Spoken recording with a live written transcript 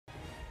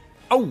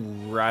Oh,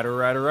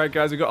 right,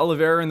 guys. We've got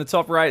Oliveira in the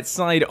top right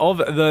side of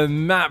the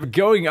map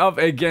going up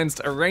against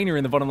Reynor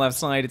in the bottom left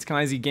side. It's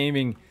Kaizi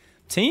Gaming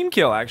team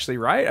kill, actually,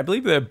 right? I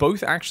believe they're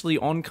both actually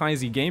on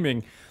Kaizi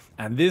Gaming,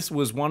 and this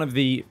was one of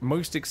the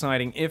most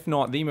exciting, if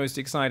not the most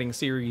exciting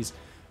series.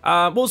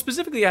 Well,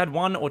 specifically, I had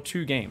 1 or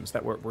 2 games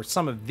that were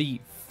some of the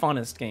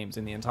funnest games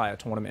in the entire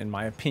tournament, in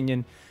my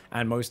opinion,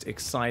 and most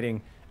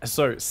exciting.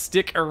 So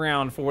stick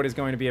around for what is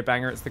going to be a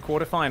banger. It's the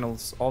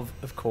quarterfinals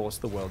of course,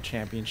 the World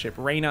Championship.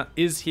 Reynor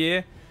is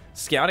here,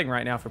 scouting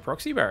right now for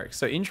Proxy Barracks.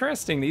 So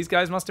interesting. These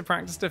guys must have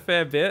practiced a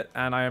fair bit,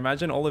 and I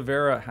imagine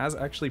Oliveira has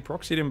actually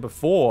proxied him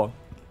before.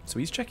 So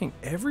he's checking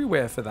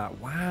everywhere for that.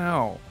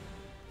 Wow.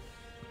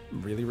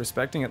 Really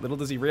respecting it. Little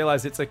does he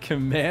realize it's a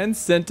command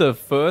center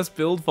first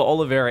build for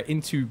Oliveira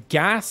into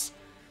gas,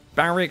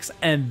 barracks,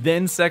 and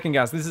then second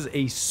gas. This is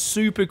a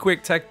super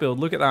quick tech build.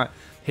 Look at that.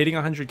 Hitting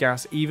 100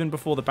 gas even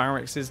before the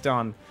barracks is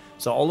done.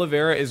 So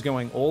Oliveira is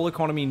going all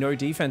economy, no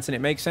defense, and it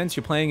makes sense.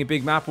 You're playing a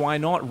big map. Why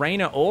not?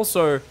 Reynor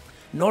also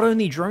not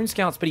only drone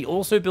scouts, but he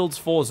also builds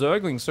 4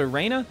 Zerglings. So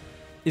Reynor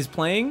is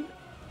playing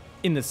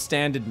in the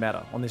standard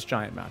meta on this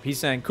giant map. He's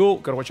saying, cool,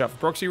 gotta watch out for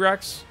proxy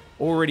racks.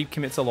 Already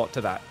commits a lot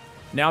to that.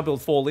 Now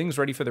build 4 Lings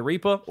ready for the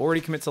Reaper.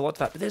 Already commits a lot to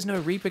that, but there's no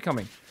Reaper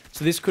coming.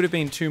 So this could have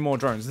been 2 more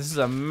drones. This is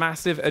a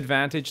massive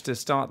advantage to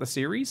start the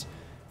series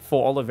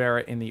for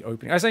Oliveira in the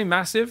opening. I say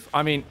massive,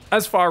 I mean,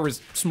 as far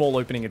as small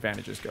opening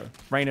advantages go.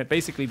 Reynor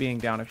basically being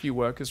down a few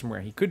workers from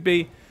where he could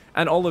be,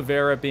 and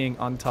Oliveira being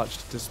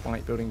untouched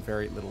despite building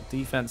very little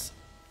defense.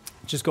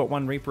 Just got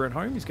 1 Reaper at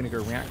home. He's going to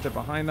go Reactor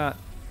behind that,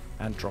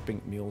 and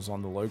dropping mules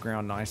on the low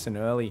ground nice and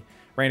early.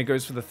 Reynor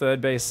goes for the 3rd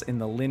base in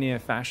the linear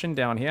fashion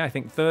down here. I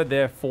think 3rd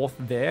there, 4th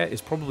there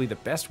is probably the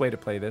best way to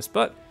play this,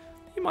 but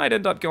you might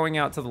end up going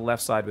out to the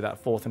left side with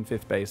that 4th and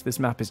 5th base. This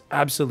map is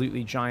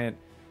absolutely giant,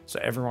 so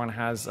everyone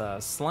has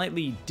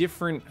slightly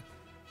different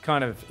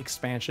kind of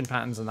expansion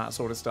patterns and that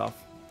sort of stuff.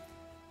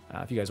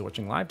 If you guys are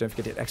watching live, don't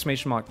forget to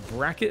hit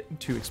 !bracket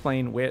to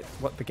explain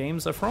what the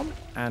games are from,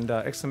 and !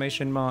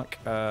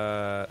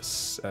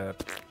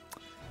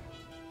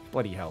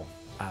 Bloody hell.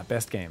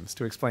 Best games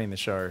to explain the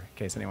show, in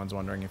case anyone's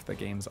wondering if the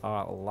games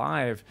are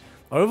live.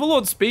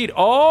 Overlord speed.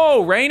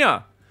 Oh,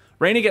 Reynor.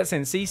 Reynor gets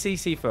in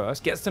CCC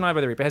first, gets denied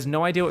by the Reaper, has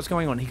no idea what's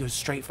going on. He goes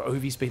straight for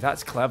OV speed.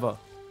 That's clever.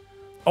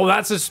 Oh,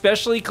 that's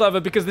especially clever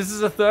because this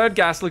is a 3rd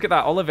gas. Look at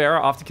that.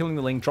 Oliveira, after killing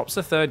the Ling, drops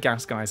a 3rd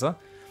gas geyser.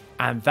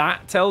 And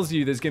that tells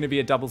you there's going to be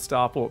a double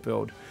starport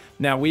build.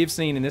 Now, we've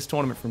seen in this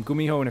tournament from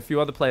Gumiho and a few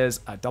other players,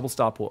 a double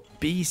starport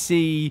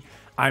BC.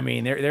 I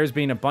mean, there's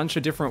been a bunch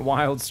of different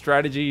wild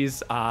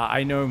strategies.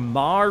 I know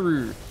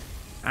Maru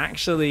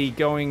actually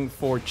going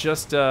for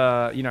just,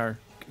 you know,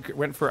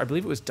 went for, I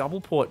believe it was double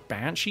port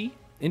Banshee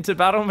into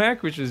Battle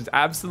Mech, which is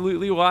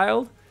absolutely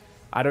wild.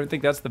 I don't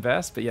think that's the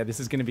best, but yeah, this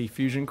is going to be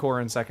Fusion Core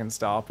and 2nd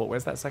starport.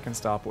 Where's that 2nd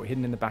starport?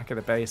 Hidden in the back of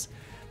the base.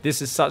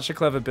 This is such a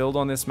clever build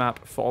on this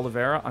map for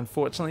Oliveira.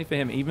 Unfortunately for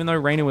him, even though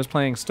Reynor was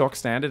playing stock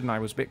standard and I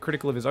was a bit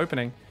critical of his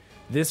opening,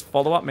 this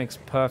follow-up makes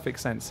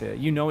perfect sense here.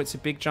 You know it's a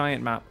big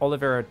giant map.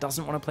 Oliveira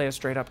doesn't want to play a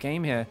straight-up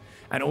game here.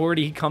 And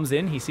already he comes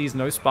in, he sees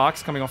no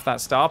sparks coming off that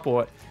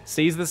starport,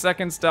 sees the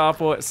 2nd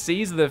starport,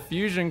 sees the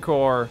Fusion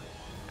Core,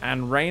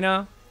 and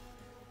Reynor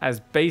has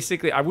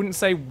basically, I wouldn't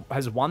say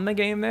has won the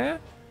game there,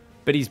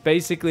 but he's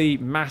basically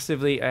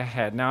massively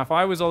ahead. Now, if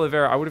I was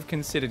Oliveira, I would have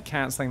considered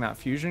canceling that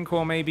Fusion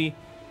Core maybe,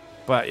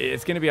 but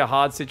it's going to be a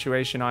hard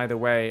situation either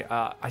way.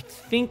 I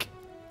think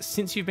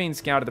since you've been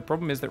scouted, the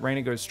problem is that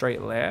Reynor goes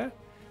straight lair.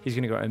 He's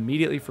going to go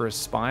immediately for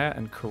Aspire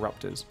and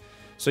Corruptors.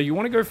 So you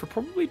want to go for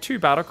probably 2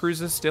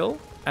 battlecruisers still,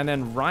 and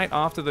then right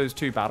after those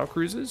 2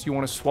 battlecruisers, you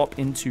want to swap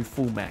into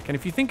full mech. And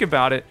if you think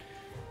about it,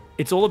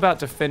 it's all about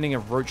defending a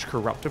Roach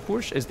Corruptor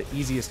push as the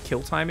easiest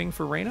kill timing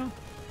for Reynor.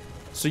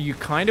 So you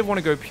kind of want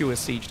to go pure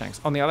siege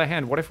tanks. On the other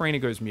hand, what if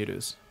Reynor goes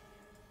Mutas?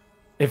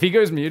 If he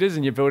goes Mutas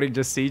and you're building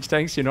just siege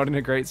tanks, you're not in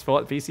a great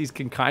spot. VCs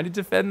can kind of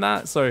defend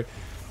that. So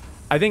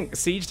I think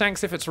siege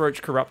tanks if it's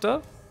Roach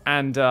Corruptor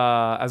and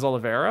as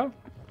Oliveira.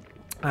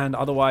 And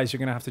otherwise, you're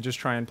going to have to just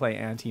try and play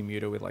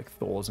anti-muta with like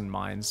Thors and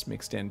Mines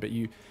mixed in. But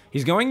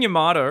he's going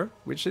Yamato,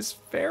 which is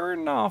fair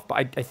enough. But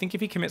I think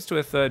if he commits to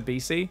a 3rd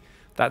BC,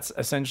 that's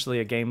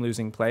essentially a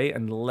game-losing play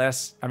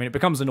unless, I mean, it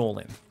becomes an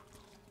all-in.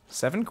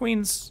 7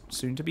 queens,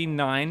 soon to be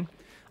 9.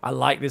 I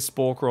like this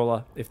Spore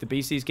Crawler. If the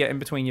BCs get in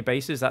between your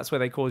bases, that's where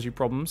they cause you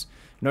problems.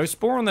 No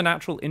Spore on the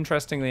natural,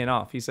 interestingly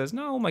enough. He says,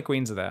 no, all my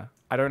queens are there.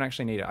 I don't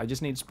actually need it. I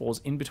just need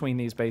Spores in between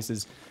these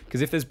bases.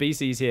 Because if there's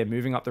BCs here,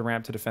 moving up the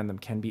ramp to defend them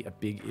can be a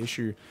big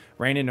issue.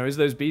 Reynor knows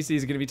those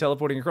BCs are going to be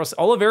teleporting across.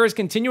 Oliveira's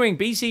continuing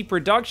BC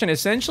production,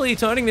 essentially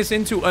turning this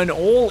into an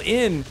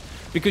all-in.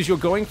 Because you're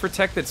going for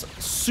tech that's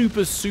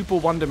super, super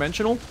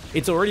one-dimensional.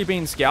 It's already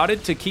been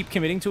scouted to keep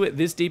committing to it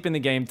this deep in the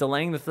game,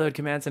 delaying the 3rd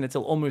command center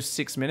until almost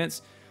 6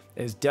 minutes.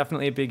 Is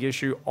definitely a big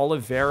issue.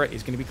 Oliveira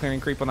is going to be clearing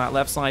creep on that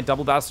left side.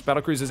 Double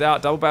battlecruiser's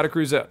out. Double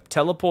battlecruiser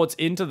teleports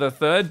into the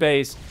 3rd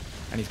base.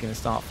 And he's going to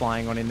start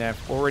flying on in there,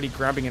 already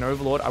grabbing an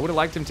Overlord. I would have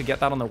liked him to get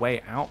that on the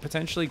way out,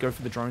 potentially. Go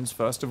for the drones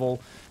first of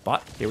all.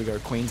 But here we go.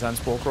 Queens and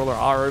Spore Crawler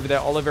are over there.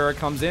 Oliveira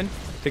comes in,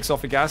 picks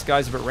off the gas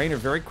guys, but Reynor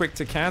very quick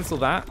to cancel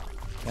that.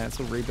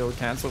 Cancel, rebuild,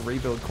 cancel,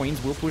 rebuild.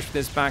 Queens will push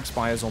this back.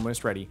 Spire's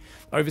almost ready.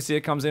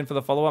 Overseer comes in for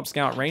the follow-up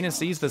scout. Reynor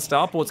sees the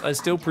starports are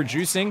still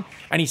producing,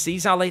 and he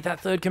sees how late that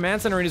third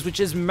command center is, which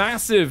is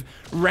massive.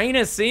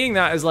 Reynor seeing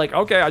that is like,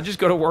 okay, I just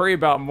got to worry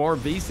about more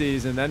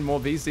BCs, and then more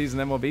BCs, and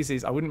then more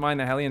BCs. I wouldn't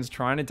mind the Hellions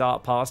trying to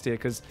dart past here,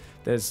 because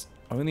there's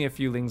only a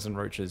few Lings and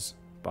Roaches,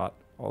 but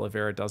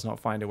Oliveira does not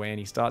find a way, and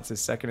he starts his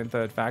second and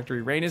third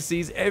factory. Reynor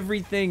sees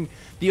everything.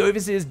 The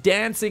Overseer's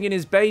dancing in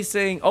his base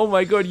saying, oh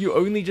my god, you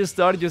only just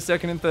started your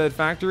second and third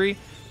factory,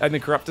 and the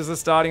Corruptors are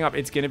starting up.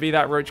 It's going to be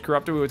that Roach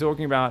Corruptor we were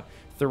talking about.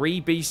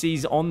 3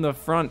 BCs on the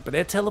front, but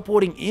they're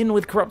teleporting in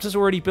with Corruptors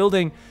already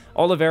building.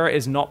 Oliveira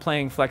is not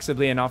playing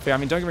flexibly enough here. I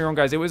mean, don't get me wrong,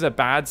 guys. It was a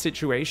bad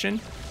situation,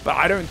 but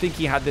I don't think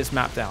he had this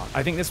mapped out.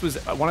 I think this was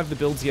one of the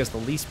builds he has the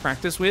least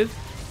practice with,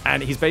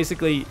 and he's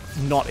basically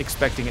not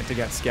expecting it to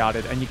get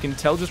scouted. And you can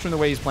tell just from the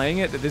way he's playing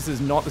it that this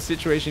is not the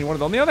situation he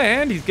wanted. On the other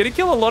hand, he's going to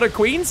kill a lot of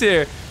Queens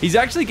here. He's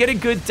actually getting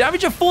good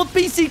damage. A 4th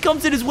BC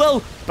comes in as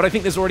well. But I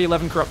think there's already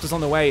 11 Corruptors on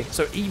the way.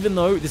 So even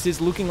though this is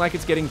looking like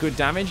it's getting good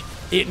damage,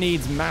 it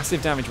needs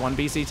massive damage. 1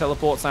 BC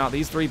teleports out.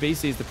 These 3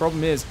 BCs, the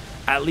problem is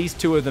at least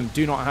 2 of them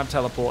do not have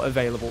teleport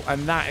available.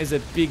 And that is a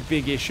big,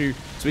 big issue.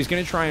 So he's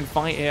going to try and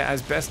fight here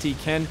as best he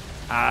can.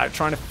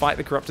 Trying to fight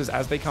the Corruptors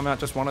as they come out,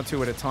 just 1 or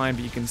 2 at a time.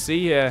 But you can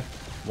see here,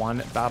 1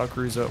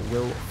 battlecruiser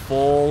will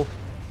fall.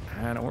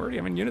 And already,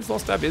 I mean, units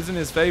lost tab is in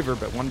his favor,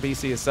 but 1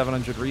 BC is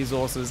 700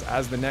 resources.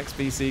 As the next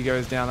BC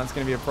goes down, that's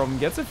going to be a problem.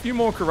 Gets a few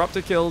more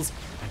Corruptor kills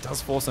and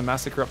does force some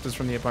massive Corruptors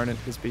from the opponent.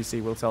 This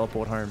BC will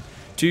teleport home.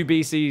 2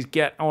 BCs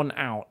get on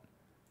out.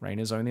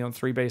 Reynor's only on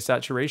 3 base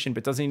saturation,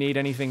 but does he need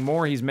anything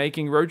more? He's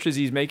making Roaches,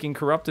 he's making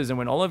Corruptors, and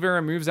when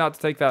Oliveira moves out to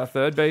take that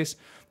 3rd base,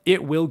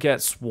 it will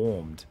get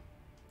swarmed.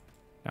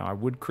 Now, I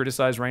would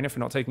criticize Reynor for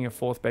not taking a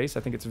 4th base.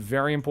 I think it's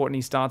very important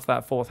he starts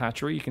that 4th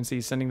hatchery. You can see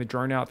he's sending the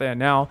drone out there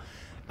now.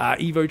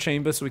 Evo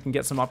chamber, so we can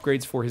get some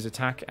upgrades for his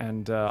attack,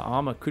 and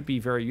armor could be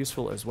very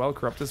useful as well.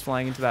 Corruptors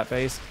flying into that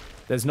base.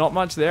 There's not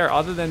much there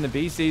other than the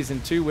BCs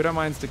and 2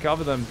 Widowmines to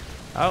cover them.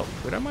 Oh,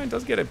 Widowmine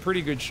does get a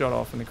pretty good shot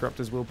off, and the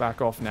Corruptors will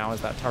back off now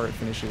as that turret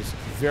finishes.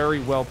 Very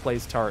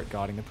well-placed turret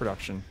guarding the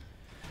production.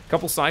 A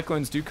couple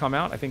Cyclones do come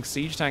out. I think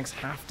Siege Tanks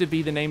have to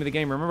be the name of the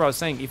game. Remember, I was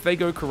saying, if they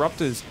go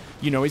Corruptors,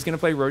 you know he's going to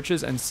play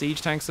Roaches, and Siege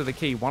Tanks are the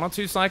key. 1 or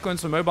 2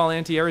 Cyclones for mobile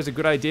anti-air is a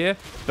good idea,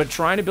 but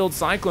trying to build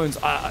Cyclones,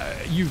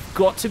 you've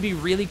got to be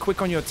really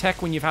quick on your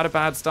tech when you've had a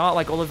bad start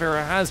like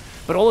Oliveira has.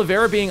 But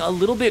Oliveira being a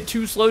little bit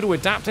too slow to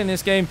adapt in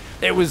this game.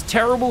 It was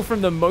terrible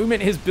from the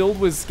moment his build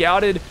was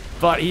scouted,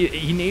 but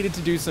he needed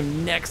to do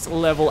some next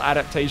level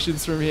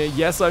adaptations from here.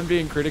 Yes, I'm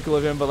being critical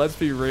of him, but let's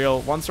be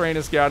real. Once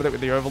Reynor scouted it with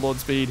the Overlord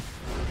speed,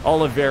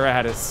 Oliveira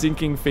had a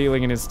sinking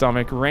feeling in his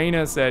stomach.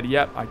 Reynor said,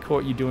 yep, I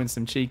caught you doing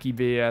some cheeky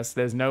BS.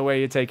 There's no way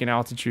you're taking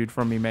altitude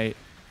from me, mate.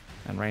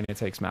 And Reynor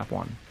takes map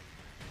 1.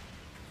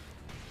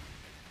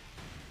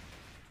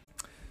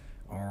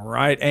 All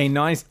right, a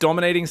nice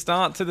dominating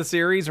start to the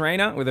series,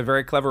 Reynor, with a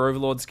very clever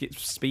Overlord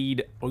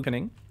speed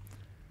opening.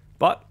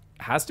 But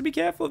has to be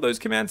careful of those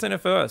command center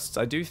firsts.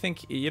 I do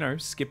think, you know,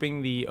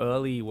 skipping the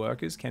early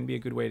workers can be a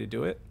good way to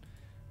do it.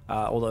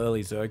 All the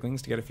early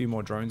Zerglings to get a few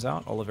more drones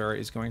out. Oliveira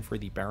is going for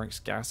the Barracks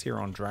Gas here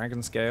on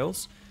Dragon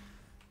Scales.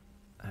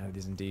 It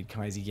is indeed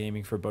Kaisi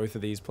Gaming for both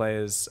of these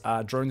players.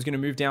 Drone's going to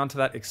move down to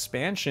that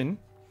expansion.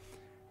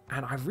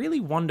 And I really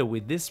wonder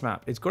with this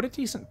map, it's got a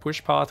decent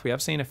push path. We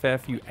have seen a fair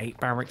few 8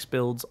 Barracks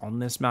builds on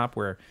this map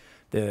where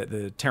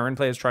the Terran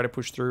players try to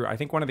push through. I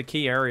think one of the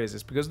key areas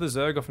is because the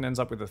Zerg often ends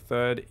up with a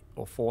 3rd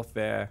or 4th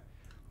there,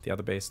 the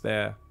other base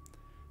there.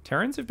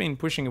 Terrans have been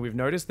pushing, and we've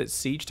noticed that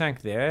Siege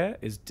Tank there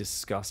is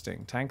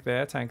disgusting. Tank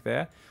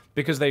there,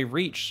 because they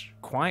reach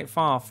quite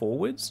far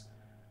forwards,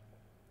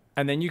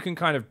 and then you can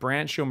kind of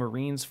branch your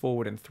Marines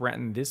forward and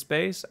threaten this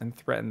base and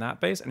threaten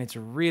that base, and it's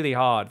really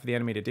hard for the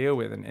enemy to deal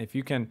with. And if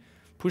you can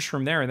push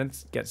from there and then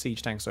get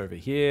Siege Tanks over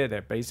here,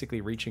 they're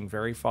basically reaching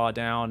very far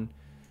down.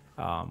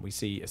 We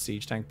see a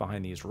Siege Tank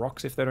behind these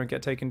rocks if they don't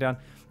get taken down.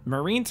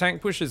 Marine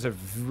tank pushes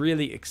have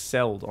really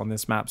excelled on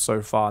this map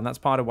so far, and that's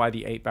part of why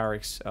the 8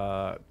 Barracks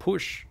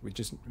push with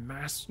just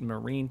mass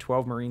Marine,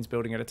 12 Marines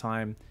building at a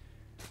time,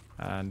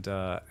 and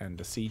a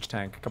Siege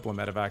Tank, a couple of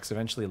medevacs,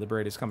 eventually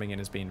Liberators coming in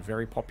has been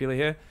very popular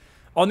here.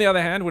 On the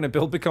other hand, when a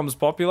build becomes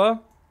popular,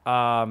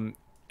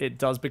 it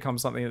does become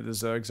something that the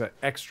Zergs are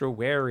extra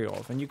wary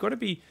of, and you've got to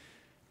be...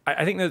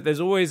 I think that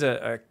there's always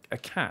a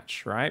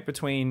catch, right,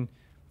 between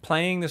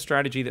playing the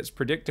strategy that's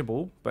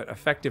predictable but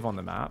effective on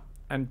the map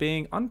and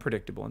being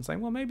unpredictable and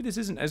saying, well, maybe this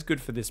isn't as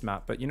good for this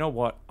map, but you know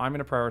what? I'm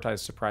going to prioritize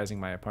surprising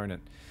my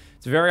opponent.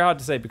 It's very hard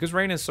to say. Because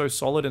Reynor is so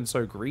solid and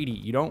so greedy,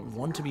 you don't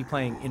want to be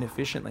playing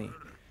inefficiently.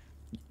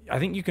 I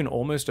think you can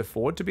almost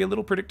afford to be a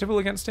little predictable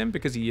against him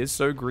because he is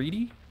so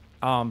greedy,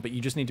 but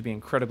you just need to be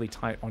incredibly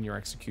tight on your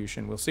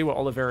execution. We'll see what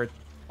Oliveira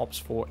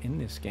opts for in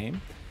this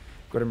game.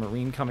 Got a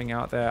Marine coming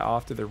out there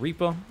after the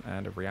Reaper,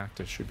 and a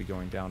Reactor should be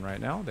going down right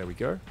now. There we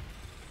go.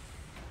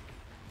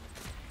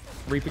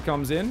 Reaper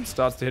comes in,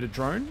 starts to hit a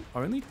drone.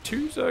 Only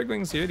 2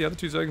 Zerglings here. The other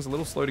 2 Zerglings a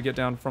little slow to get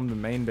down from the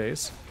main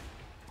base.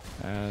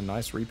 And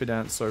nice Reaper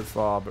dance so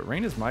far, but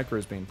Reynor's micro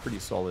has been pretty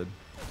solid.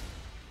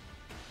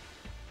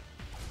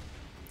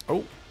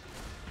 Oh.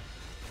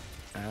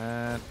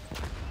 And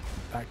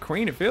that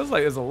queen, it feels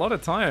like there's a lot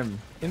of time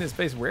in this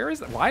base. Where is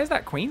that? Why is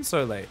that queen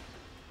so late?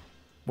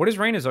 What is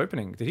Reynor's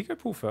opening? Did he go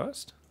pool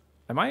first?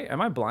 Am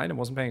I blind and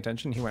wasn't paying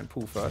attention? He went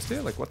pool first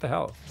here? Like, what the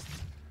hell?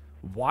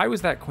 Why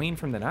was that queen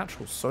from the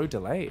natural so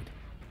delayed?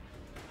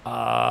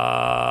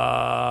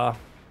 Alright,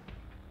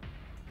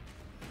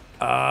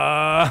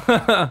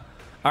 I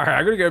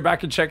gotta go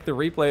back and check the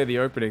replay of the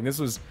opening. This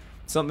was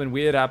something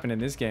weird happened in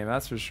this game,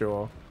 that's for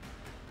sure.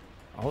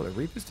 Oh, the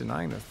Reaper's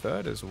denying the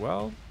third as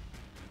well.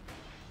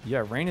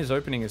 Yeah, Reynor's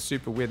opening is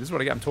super weird. This is what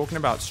I get. I'm talking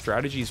about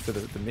strategies for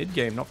the mid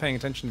game, not paying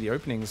attention to the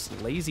openings.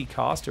 Lazy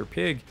caster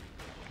pig.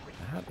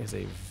 That is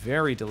a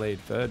very delayed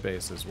third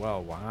base as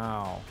well.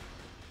 Wow.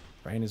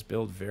 Reynor's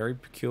build very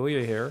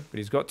peculiar here, but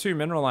he's got 2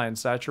 mineral ions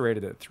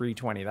saturated at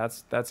 320.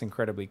 That's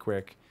incredibly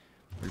quick.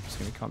 Reaper's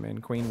going to come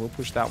in. Queen will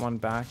push that one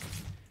back.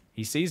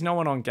 He sees no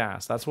one on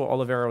gas. That's what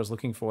Oliveira was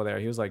looking for there.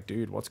 He was like,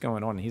 dude, what's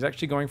going on? He's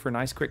actually going for a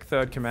nice quick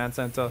third command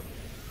center.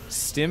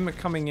 Stim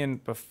coming in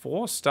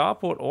before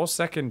starport or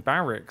second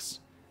barracks.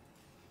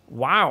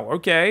 Wow,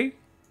 okay.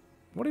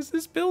 What is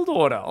this build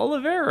order?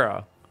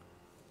 Oliveira.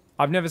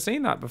 I've never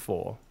seen that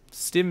before.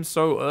 Stim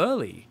so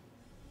early.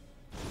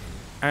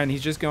 And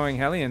he's just going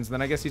Hellions.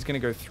 Then I guess he's going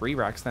to go 3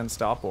 racks, then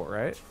starport,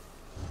 right?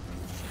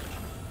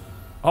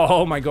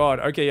 Oh my god.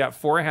 Okay, yeah.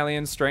 4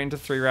 Hellions straight into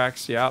 3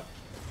 racks. Yep.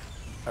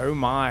 Oh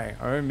my.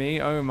 Oh me.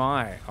 Oh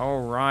my.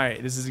 All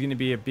right. This is going to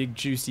be a big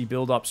juicy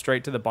build up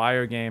straight to the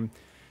bio game.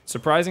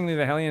 Surprisingly,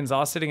 the Hellions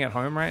are sitting at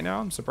home right now.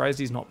 I'm surprised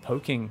he's not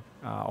poking.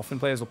 Often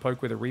players will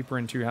poke with a Reaper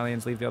and 2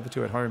 Hellions, leave the other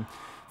 2 at home.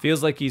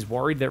 Feels like he's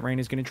worried that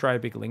Reynor's going to try a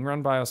big Ling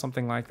run by or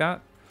something like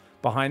that.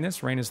 Behind this,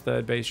 Reynor's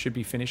third base should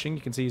be finishing.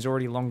 You can see he's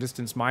already long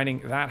distance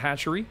mining that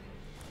hatchery.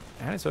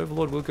 And its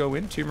Overlord will go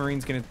in. 2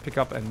 Marines going to pick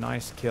up a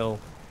nice kill.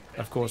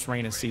 Of course,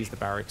 Reynor sees the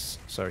barracks,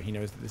 so he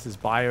knows that this is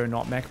bio,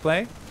 not mech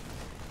play.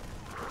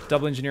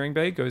 Double engineering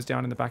bay goes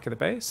down in the back of the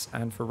base.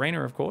 And for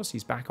Reynor, of course,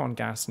 he's back on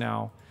gas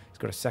now. He's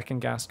got a second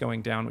gas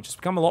going down, which has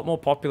become a lot more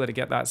popular to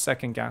get that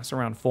second gas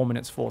around 4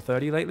 minutes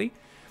 4:30 lately.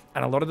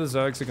 And a lot of the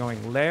Zergs are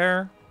going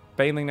Lair,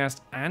 Baneling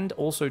Nest, and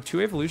also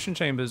 2 Evolution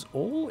Chambers,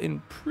 all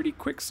in pretty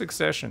quick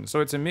succession. So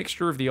it's a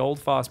mixture of the old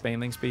fast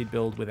Baneling speed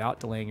build without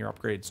delaying your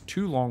upgrades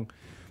too long.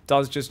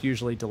 Does just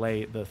usually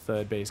delay the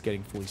third base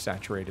getting fully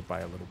saturated by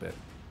a little bit.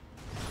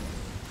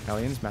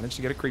 Hellions managed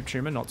to get a creep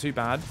tumor, not too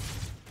bad.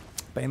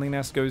 Baneling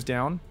Nest goes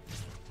down.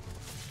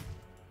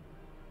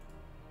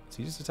 Is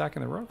he just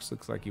attacking the rocks?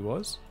 Looks like he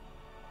was.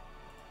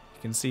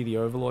 You can see the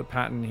Overlord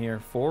pattern here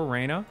for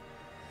Reynor.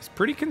 He's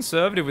pretty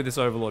conservative with this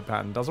Overlord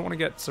pattern. Doesn't want to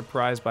get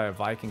surprised by a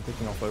Viking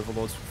picking off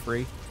Overlords for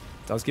free.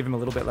 Does give him a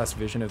little bit less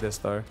vision of this,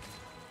 though.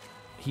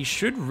 He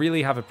should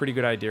really have a pretty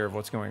good idea of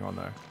what's going on,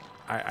 though.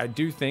 I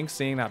do think,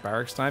 seeing that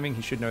barracks timing,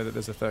 he should know that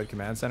there's a third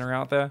command center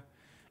out there.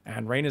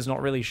 And Reynor's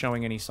not really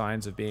showing any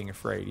signs of being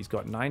afraid. He's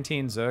got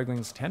 19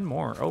 Zerglings, 10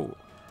 more. Oh.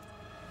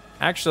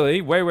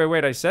 Actually,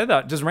 wait. I said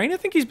that. Does Reynor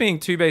think he's being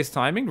 2-base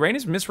timing?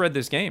 Reynor's misread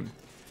this game.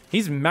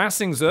 He's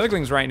massing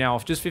Zerglings right now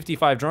off just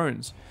 55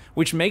 drones,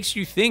 which makes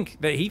you think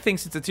that he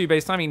thinks it's a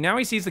 2-base timing. Now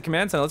he sees the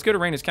command center. Let's go to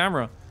Reynor's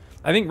camera.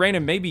 I think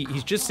Reynor maybe,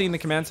 he's just seen the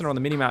command center on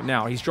the minimap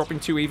now. He's dropping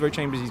 2 Evo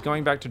chambers. He's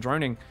going back to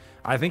droning.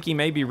 I think he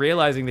may be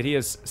realizing that he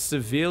has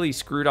severely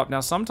screwed up.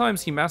 Now,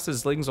 sometimes he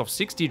masses Lings off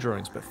 60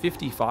 drones, but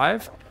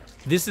 55?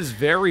 This is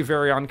very,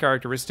 very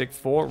uncharacteristic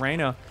for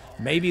Reynor.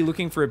 Maybe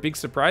looking for a big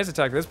surprise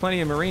attack. There's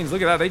plenty of Marines.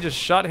 Look at that. They just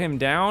shut him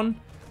down.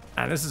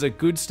 And this is a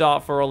good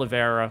start for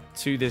Oliveira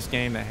to this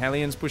game. The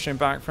Hellions push him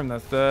back from the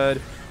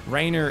third.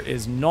 Reynor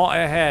is not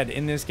ahead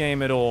in this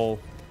game at all.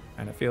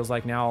 And it feels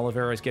like now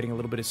Oliveira is getting a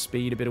little bit of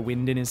speed, a bit of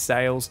wind in his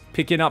sails,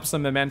 picking up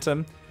some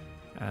momentum.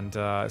 And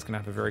it's going to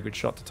have a very good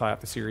shot to tie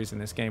up the series in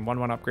this game.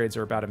 1-1 upgrades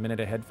are about a minute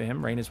ahead for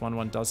him. Reynor's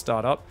 1-1 does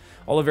start up.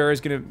 Oliveira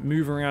is going to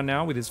move around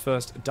now with his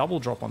first double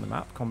drop on the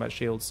map. Combat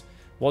Shields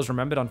was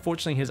remembered.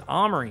 Unfortunately, his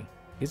armory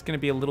is going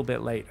to be a little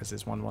bit late as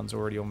his 1-1's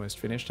already almost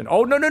finished. And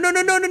oh, no,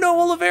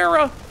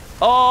 Oliveira!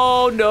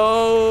 Oh,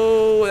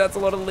 no! That's a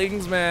lot of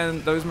Lings,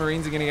 man. Those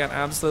Marines are going to get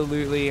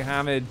absolutely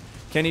hammered.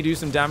 Can he do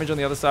some damage on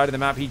the other side of the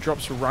map? He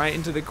drops right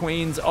into the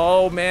Queens.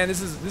 Oh, man,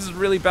 this is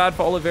really bad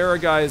for Oliveira,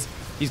 guys.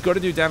 He's got to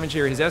do damage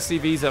here. His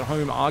SCVs at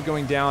home are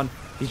going down.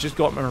 He's just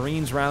got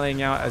Marines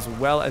rallying out as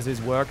well as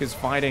his workers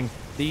fighting.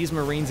 These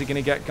Marines are going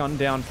to get gunned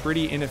down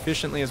pretty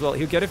inefficiently as well.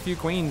 He'll get a few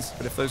Queens,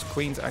 but if those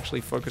Queens actually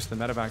focus the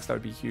medevacs, that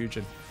would be huge.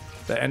 And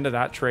the end of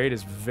that trade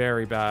is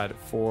very bad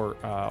for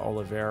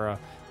Oliveira.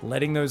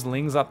 Letting those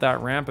Lings up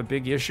that ramp, a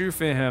big issue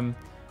for him.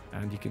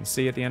 And you can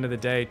see at the end of the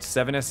day,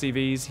 7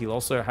 SCVs. He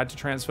also had to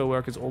transfer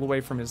workers all the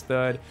way from his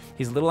third.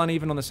 He's a little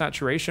uneven on the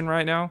saturation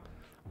right now.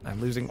 And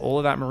losing all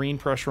of that Marine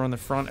pressure on the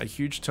front. A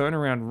huge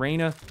turnaround.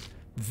 Reynor,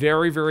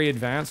 very, very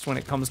advanced when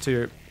it comes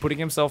to putting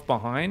himself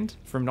behind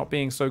from not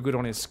being so good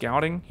on his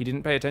scouting. He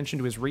didn't pay attention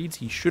to his reads.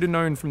 He should have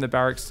known from the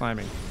barracks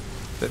timing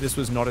that this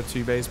was not a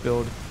 2-base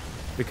build.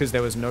 because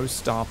there was no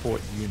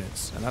starport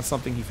units. And that's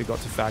something he forgot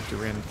to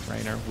factor in,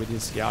 Reynor, with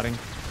his scouting.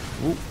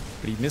 Ooh,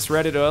 but he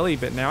misread it early,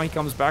 but now he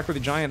comes back with a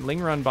giant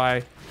Ling run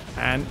by,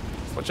 and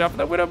watch out for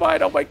that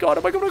Widowmine. Oh my god,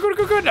 oh my god, oh my god,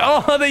 oh my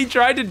god. Oh, they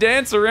tried to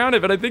dance around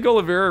it, but I think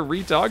Oliveira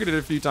retargeted it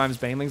a few times.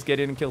 Banelings get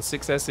in and kill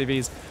 6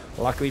 SCVs.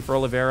 Luckily for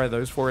Oliveira,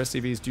 those 4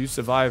 SCVs do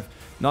survive.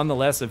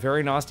 Nonetheless, a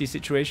very nasty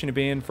situation to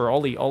be in for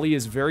Ollie. Ollie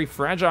is very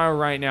fragile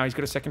right now. He's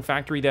got a second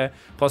factory there.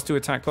 +2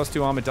 attack,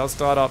 +2 armor does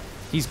start up.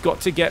 He's got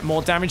to get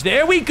more damage.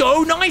 There we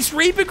go. Nice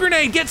Reaper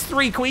Grenade. Gets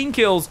 3 queen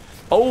kills.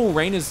 Oh,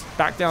 Reynor's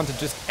back down to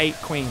just 8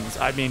 queens.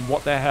 I mean,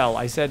 what the hell?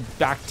 I said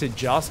back to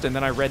just, and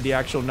then I read the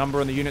actual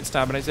number on the units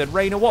tab, and I said,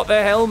 Reynor, what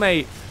the hell,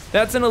 mate?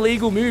 That's an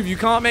illegal move. You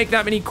can't make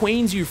that many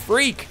queens, you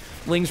freak.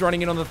 Ling's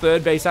running in on the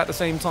 3rd base at the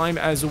same time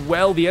as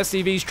well. The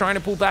SCV's trying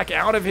to pull back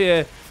out of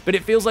here, but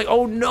it feels like,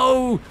 oh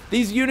no,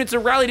 these units are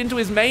rallied into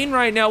his main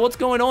right now. What's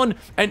going on?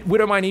 And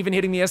Widowmine even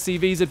hitting the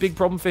SCV is a big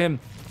problem for him.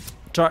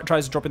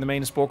 Tries to drop in the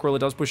main, Spore Crawler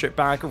does push it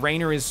back.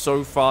 Reynor is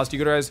so fast. You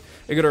gotta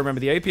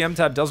remember, the APM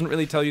tab doesn't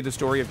really tell you the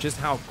story of just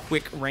how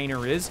quick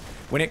Reynor is.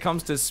 When it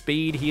comes to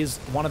speed, he is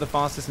one of the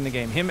fastest in the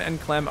game. Him and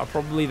Clem are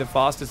probably the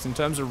fastest in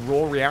terms of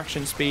raw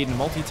reaction speed and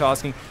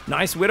multitasking.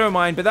 Nice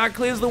Widowmine, but that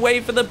clears the way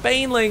for the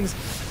Banelings.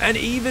 And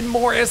even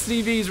more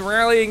SCVs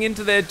rallying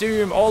into their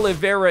doom.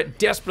 Oliveira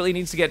desperately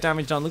needs to get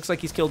damage done. Looks like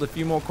he's killed a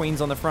few more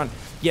queens on the front.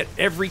 Yet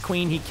every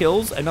queen he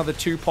kills, another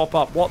 2 pop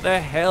up. What the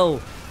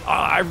hell?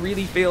 I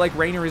really feel like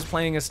Reynor is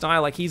playing a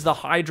style like he's the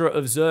Hydra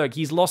of Zerg.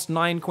 He's lost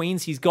 9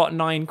 queens. He's got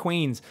 9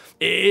 queens.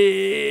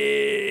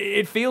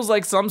 It feels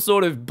like some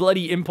sort of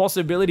bloody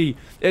impossibility.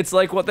 It's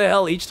like, what the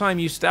hell? Each time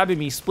you stab him,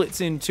 he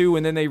splits in 2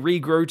 and then they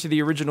regrow to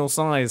the original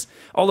size.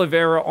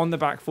 Oliveira on the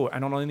back foot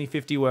and on only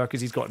 50 workers.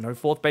 He's got no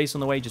 4th base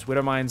on the way, just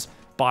Widowmines,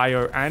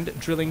 Bio, and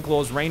Drilling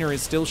Claws. Reynor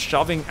is still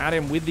shoving at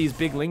him with these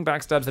big Ling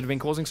backstabs that have been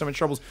causing so much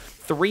troubles.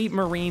 3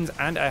 Marines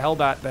and a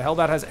Hellbat. The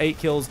Hellbat has 8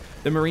 kills.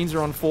 The Marines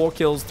are on 4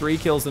 kills, 3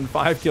 kills, and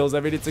 5 kills. I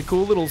mean, it's a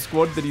cool little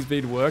squad that he's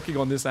been working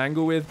on this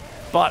angle with,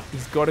 but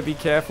he's got to be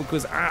careful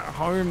because at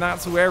home,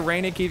 that's where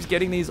Reynor keeps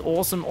getting these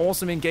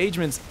awesome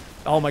engagements.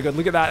 Oh my god,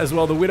 look at that as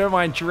well. The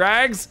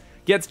Widowmine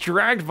gets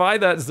dragged by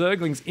that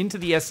Zerglings into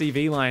the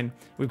SCV line.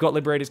 We've got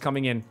Liberators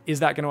coming in. Is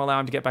that going to allow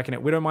him to get back in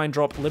it? Widowmine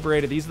drop,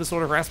 Liberator. These are the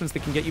sort of harassments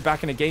that can get you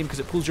back in a game because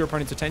it pulls your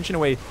opponent's attention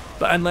away.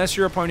 But unless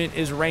your opponent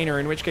is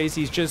Reynor, in which case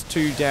he's just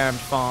too damned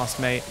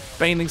fast, mate.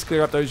 Banelings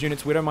clear up those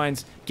units.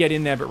 Widowmines get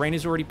in there, but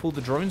Reynor's already pulled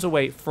the drones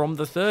away from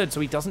the 3rd, so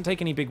he doesn't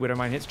take any big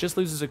Widowmine hits, just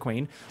loses a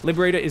queen.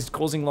 Liberator is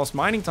causing lost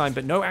mining time,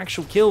 but no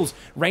actual kills.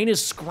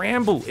 Reynor's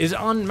scramble is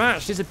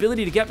unmatched. His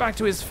ability to get back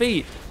to his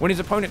feet when his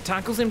opponent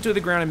tackles him to the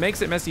ground and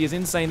makes it messy is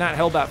insane. That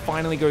Hellbat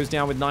finally goes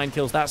down with 9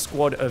 kills. That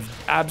squad of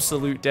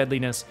absolute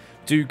deadliness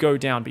do go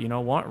down. But you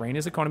know what?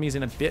 Reynor's economy is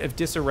in a bit of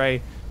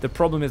disarray. The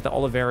problem is that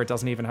Oliveira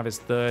doesn't even have his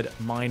 3rd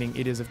mining.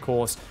 It is, of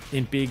course,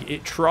 in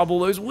big trouble.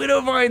 Those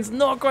Widowmines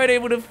not quite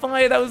able to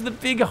fire. That was the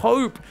big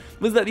hope,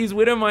 was that these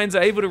Widowmines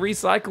are able to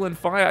recycle and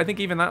fire. I think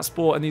even that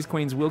Spore and these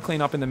queens will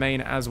clean up in the main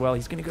as well.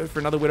 He's going to go for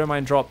another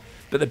Widowmine drop,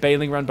 but the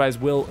Baling run bys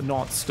will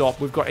not stop.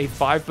 We've got a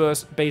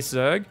 5-burst base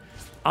Zerg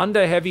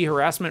under heavy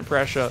harassment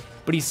pressure,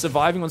 but he's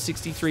surviving on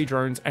 63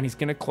 drones, and he's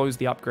going to close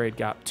the upgrade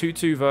gap.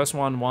 2-2 versus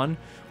 1-1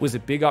 was a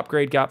big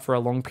upgrade gap for a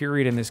long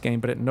period in this game,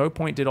 but at no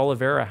point did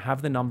Oliveira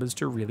have the numbers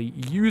to really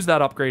use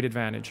that upgrade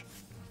advantage.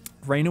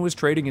 Reynor was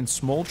trading in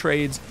small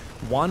trades,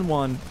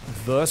 1-1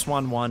 versus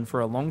 1-1 for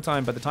a long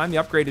time. By the time the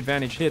upgrade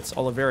advantage hits,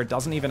 Oliveira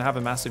doesn't even have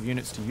a massive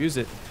units to use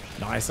it.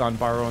 Nice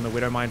unburrow on the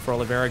Widowmine for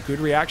Oliveira. Good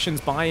reactions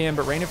by him,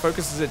 but Reynor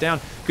focuses it down.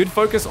 Good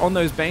focus on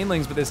those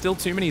Banelings, but there's still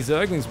too many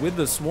Zerglings with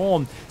the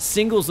swarm.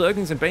 Single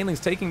Zerglings and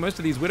Banelings taking most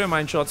of these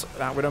Widowmine shots.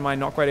 That Widowmine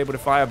not quite able to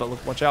fire, but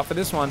look, watch out for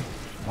this one.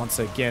 Once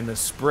again, the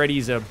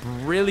spreadies are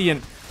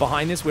brilliant.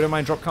 Behind this,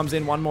 Widowmine drop comes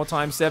in one more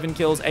time. 7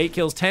 kills, 8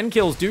 kills, 10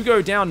 kills do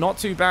go down. Not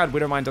too bad.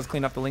 Widowmine does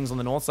clean up the Lings on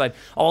the north side.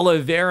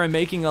 Oliveira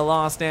making a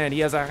last stand.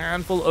 He has a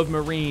handful of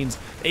Marines,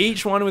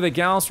 each one with a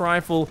Gauss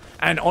rifle,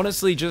 and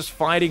honestly just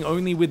fighting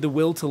only with the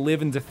will to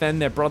live and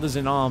defend their brothers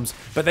in arms.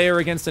 But they are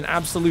against an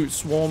absolute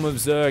swarm of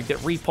Zerg that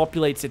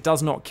repopulates. It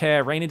does not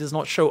care. Reynor does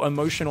not show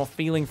emotion or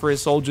feeling for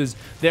his soldiers.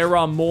 There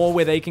are more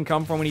where they can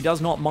come from, and he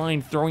does not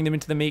mind throwing them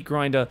into the meat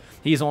grinder.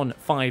 He is on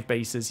 5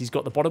 bases. He's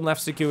got the bottom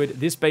left secured,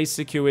 this base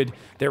secured.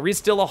 There is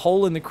still a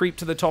hole in the creep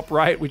to the top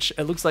right, which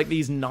it looks like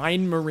these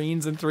 9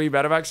 Marines and 3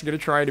 Batavacs are going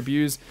to try and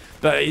abuse,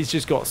 but he's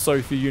just got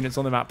so few units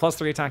on the map.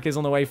 +3 attack is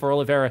on the way for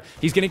Oliveira.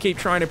 He's going to keep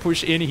trying to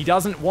push in. He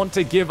doesn't want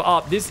to give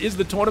up. This is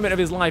the tournament of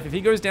his life. If he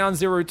goes down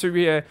 0-2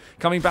 here,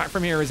 coming back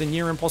from here is a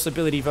near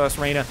impossibility versus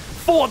Reynor.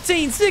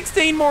 14,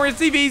 16 more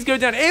SCVs go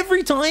down.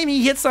 Every time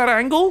he hits that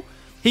angle,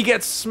 he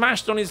gets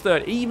smashed on his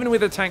 3rd, even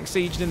with a tank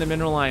sieged in the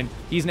mineral line.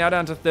 He's now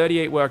down to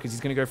 38 workers.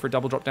 He's going to go for a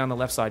double drop down the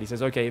left side. He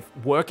says, okay, if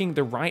working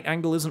the right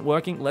angle isn't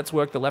working, let's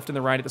work the left and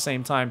the right at the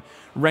same time.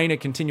 Reynor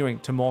continuing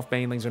to morph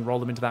Banelings and roll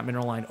them into that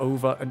mineral line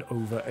over and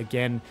over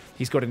again.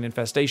 He's got an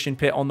infestation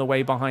pit on the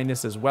way behind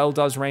this as well,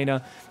 does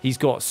Reynor. He's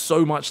got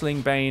so much Ling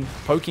Bane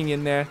poking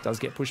in there. Does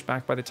get pushed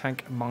back by the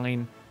tank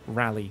mine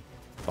rally.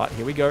 But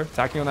here we go,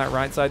 attacking on that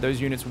right side. Those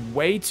units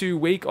way too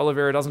weak.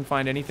 Oliveira doesn't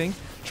find anything.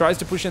 Tries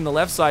to push in the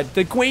left side.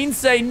 The queens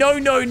say, no,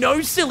 no,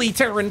 no, silly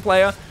Terran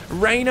player.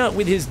 Reynor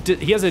with his,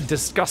 he has a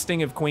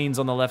disgusting of queens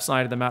on the left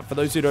side of the map. For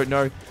those who don't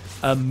know,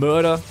 a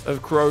murder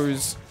of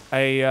crows,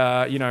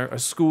 you know, a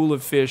school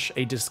of fish,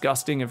 a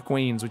disgusting of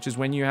queens, which is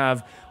when you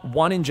have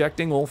one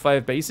injecting all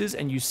 5 bases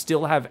and you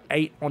still have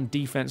 8 on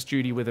defense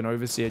duty with an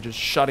overseer just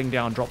shutting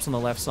down drops on the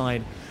left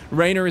side.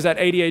 Reynor is at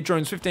 88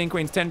 drones, 15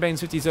 queens, 10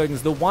 banes, 50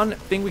 zerglings. The one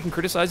thing we can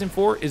criticize him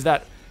for is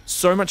that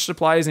so much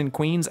supply is in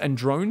queens and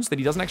drones that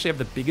he doesn't actually have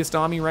the biggest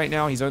army right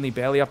now. He's only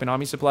barely up in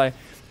army supply,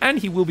 and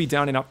he will be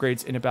down in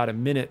upgrades in about a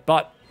minute.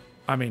 But,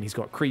 I mean, he's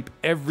got creep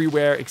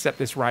everywhere except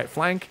this right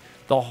flank.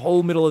 The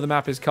whole middle of the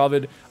map is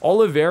covered.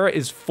 Oliveira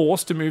is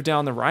forced to move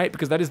down the right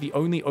because that is the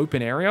only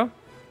open area.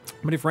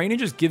 But if Reynor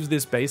just gives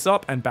this base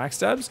up and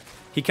backstabs,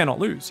 he cannot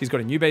lose. He's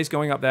got a new base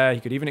going up there. He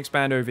could even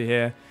expand over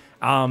here.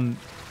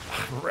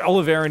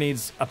 Oliveira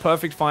needs a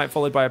perfect fight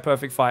followed by a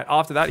perfect fight.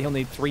 After that, he'll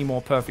need 3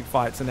 more perfect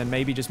fights, and then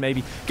maybe, just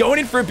maybe, going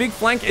in for a big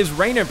flank is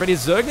Reynor, but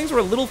his Zerglings are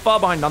a little far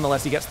behind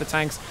nonetheless. He gets the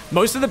tanks.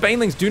 Most of the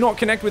Banelings do not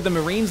connect with the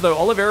Marines, though.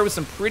 Oliveira with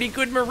some pretty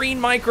good Marine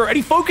micro, and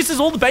he focuses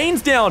all the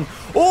Banes down.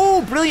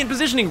 Oh, brilliant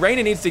positioning.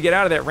 Reynor needs to get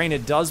out of that.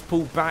 Reynor does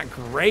pull back.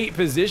 Great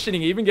positioning.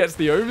 He even gets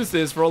the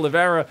overseers for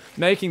Oliveira,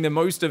 making the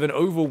most of an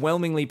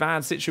overwhelmingly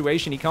bad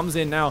situation. He comes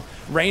in now.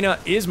 Reynor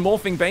is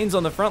morphing Banes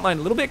on the front line.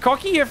 A little bit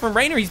cocky here from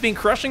Reynor. He's been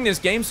crushing this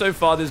game so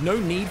far. There's no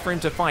need for him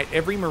to fight.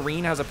 Every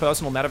Marine has a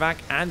personal medevac,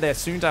 and they're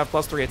soon to have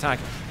 +3 attack.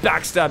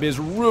 Backstab is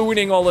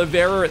ruining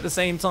Oliveira at the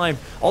same time.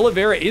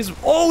 Oliveira is...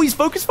 Oh, he's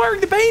focus firing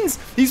the Banes!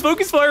 He's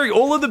focus firing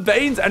all of the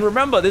Banes, and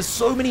remember, there's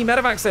so many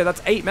medevacs there.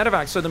 That's 8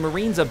 medevacs, so the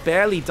Marines are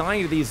barely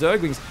dying to these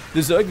Zerglings.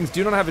 The Zerglings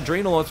do not have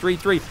Adrenal or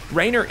 3-3.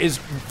 Reynor is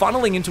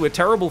funneling into a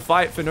terrible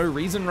fight for no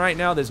reason right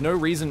now. There's no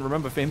reason,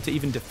 remember, for him to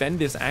even defend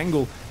this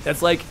angle.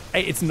 That's like...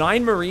 It's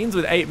 9 Marines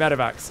with 8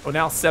 medevacs, or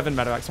now 7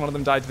 medevacs. One of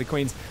them died to the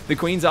Queens. The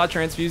Queens are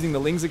transfusing. The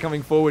Lings are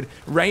coming forward.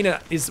 Reynor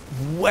is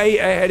way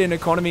ahead in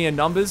economy and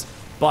numbers,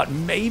 but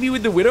maybe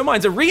with the Widow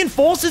Mines, a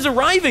reinforcer's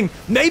arriving.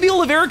 Maybe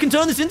Oliveira can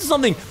turn this into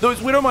something.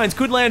 Those Widow Mines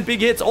could land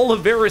big hits.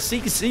 Oliveira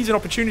sees an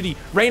opportunity.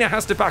 Reynor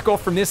has to back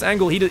off from this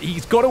angle.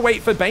 He's got to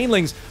wait for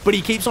Banelings, but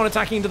he keeps on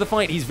attacking into the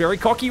fight. He's very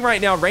cocky right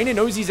now. Reynor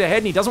knows he's ahead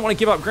and he doesn't want to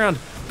give up ground,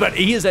 but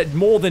he is at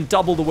more than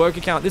double the worker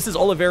count. This is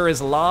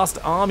Oliveira's last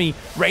army.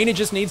 Reynor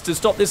just needs to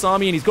stop this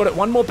army, and he's got it.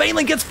 One more.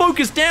 Baneling gets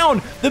focused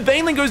down. The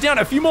Baneling goes down.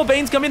 A few more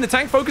Banes come in. The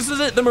tank focuses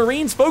it. The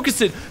Marines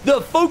focus it.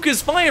 The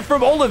focus fire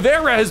from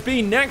Oliveira has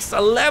been next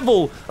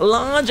level.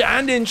 Large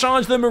and in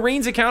charge. The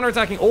Marines are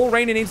counterattacking. All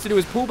Reynor needs to do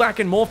is pull back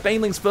and morph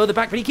Banelings further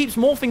back, but he keeps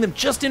morphing them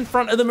just in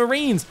front of the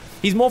Marines.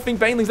 He's morphing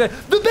Banelings there.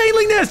 The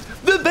Baneling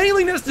Nest! The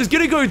Baneling Nest is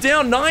going to go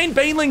down. 9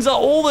 Banelings are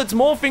all that's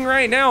morphing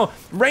right now.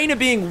 Reynor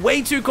being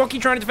way too cocky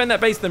trying to defend that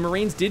base. The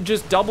Marines did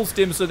just double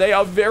stim, so they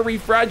are very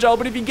fragile,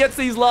 but if he gets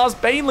these last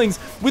Banelings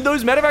with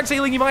those medevacs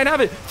healing, he might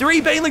have it.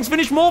 3 Banelings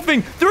finish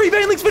morphing. 3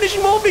 Banelings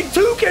finishing morphing.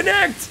 2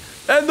 connect!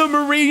 And the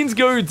Marines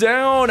go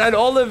down, and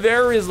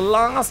Oliveira's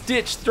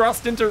last-ditch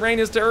thrust into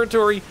Reynor's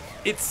territory.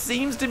 It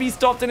seems to be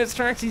stopped in its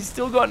tracks. He's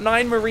still got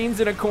 9 Marines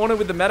in a corner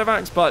with the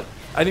medevacs, but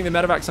I think the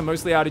medevacs are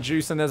mostly out of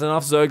juice, and there's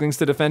enough Zerglings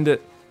to defend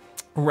it.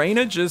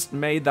 Reynor just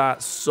made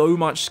that so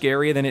much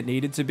scarier than it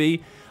needed to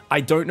be.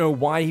 I don't know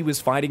why he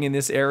was fighting in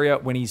this area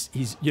when he's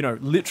you know,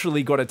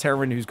 literally got a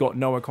Terran who's got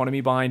no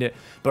economy behind it.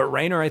 But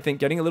Reynor, I think,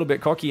 getting a little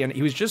bit cocky, and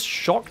he was just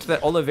shocked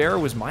that Oliveira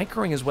was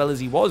microing as well as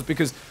he was,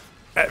 because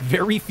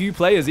very few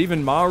players,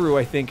 even Maru,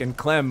 I think, and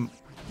Clem,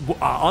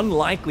 are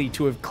unlikely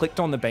to have clicked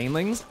on the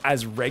Banelings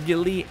as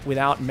regularly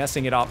without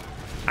messing it up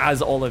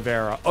as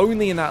Oliveira.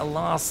 Only in that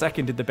last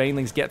second did the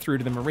Banelings get through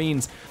to the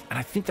Marines, and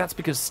I think that's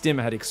because Stim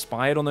had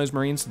expired on those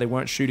Marines, so they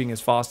weren't shooting as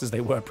fast as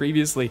they were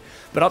previously.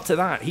 But up to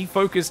that, he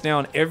focused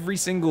down every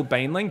single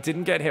Baneling,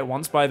 didn't get hit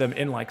once by them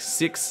in like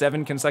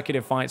 6-7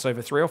 consecutive fights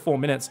over 3 or 4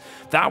 minutes.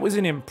 That was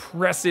an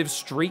impressive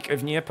streak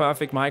of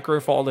near-perfect micro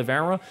for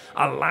Oliveira,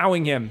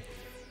 allowing him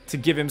to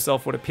give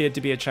himself what appeared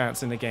to be a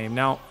chance in the game.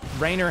 Now,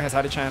 Reynor has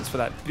had a chance for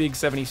that big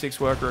 76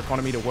 worker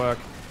economy to work,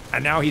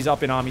 and now he's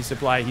up in army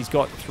supply. He's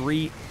got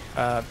 3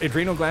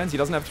 adrenal glands. He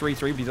doesn't have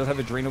 3-3, but he does have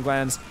adrenal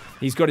glands.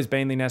 He's got his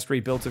Baneling Nest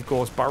rebuilt, of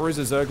course. Burrows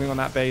a Zergling on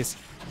that base.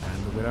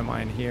 And the Widow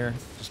Mine here.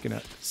 Just going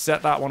to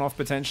set that one off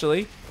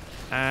potentially.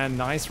 And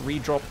nice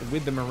redrop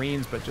with the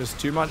Marines, but just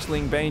too much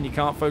Ling Bane. You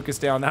can't focus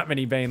down that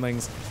many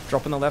Banelings.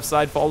 Drop on the left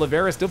side for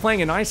Oliveira. Still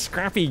playing a nice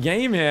scrappy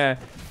game here.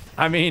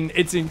 I mean,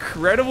 it's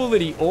incredible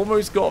that he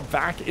almost got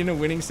back in a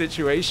winning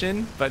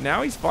situation, but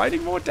now he's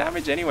fighting more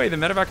damage anyway. The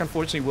medevac,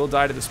 unfortunately, will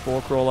die to the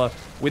Spore Crawler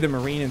with a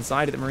Marine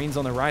inside it. The Marine's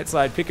on the right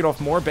side. Pick it off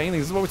more Banelings.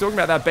 This is what we're talking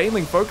about. That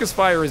Baneling focus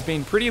fire has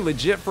been pretty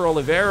legit for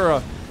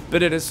Oliveira,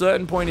 but at a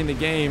certain point in the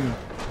game,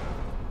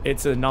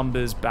 it's a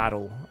numbers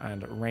battle,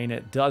 and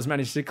Reynor does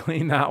manage to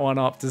clean that one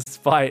up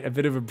despite a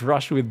bit of a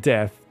brush with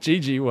death.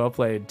 GG, well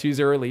played.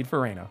 2-0 lead for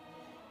Reynor.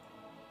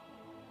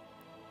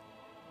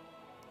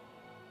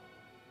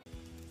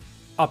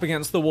 Up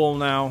against the wall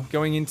now,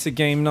 going into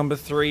game number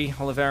 3.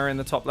 Oliveira in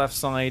the top left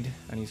side,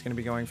 and he's going to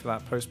be going for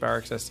that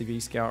post-barracks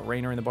STV scout.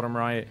 Reynor in the bottom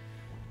right.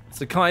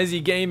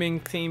 Sakaizi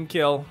Gaming team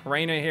kill.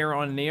 Reynor here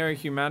on Neo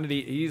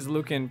Humanity. He's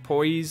looking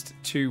poised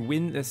to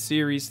win the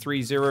series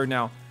 3-0.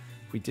 Now,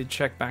 if we did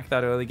check back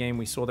that early game,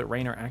 we saw that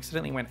Reynor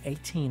accidentally went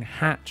 18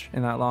 hatch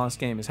in that last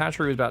game. His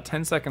hatchery was about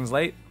 10 seconds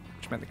late,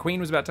 which meant the queen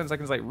was about 10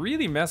 seconds late.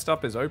 Really messed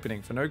up his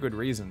opening for no good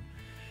reason.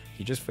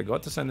 He just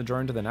forgot to send the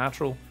drone to the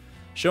natural,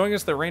 showing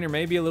us that Reynor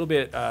may be a little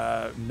bit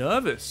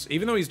nervous.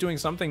 Even though he's doing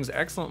some things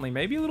excellently,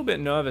 maybe a little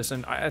bit nervous.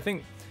 And I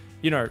think,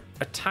 you know,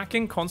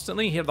 attacking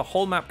constantly, he had the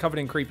whole map covered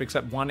in creep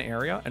except one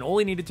area, and all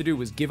he needed to do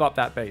was give up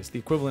that base, the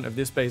equivalent of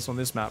this base on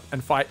this map,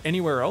 and fight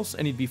anywhere else,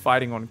 and he'd be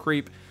fighting on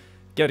creep,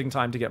 getting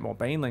time to get more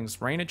banelings.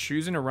 Reynor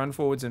choosing to run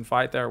forwards and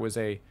fight there was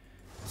a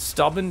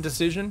stubborn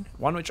decision,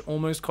 one which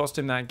almost cost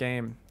him that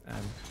game,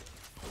 and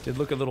did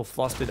look a little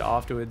flustered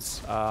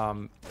afterwards.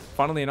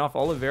 Funnily enough,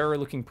 Oliveira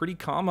looking pretty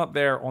calm up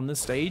there on the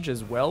stage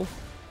as well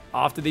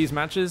after these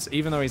matches,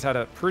 even though he's had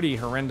a pretty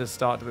horrendous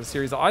start to the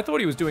series. I thought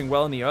he was doing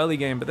well in the early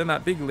game, but then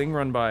that big Ling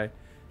run by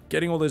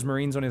getting all those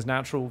Marines on his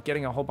natural,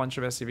 getting a whole bunch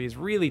of SCVs,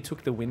 really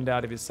took the wind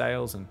out of his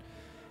sails, and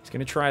he's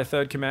going to try a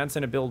third command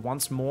center build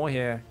once more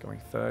here, going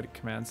third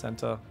command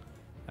center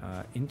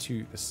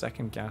into the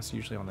second gas,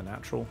 usually on the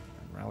natural,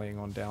 and rallying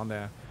on down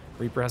there.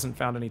 Reaper hasn't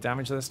found any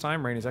damage this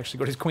time. Reynor's actually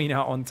got his queen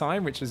out on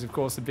time, which is, of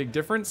course, a big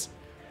difference.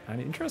 And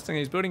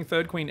interestingly, he's building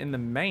third queen in the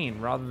main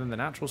rather than the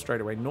natural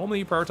straight away. Normally,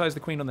 you prioritize the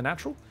queen on the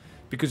natural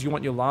because you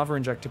want your lava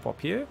inject to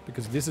pop here,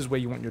 because this is where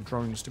you want your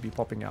drones to be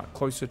popping out,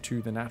 closer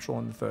to the natural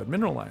and the third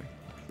mineral line.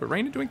 But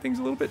Reynor doing things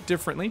a little bit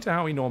differently to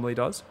how he normally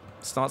does.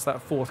 Starts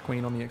that fourth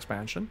queen on the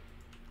expansion.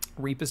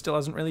 Reaper still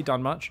hasn't really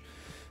done much.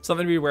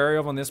 Something to be wary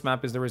of on this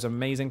map is there is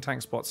amazing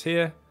tank spots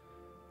here.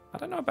 I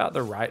don't know about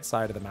the right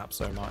side of the map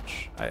so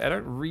much. I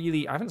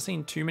haven't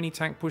seen too many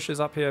tank pushes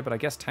up here, but I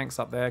guess tanks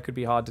up there could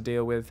be hard to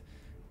deal with.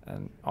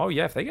 And oh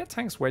yeah, if they get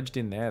tanks wedged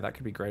in there, that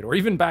could be great. Or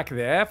even back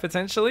there,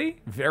 potentially.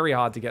 Very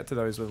hard to get to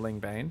those with Ling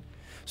Bane.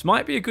 This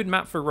might be a good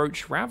map for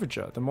Roach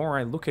Ravager, the more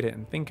I look at it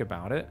and think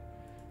about it.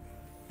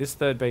 This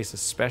third base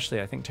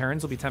especially, I think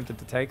Terrans will be tempted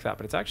to take that,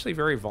 but it's actually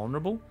very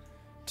vulnerable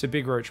to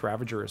big Roach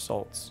Ravager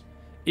assaults.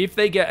 If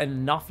they get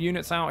enough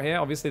units out here,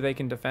 obviously they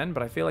can defend,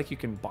 but I feel like you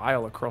can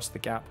bile across the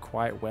gap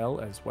quite well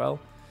as well.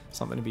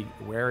 Something to be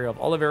wary of.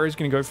 Oliveira is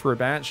going to go for a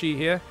Banshee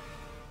here,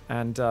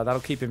 and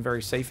that'll keep him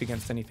very safe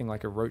against anything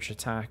like a Roach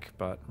attack,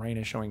 but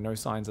Reynor showing no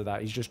signs of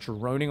that. He's just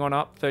droning on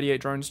up, 38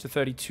 drones to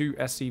 32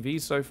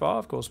 SCVs so far.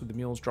 Of course, with the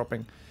mules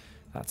dropping,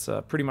 that's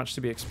pretty much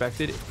to be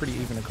expected. It's pretty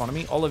even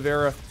economy.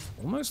 Oliveira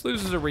almost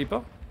loses a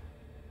Reaper.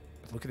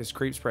 But look at this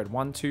creep spread.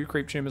 1-2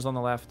 creep tumors on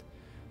the left.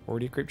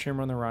 Already a creep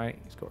tumor on the right.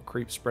 He's got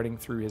creep spreading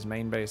through his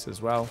main base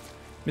as well.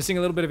 Missing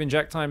a little bit of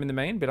inject time in the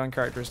main, bit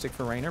uncharacteristic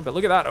for Reynor. But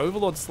look at that.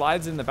 Overlord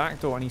slides in the back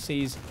door and he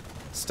sees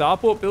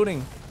Starport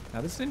building.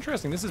 Now this is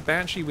interesting. This is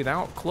Banshee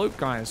without cloak,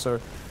 guys.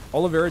 So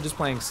Oliveira just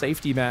playing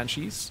safety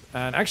Banshees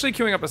and actually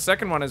queuing up a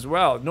second one as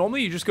well.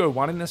 Normally you just go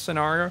one in this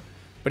scenario,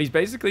 but he's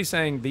basically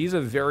saying these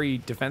are very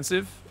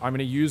defensive. I'm going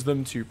to use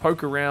them to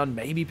poke around,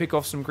 maybe pick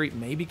off some creep,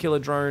 maybe kill a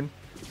drone.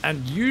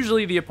 And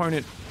usually the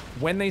opponent,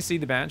 when they see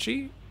the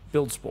Banshee,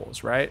 builds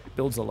spores, right?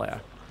 Builds a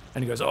lair.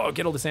 And he goes, oh,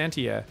 get all this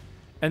anti-air.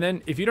 And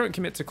then if you don't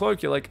commit to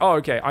cloak, you're like, oh,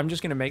 okay, I'm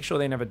just going to make sure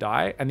they never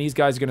die. And these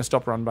guys are going to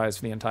stop run bys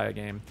for the entire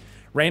game.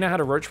 Reynor had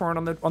a Roach Warren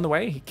on the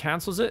way. He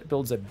cancels it,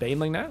 builds a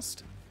Baneling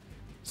Nest.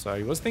 So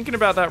he was thinking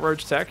about that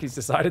Roach tech. He's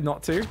decided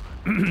not to.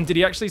 Did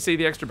he actually see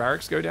the extra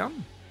barracks go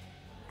down?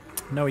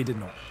 No, he did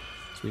not.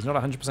 So he's not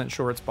 100%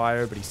 sure it's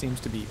bio, but he seems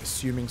to be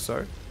assuming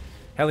so.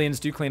 Hellions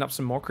do clean up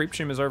some more creep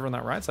tumors over on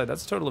that right side.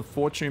 That's a total of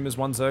 4 tumors,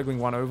 1 Zergling,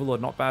 1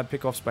 Overlord. Not bad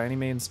pickoffs by any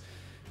means.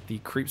 The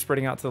creep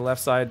spreading out to the left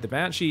side. The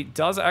Banshee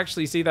does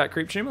actually see that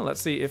creep tumor.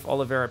 Let's see if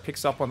Oliveira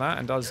picks up on that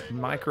and does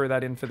micro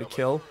that in for the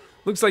kill.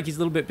 Looks like he's a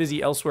little bit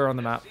busy elsewhere on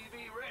the map.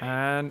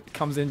 And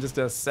comes in just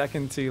a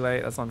second too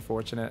late. That's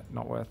unfortunate.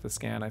 Not worth the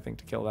scan, I think,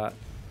 to kill that.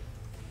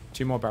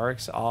 2 more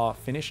barracks are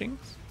finishing.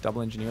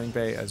 Double engineering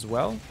bay as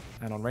well.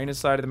 And on Reynor's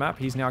side of the map,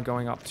 he's now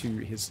going up to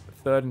his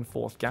 3rd and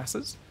 4th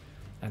gases.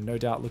 And no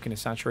doubt looking to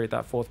saturate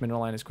that 4th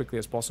mineral line as quickly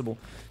as possible.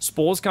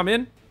 Spores come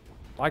in.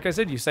 Like I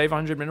said, you save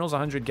 100 minerals,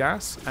 100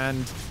 gas.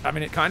 And, I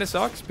mean, it kind of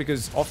sucks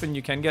because often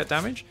you can get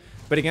damage.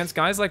 But against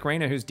guys like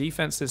Reynor, whose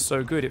defense is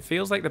so good, it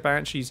feels like the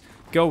Banshees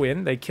go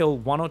in, they kill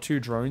 1 or 2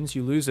 drones,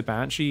 you lose a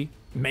Banshee,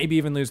 maybe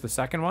even lose the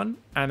second one,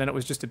 and then it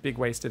was just a big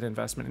wasted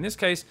investment. In this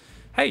case,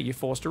 hey, you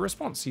forced a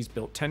response. He's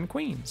built 10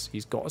 queens.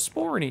 He's got a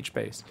spore in each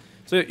base.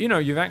 So, you know,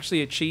 you've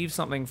actually achieved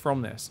something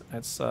from this.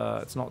 It's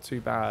not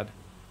too bad.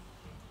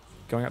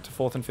 Going up to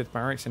 4th and 5th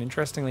barracks, and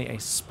interestingly, a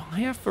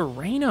Spire for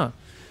Reynor.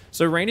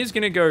 So Reynor's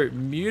going to go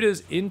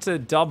Mutas into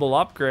double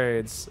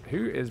upgrades.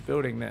 Who is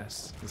building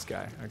this? This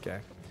guy. Okay.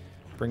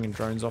 Bringing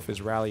drones off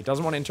his rally.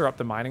 Doesn't want to interrupt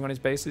the mining on his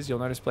bases. You'll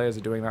notice players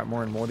are doing that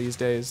more and more these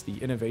days. The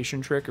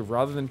innovation trick of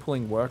rather than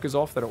pulling workers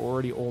off that are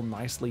already all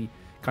nicely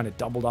kind of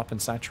doubled up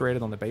and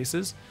saturated on the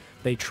bases,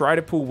 they try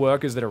to pull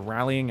workers that are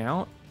rallying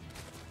out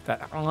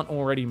that aren't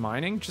already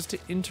mining just to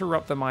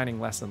interrupt the mining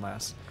less and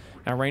less.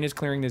 Now Reynor's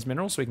clearing these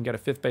minerals so he can get a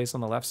 5th base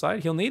on the left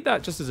side. He'll need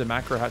that just as a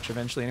macro hatch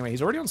eventually anyway.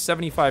 He's already on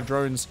 75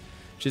 drones,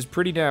 which is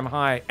pretty damn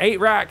high. 8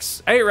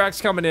 racks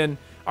coming in.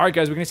 All right,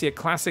 guys, we're going to see a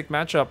classic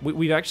matchup.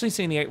 We've actually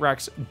seen the 8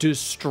 racks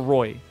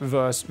destroy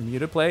versus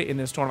Muta play in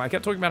this tournament. I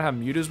kept talking about how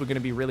Mutas were going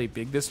to be really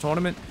big this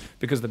tournament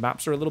because the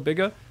maps are a little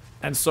bigger.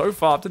 And so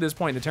far, up to this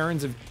point, the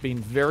Terrans have been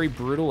very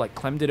brutal. Like,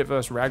 Clem did it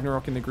versus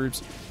Ragnarok in the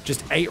groups.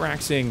 Just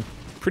 8-raxing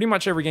pretty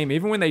much every game.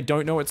 Even when they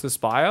don't know it's the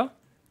Spire,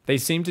 they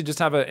seem to just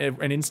have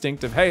an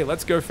instinct of, hey,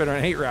 let's go for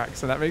an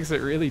 8-rax. And that makes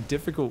it really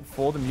difficult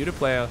for the Muta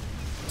player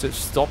to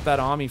stop that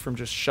army from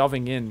just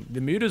shoving in.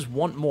 The Mutas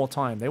want more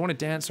time. They want to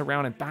dance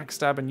around and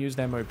backstab and use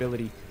their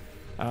mobility.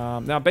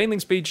 Now, Baneling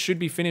speed should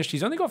be finished.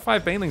 He's only got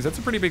 5 Banelings. That's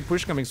a pretty big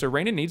push coming. So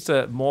Reynor needs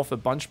to morph a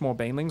bunch more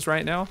Banelings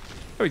right now.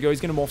 There we go.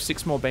 He's going to morph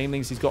 6 more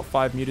Banelings. He's got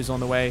 5 Mutas on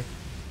the way.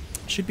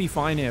 Should be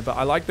fine here, but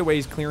I like the way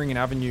he's clearing an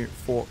avenue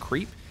for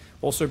creep.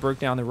 Also broke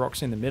down the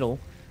rocks in the middle.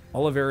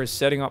 Oliveira is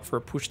setting up for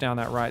a push down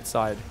that right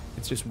side.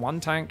 It's just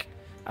one tank,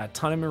 a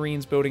ton of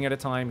Marines building at a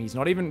time. He's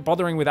not even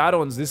bothering with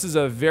add-ons. This is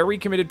a very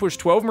committed push.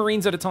 12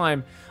 Marines at a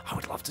time. I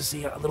would love to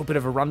see a little bit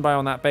of a run by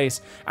on that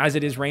base. As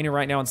it is, Reynor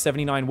right now on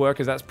 79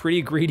 workers. That's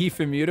pretty greedy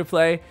for Muta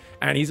play.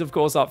 And he's, of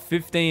course, up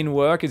 15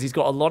 workers. He's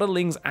got a lot of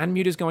Lings and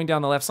Mutas going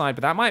down the left side.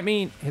 But that might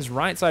mean his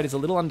right side is a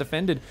little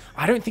undefended.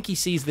 I don't think he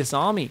sees this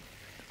army.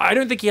 I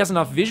don't think he has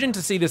enough vision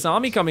to see this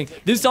army coming.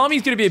 This army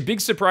is going to be a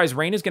big surprise.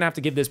 Reynor's going to have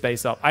to give this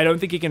base up. I don't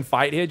think he can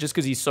fight here just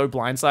because he's so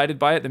blindsided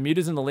by it. The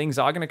Mutas and the Lings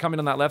are going to come in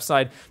on that left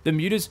side. The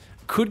Mutas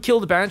could kill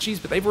the Banshees,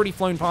 but they've already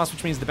flown past,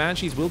 which means the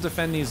Banshees will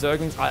defend these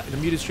Zerglings. The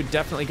Mutas should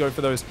definitely go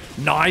for those.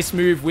 Nice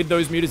move with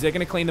those Mutas. They're going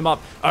to clean them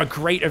up. A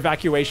great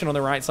evacuation on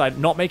the right side.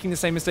 Not making the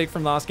same mistake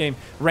from last game.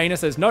 Reynor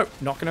says, nope,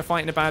 not going to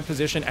fight in a bad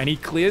position, and he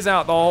clears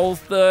out the whole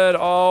third.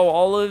 Oh,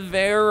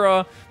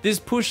 Oliveira. This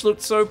push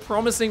looked so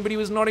promising, but he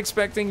was not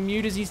expecting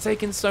Mutas. He's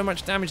taken so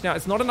much damage now.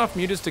 It's not enough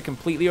Mutas to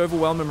completely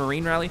overwhelm a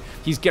Marine rally.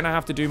 He's going to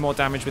have to do more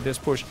damage with this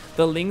push.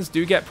 The Lings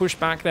do get pushed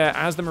back there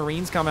as the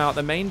Marines come out.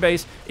 The main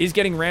base is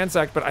getting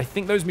ransacked, but I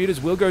think those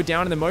Mutas will go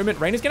down in the moment.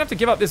 Reynor's going to have to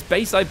give up this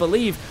base, I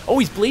believe. Oh,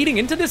 he's bleeding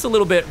into this a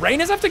little bit.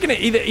 Reynor's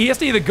he has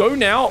to either go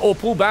now or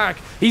pull back.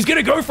 He's going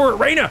to go for it.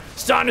 Reynor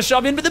starting to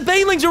shove in, but the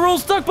Banelings are all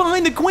stuck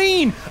behind the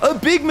Queen. A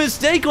big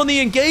mistake on the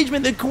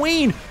engagement. The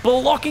Queen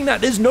blocking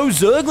that. There's no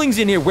Zerglings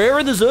in here. Where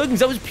are the Zerglings?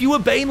 That was pure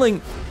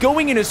Baneling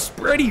going in a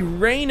spready.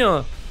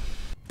 Reynor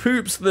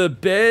poops the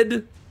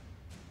bed.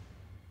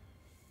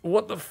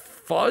 What the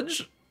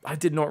fudge? I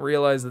did not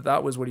realize that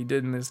that was what he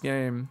did in this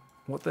game.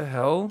 What the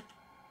hell?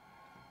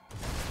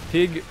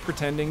 Pig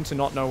pretending to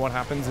not know what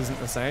happens isn't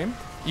the same.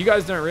 You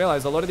guys don't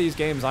realize a lot of these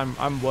games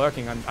I'm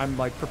working. I'm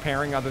like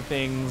preparing other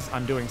things.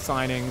 I'm doing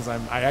signings.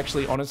 I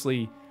actually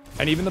honestly,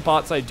 and even the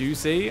parts I do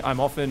see, I'm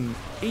often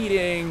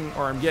eating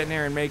or I'm getting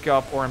hair and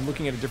makeup or I'm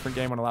looking at a different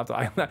game on a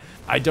laptop.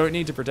 I don't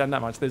need to pretend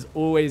that much. There's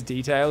always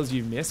details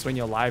you miss when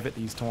you're live at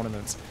these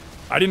tournaments.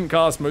 I didn't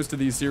cast most of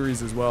these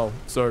series as well,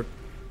 so,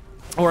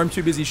 or I'm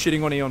too busy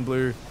shitting on Eon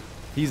Blue.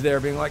 He's there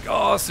being like,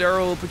 oh,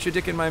 Cyril, put your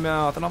dick in my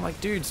mouth. And I'm like,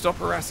 dude, stop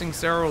harassing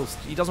Cyril.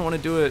 He doesn't want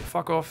to do it.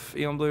 Fuck off,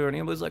 Eon Blue. And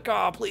Eon Blue's like,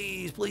 oh,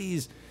 please,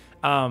 please.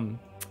 No,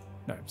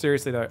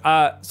 seriously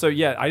though. So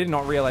yeah, I did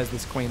not realize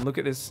this Queen. Look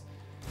at this.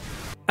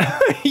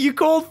 You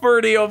called for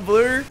it, Eon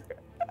Blue.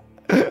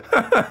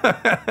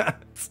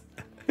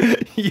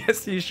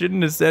 Yes, you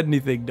shouldn't have said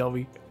anything,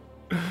 dummy.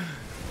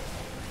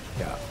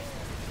 Yeah.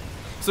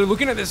 So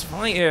looking at this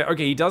fight here,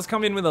 okay, he does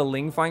come in with a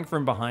Ling flank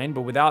from behind,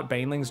 but without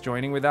Banelings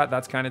joining with that,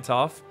 that's kind of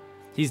tough.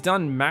 He's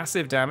done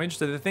massive damage.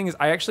 So the thing is,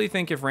 I actually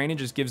think if Reynor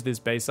just gives this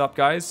base up,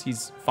 guys,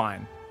 he's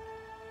fine.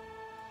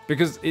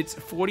 Because it's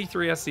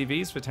 43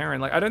 SCVs for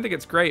Terran. Like, I don't think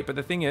it's great, but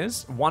the thing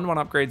is,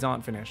 1-1 upgrades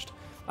aren't finished.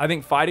 I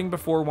think fighting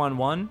before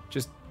 1-1,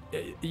 just,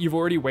 you've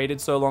already waited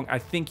so long. I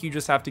think you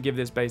just have to give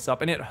this base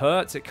up. And it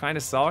hurts, it kind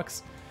of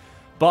sucks.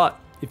 But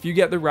if you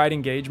get the right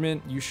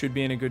engagement, you should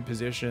be in a good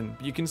position.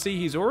 You can see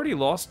he's already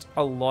lost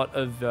a lot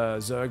of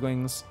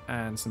Zerglings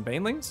and some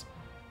Banelings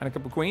and a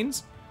couple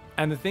Queens.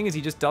 And the thing is,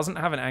 he just doesn't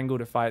have an angle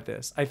to fight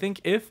this. I think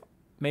if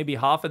maybe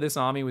half of this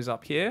army was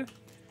up here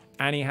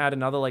and he had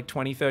another like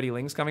 20, 30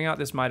 Lings coming out,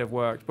 this might have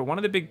worked. But one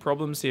of the big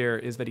problems here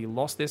is that he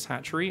lost this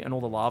hatchery and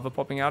all the lava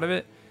popping out of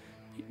it,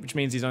 which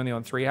means he's only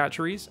on 3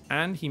 hatcheries,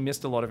 and he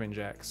missed a lot of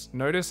injects.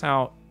 Notice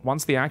how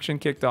once the action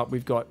kicked up,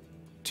 we've got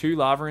 2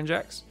 lava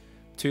injects,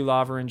 2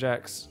 lava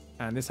injects,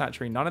 and this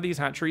hatchery. None of these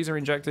hatcheries are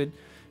injected.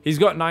 He's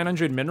got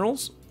 900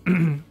 minerals,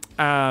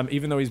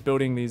 even though he's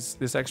building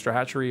this extra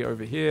hatchery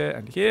over here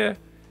and here.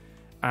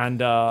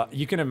 And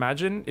you can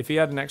imagine if he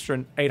had an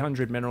extra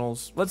 800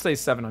 minerals, let's say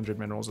 700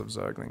 minerals of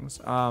Zerglings.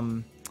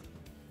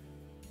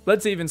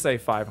 Let's even say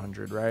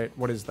 500, right?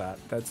 What is that?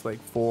 That's like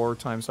 4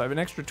 times 5. An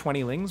extra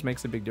 20 Lings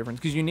makes a big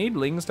difference because you need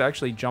Lings to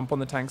actually jump on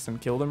the tanks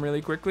and kill them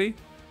really quickly.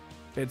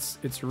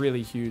 It's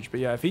really huge. But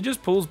yeah, if he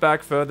just pulls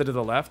back further to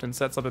the left and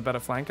sets up a better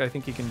flank, I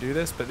think he can do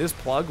this. But this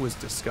plug was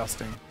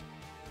disgusting.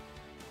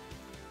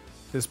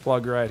 This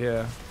plug right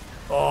here.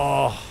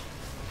 Oh.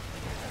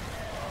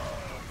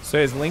 So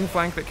his Ling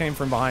flank that came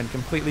from behind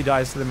completely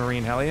dies to the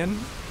Marine Hellion.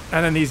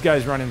 And then these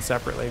guys run in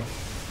separately.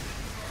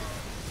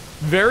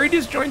 Very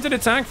disjointed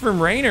attack from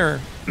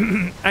Reynor.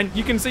 And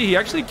you can see he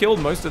actually killed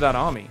most of that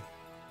army.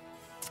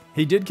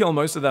 He did kill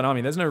most of that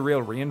army. There's no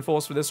real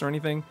reinforce for this or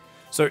anything.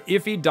 So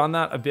if he'd done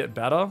that a bit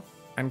better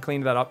and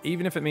cleaned that up,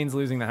 even if it means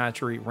losing the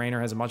hatchery,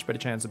 Reynor has a much better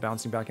chance of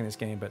bouncing back in this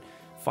game. But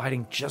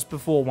fighting just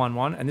before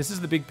 1-1, and this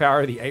is the big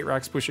power of the 8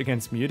 racks push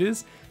against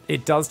Mutas,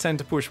 it does tend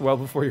to push well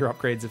before your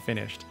upgrades are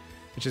finished,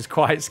 which is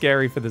quite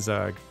scary for the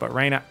Zerg. But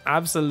Reynor,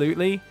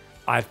 absolutely,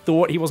 I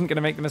thought he wasn't going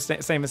to make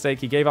the same mistake.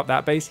 He gave up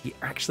that base. He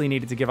actually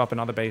needed to give up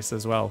another base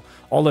as well.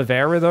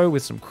 Oliveira, though,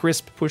 with some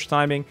crisp push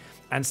timing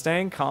and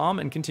staying calm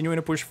and continuing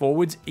to push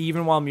forwards,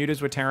 even while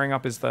Mutas were tearing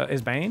up his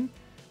Bane.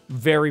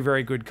 Very,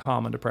 very good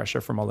calm under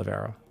pressure from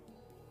Oliveira.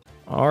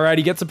 All right,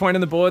 he gets a point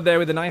on the board there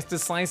with a nice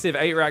decisive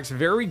 8 racks.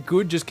 Very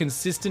good, just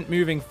consistent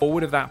moving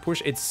forward of that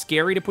push. It's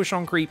scary to push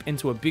on creep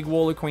into a big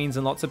wall of queens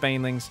and lots of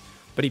banelings,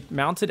 but he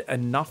mounted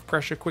enough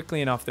pressure quickly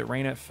enough that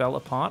Reynor fell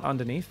apart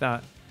underneath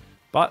that.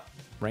 But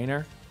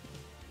Reynor,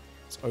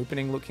 it's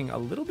opening looking a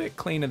little bit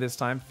cleaner this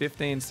time.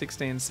 15,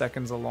 16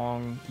 seconds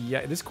along.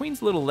 Yeah, this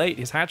queen's a little late.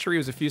 His hatchery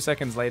was a few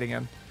seconds late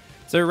again.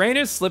 So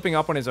Reynor's slipping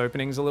up on his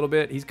openings a little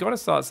bit. He's got to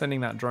start sending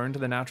that drone to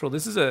the natural.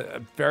 This is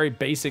a very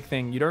basic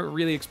thing you don't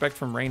really expect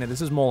from Reynor. This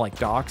is more like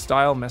Dark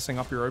style, messing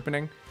up your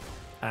opening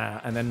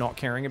and then not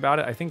caring about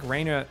it. I think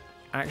Reynor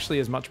actually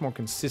is much more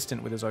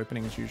consistent with his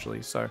openings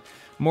usually. So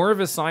more of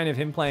a sign of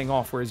him playing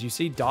off, whereas you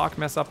see Dark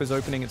mess up his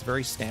opening. It's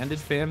very standard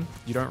for him.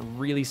 You don't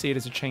really see it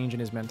as a change in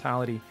his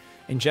mentality.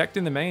 Inject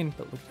in the main,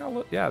 but look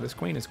how, yeah, this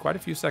queen is quite a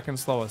few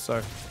seconds slower.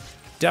 So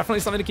definitely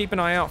something to keep an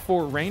eye out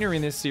for Reynor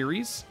in this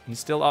series. He's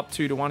still up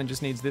 2-1 and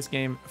just needs this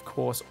game, of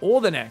course, or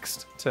the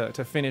next to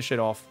finish it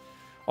off.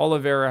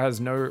 Oliveira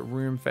has no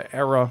room for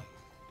error.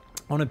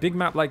 On a big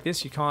map like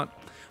this, you can't...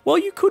 Well,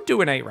 you could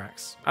do an 8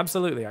 racks.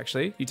 Absolutely,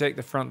 actually. You take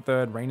the front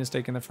third. Reynor's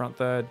taking the front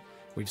third.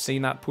 We've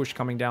seen that push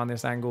coming down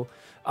this angle.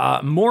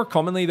 More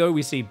commonly, though,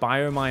 we see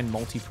Biomine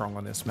multi-prong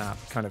on this map,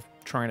 kind of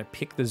trying to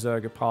pick the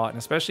Zerg apart. And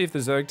especially if the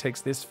Zerg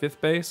takes this 5th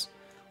base,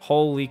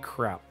 holy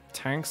crap.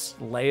 Tanks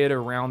layered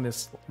around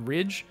this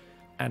ridge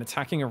and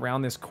attacking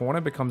around this corner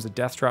becomes a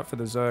death trap for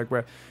the Zerg,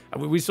 where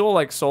we saw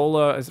like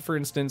Solar, for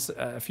instance,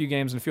 a few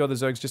games and a few other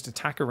Zergs just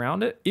attack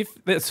around it.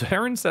 If the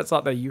Terran sets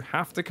up there, you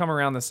have to come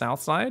around the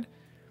south side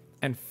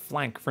and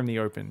flank from the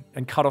open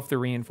and cut off the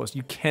reinforced.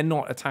 You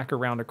cannot attack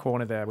around a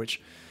corner there, which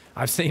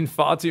I've seen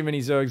far too many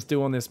Zergs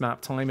do on this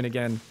map time and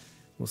again.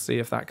 We'll see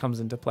if that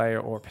comes into play,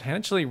 or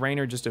potentially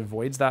Reynor just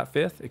avoids that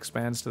 5th,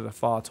 expands to the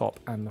far top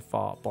and the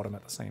far bottom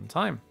at the same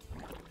time.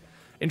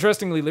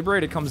 Interestingly,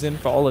 Liberator comes in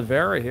for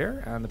Oliveira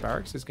here, and the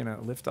barracks is going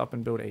to lift up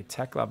and build a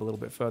tech lab a little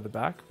bit further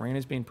back.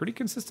 Reynor's been pretty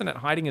consistent at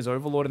hiding his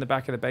Overlord in the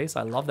back of the base.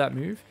 I love that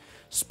move.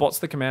 Spots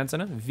the command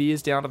center,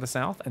 veers down to the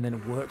south, and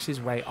then works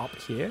his way up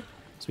here.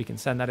 So we can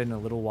send that in a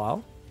little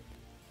while.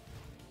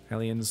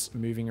 Hellions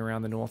moving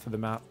around the north of the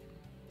map.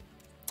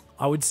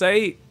 I would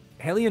say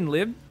Hellion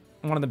Lib,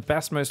 one of the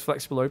best, most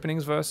flexible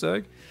openings versus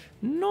Zerg.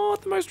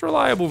 Not the most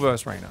reliable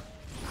versus Reynor.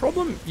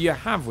 Problem you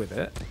have with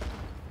it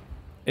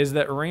is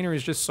that Reynor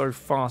is just so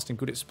fast and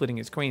good at splitting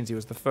his queens. He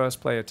was the first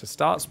player to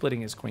start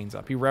splitting his queens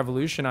up. He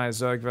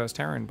revolutionized Zerg versus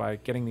Terran by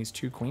getting these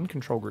 2 queen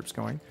control groups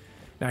going.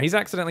 Now, he's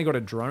accidentally got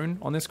a drone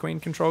on this queen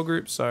control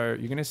group, so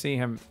you're going to see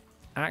him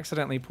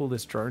accidentally pull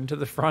this drone to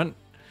the front.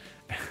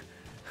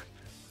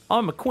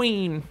 I'm a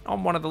queen.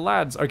 I'm one of the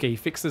lads. Okay, he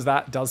fixes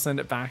that, does send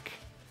it back.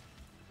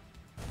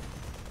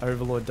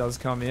 Overlord does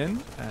come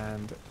in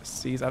and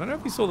sees... I don't know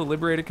if he saw the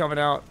Liberator coming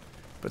out,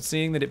 but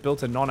seeing that it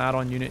built a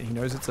non-add-on unit, he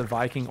knows it's a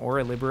Viking or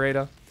a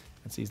Liberator,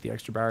 and sees the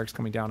extra barracks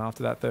coming down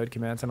after that 3rd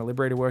command center.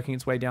 Liberator working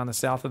its way down the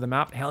south of the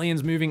map.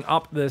 Hellions moving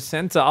up the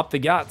center, up the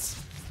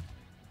guts.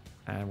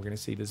 And we're going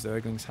to see the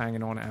Zerglings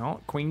hanging on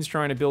out. Queen's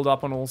trying to build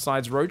up on all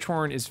sides.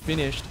 Ro8 is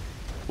finished.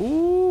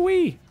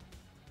 Ooh-wee.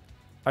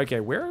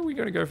 Okay, where are we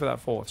going to go for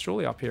that 4th?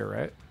 Surely up here,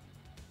 right?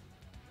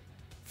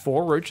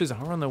 4 roaches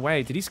are on the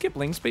way. Did he skip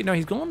Ling Speed? No,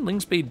 he's gone Ling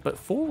Speed, but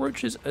 4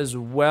 roaches as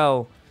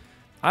well.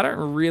 I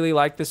don't really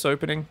like this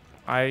opening.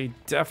 I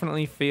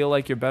definitely feel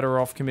like you're better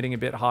off committing a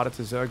bit harder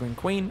to Zergling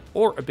Queen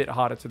or a bit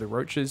harder to the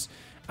Roaches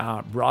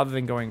rather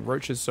than going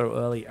Roaches so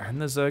early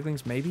and the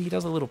Zerglings. Maybe he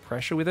does a little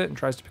pressure with it and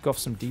tries to pick off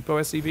some depot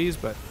SCVs,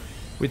 but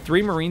with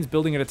 3 Marines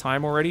building at a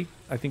time already,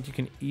 I think you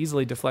can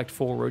easily deflect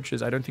 4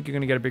 Roaches. I don't think you're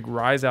going to get a big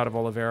rise out of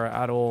Oliveira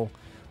at all.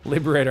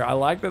 Liberator. I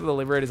like that the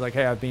Liberator's like,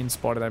 hey, I've been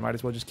spotted. I might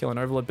as well just kill an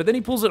Overlord. But then he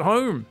pulls it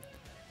home.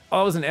 Oh,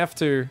 that was an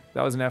F2.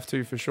 That was an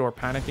F2 for sure.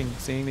 Panicking,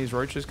 seeing these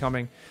roaches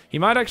coming. He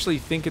might actually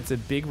think it's a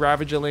big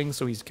Ravagerling,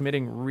 so he's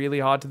committing really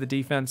hard to the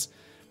defense.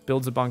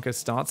 Builds a bunker,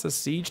 starts a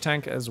siege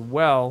tank as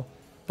well.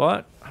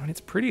 But, I mean,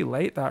 it's pretty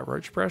late, that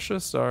roach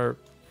pressure, so...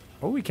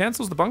 Oh, he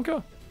cancels the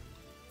bunker.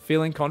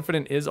 Feeling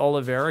confident is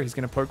Oliveira. He's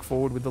going to poke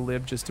forward with the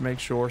Lib just to make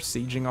sure.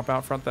 Sieging up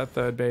out front that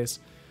 3rd base.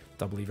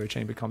 Double Evo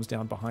Chamber comes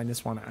down behind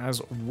this one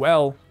as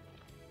well.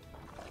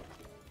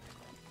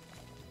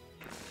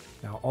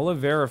 Now,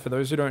 Oliveira, for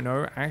those who don't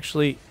know,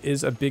 actually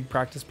is a big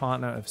practice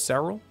partner of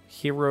Serral,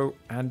 Hero,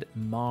 and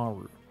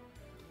Maru.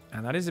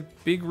 And that is a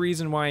big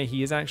reason why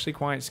he is actually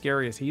quite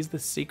scary, as he's the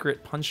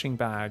secret punching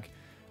bag.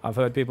 I've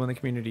heard people in the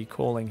community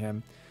calling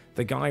him.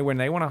 The guy, when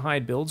they want to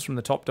hide builds from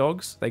the top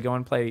dogs, they go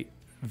and play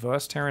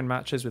verse Terran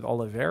matches with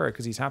Oliveira,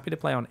 because he's happy to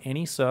play on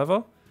any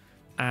server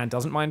and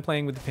doesn't mind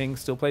playing with the ping,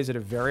 still plays at a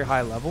very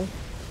high level,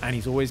 and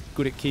he's always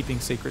good at keeping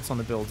secrets on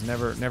the builds.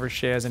 Never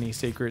shares any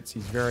secrets.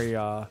 He's very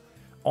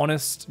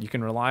honest. You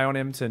can rely on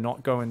him to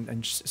not go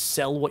and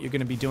sell what you're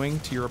going to be doing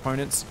to your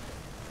opponents.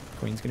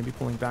 Queen's going to be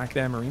pulling back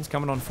there. Marine's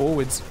coming on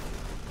forwards.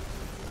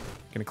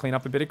 Going to clean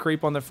up a bit of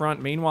creep on the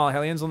front. Meanwhile,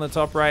 Hellion's on the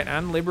top right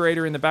and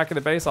Liberator in the back of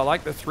the base. I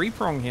like the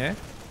 3-prong here.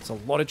 It's a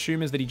lot of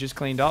tumors that he just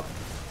cleaned up.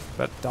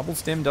 But double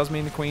stim does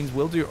mean the Queens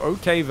will do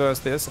okay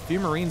versus this. A few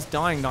Marines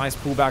dying. Nice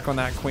pullback on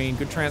that Queen.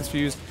 Good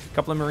transfuse. A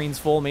couple of Marines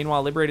fall.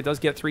 Meanwhile, Liberator does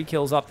get 3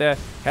 kills up there.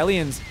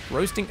 Hellions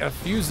roasting a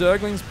few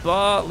Zerglings,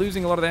 but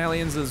losing a lot of the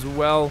Hellions as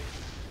well.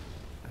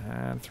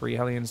 And 3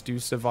 Hellions do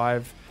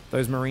survive.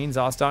 Those Marines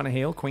are starting to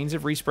heal. Queens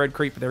have respread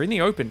creep, but they're in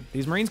the open.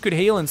 These Marines could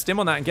heal and stim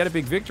on that and get a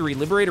big victory.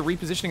 Liberator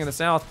repositioning in the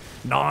south.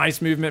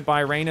 Nice movement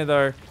by Reynor,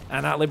 though.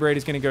 And that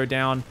Liberator's going to go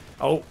down.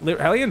 Oh,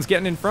 Hellion's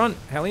getting in front.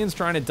 Hellion's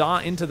trying to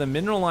dart into the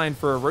mineral line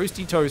for a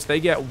roasty toast. They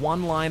get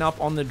 1 line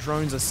up on the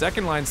drones. A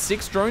second line.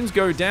 6 drones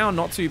go down.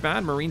 Not too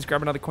bad. Marines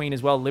grab another Queen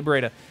as well.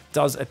 Liberator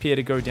does appear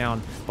to go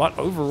down. But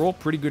overall,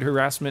 pretty good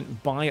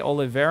harassment by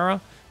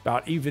Oliveira.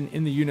 About even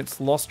in the units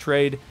lost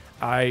trade.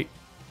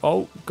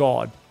 Oh,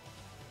 God.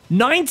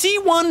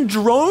 91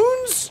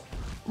 drones?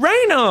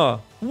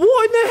 Reynor,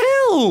 what in the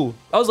hell?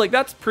 I was like,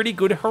 that's pretty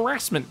good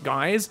harassment,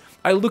 guys.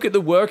 I look at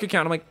the worker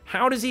count. I'm like,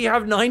 how does he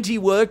have 90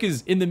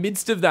 workers in the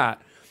midst of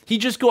that? He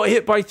just got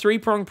hit by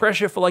 3-prong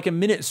pressure for like a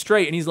minute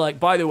straight. And he's like,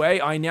 by the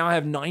way, I now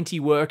have 90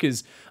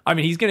 workers. I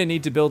mean, he's going to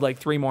need to build like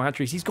 3 more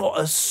hatcheries. He's got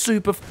a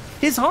super...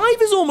 His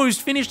hive is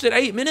almost finished at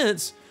 8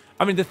 minutes.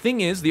 I mean, the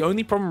thing is, the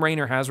only problem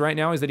Reynor has right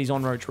now is that he's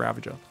on Roach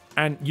Ravager.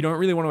 And you don't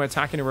really want to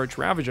attack in a Roach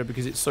Ravager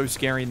because it's so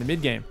scary in the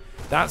mid-game.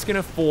 That's going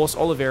to force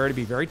Oliveira to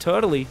be very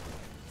turtley.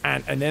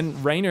 And then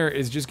Reynor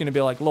is just going to be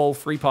like, lol,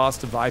 free pass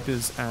to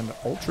Vipers and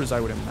Ultras, I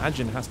would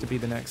imagine, has to be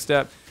the next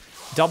step.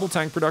 Double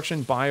tank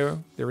production,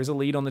 bio. There is a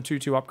lead on the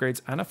 2-2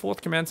 upgrades. And a 4th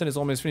command center is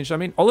almost finished. I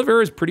mean,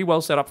 Oliveira is pretty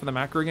well set up for the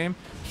macro game.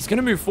 He's going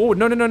to move forward.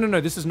 No.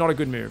 This is not a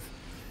good move.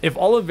 If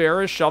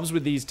Oliveira shoves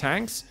with these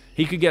tanks,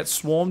 he could get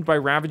swarmed by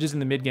Ravagers in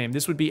the mid-game.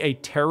 This would be a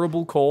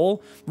terrible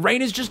call.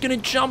 Reynor's just going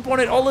to jump on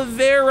it.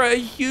 Oliveira, a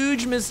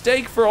huge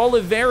mistake for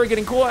Oliveira,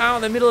 getting caught out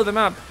in the middle of the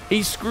map.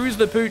 He screws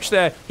the pooch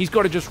there. He's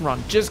got to just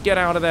run. Just get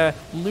out of there.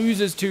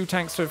 Loses 2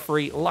 tanks for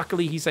free.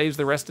 Luckily, he saves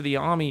the rest of the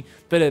army,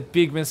 but a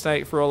big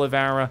mistake for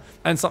Oliveira,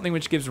 and something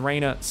which gives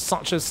Reynor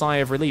such a sigh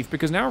of relief,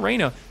 because now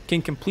Reynor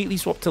can completely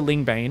swap to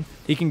Lingbane.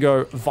 He can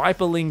go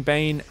Viper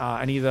Lingbane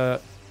and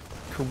either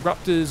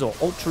Corruptors or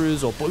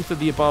Ultras or both of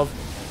the above.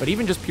 But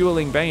even just pure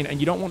Lingbane, and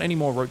you don't want any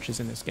more Roaches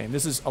in this game.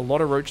 This is a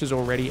lot of Roaches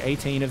already,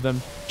 18 of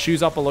them.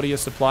 Choose up a lot of your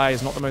supply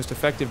is not the most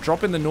effective.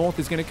 Drop in the north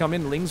is going to come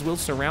in. Lings will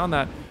surround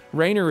that.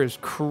 Reynor is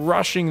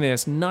crushing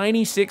this.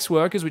 96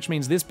 workers, which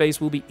means this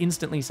base will be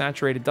instantly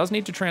saturated. Does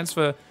need to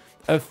transfer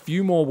a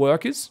few more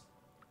workers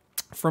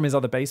from his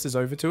other bases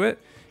over to it.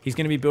 He's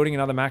going to be building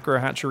another macro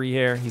hatchery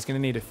here. He's going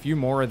to need a few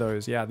more of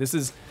those. Yeah, this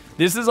is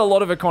a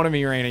lot of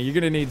economy, Reynor. You're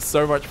going to need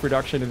so much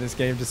production in this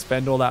game to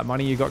spend all that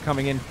money you got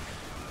coming in.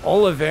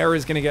 Oliveira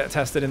is going to get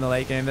tested in the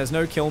late game. There's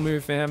no kill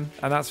move for him,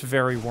 and that's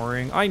very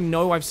worrying. I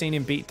know I've seen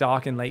him beat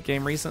Dark in late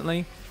game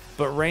recently,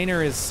 but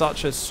Reynor is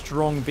such a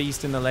strong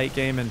beast in the late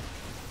game, and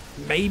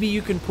maybe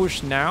you can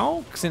push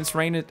now, since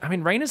Reynor... I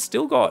mean, Reynor's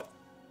still got...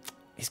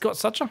 He's got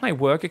such a high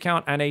worker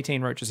count and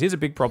 18 Roaches. Here's a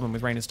big problem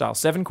with Reynor's style.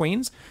 7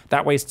 Queens,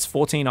 that wastes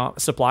 14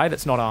 supply.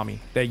 That's not army.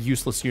 They're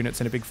useless units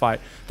in a big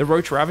fight. The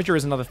Roach Ravager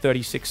is another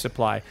 36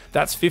 supply.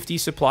 That's 50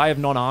 supply of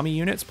non-army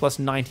units plus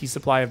 90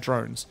 supply of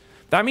drones.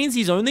 That means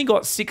he's only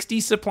got 60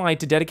 supply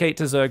to dedicate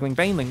to Zergling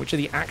Baneling, which are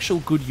the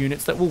actual good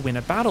units that will win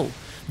a battle.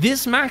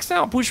 This maxed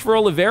out push for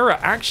Oliveira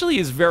actually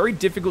is very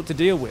difficult to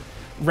deal with.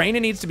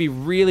 Reynor needs to be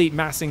really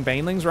massing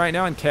Banelings right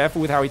now and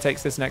careful with how he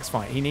takes this next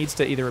fight. He needs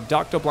to either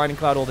abduct or Blinding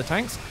Cloud all the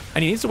tanks,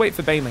 and he needs to wait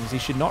for Banelings. He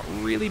should not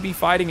really be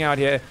fighting out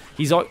here.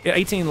 He's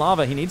 18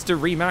 lava. He needs to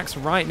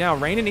remax right now.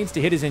 Reynor needs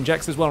to hit his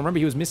injects as well. Remember,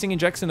 he was missing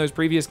injects in those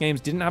previous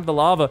games, didn't have the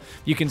lava.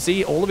 You can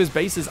see all of his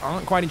bases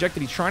aren't quite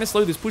injected. He's trying to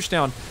slow this push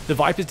down. The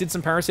Vipers did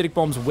some parasitic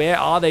bombs. Where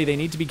are they? They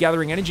need to be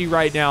gathering energy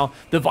right now.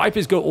 The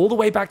Vipers go all the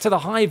way back to the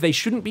hive. They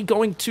shouldn't be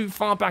going too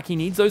far back. He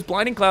needs those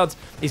Blinding Clouds.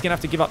 He's going to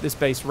have to give up this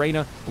base.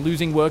 Reynor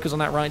losing workers on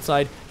that right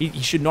side. He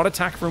should not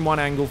attack from one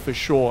angle for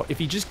sure. If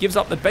he just gives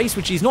up the base,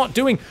 which he's not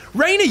doing.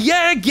 Reynor,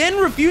 yeah, again,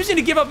 refusing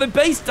to give up the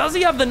base. Does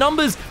he have the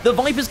numbers? The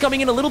Vipers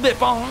coming in a little bit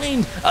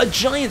behind. A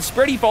giant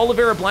spready for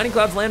Oliveira. Blinding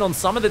Clouds land on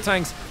some of the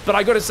tanks. But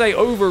I got to say,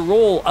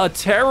 overall, a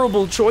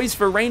terrible choice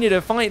for Reynor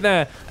to fight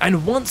there.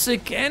 And once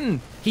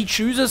again, he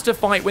chooses to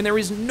fight when there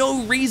is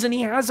no reason.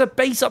 He has a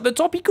base up the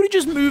top. He could have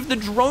just moved the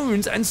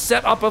drones and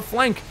set up a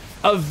flank.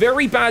 A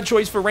very bad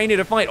choice for Reynor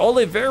to fight.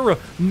 Oliveira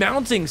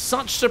mounting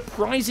such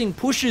surprising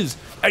pushes,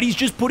 and he's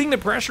just putting the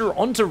pressure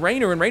onto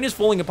Reynor, and Reynor's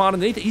falling apart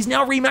underneath it. He's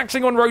now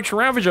remaxing on Ro8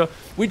 Ravager,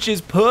 which is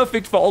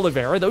perfect for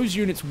Oliveira. Those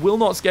units will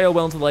not scale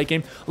well into the late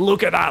game.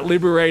 Look at that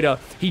Liberator.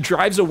 He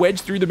drives a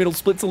wedge through the middle,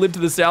 splits a lib to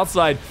the south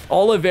side.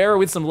 Oliveira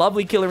with some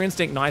lovely killer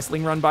instinct. Nice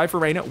ling run by for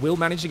Reynor. Will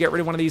manage to get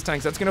rid of one of these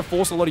tanks. That's going to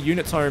force a lot of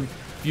units home.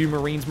 Few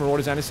Marines,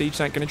 Marauders, and a Siege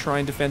tank going to try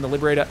and defend the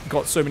Liberator.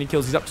 Got so many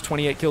kills. He's up to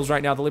 28 kills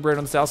right now. The Liberator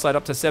on the south side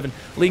up to 7.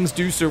 Lings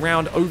do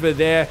surround over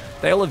there.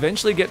 They'll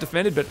eventually get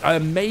defended, but an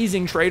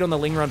amazing trade on the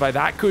Ling run by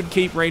that could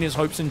keep Reynor's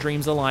hopes and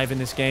dreams alive in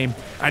this game.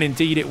 And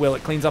indeed it will.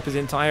 It cleans up his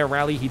entire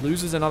rally. He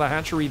loses another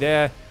hatchery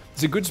there.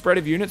 It's a good spread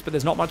of units, but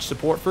there's not much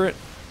support for it.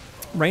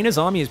 Reynor's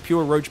army is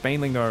pure Roach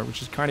Baneling though,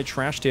 which is kind of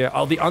trashed here.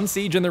 Oh, the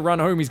unsiege and the run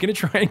home. He's going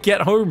to try and get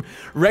home.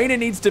 Reynor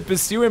needs to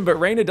pursue him, but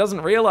Reynor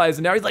doesn't realize.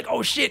 And now he's like,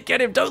 oh shit, get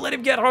him. Don't let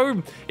him get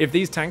home. If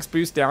these tanks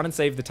boost down and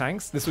save the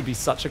tanks, this would be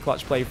such a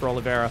clutch play for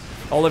Oliveira.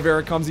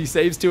 Oliveira comes, he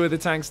saves 2 of the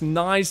tanks.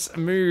 Nice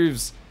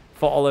moves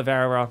for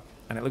Oliveira.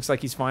 And it looks like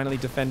he's finally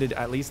defended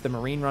at least the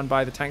Marine run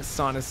by. The tanks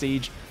starting a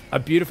siege. A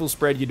beautiful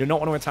spread. You do not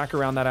want to attack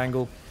around that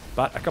angle,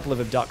 but a couple of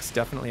abducts,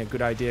 definitely a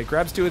good idea.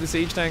 Grabs 2 of the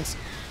siege tanks.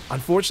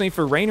 Unfortunately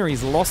for Reynor,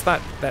 he's lost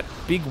that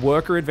big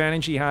worker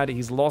advantage he had.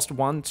 He's lost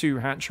 1, 2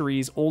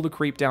 hatcheries. All the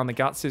creep down the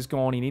guts is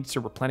gone. He needs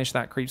to replenish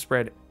that creep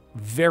spread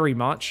very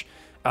much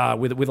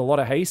with a lot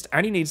of haste.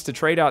 And he needs to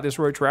trade out this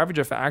Ro8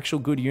 Ravager for actual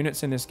good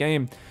units in this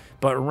game.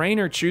 But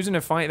Reynor choosing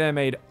to fight there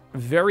made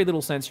very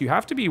little sense. You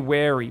have to be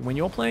wary. When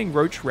you're playing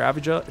Ro8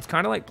 Ravager, it's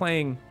kind of like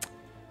playing...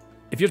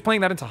 If you're playing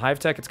that into Hive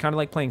Tech, it's kind of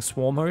like playing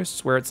Swarm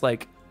Hosts, where it's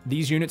like...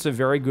 These units are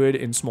very good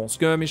in small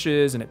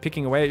skirmishes and at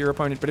picking away at your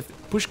opponent, but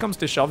if push comes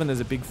to shove and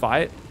there's a big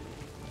fight,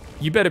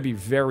 you better be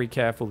very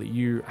careful that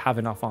you have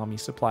enough army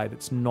supply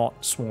that's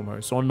not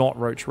Swarmos or not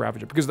Ro8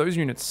 Ravager, because those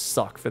units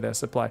suck for their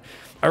supply.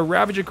 A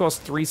Ravager costs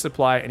 3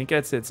 supply and it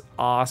gets its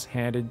ass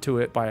handed to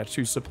it by a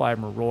 2 supply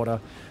Marauder.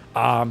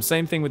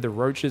 Same thing with the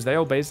Roaches.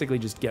 They'll basically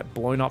just get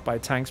blown up by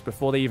tanks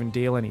before they even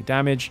deal any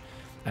damage.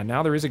 And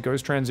now there is a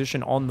Ghost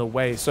transition on the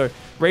way. So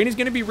Reynor's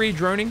going to be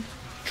re-droning,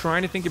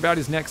 trying to think about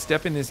his next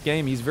step in this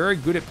game. He's very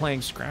good at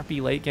playing scrappy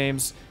late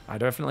games. I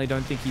definitely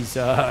don't think he's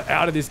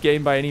out of this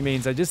game by any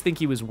means. I just think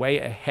he was way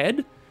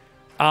ahead,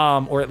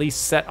 or at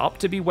least set up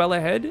to be well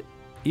ahead,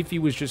 if he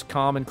was just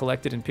calm and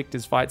collected and picked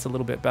his fights a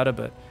little bit better.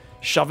 But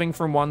shoving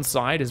from one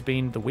side has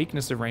been the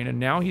weakness of Reynor.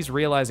 Now he's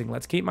realizing,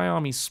 let's keep my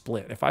army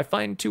split. If I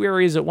fight in 2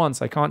 areas at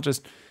once, I can't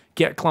just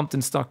get clumped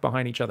and stuck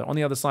behind each other. On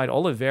the other side,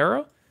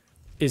 Oliveira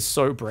is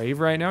so brave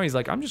right now. He's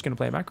like, I'm just going to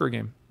play a macro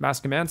game. Mass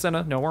command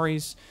center, no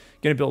worries.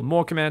 Going to build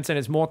more command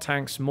centers, more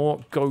tanks,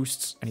 more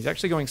ghosts. And he's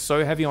actually going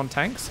so heavy on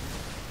tanks,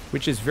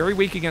 which is very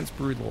weak against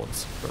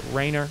Broodlords. But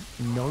Reynor,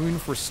 known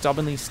for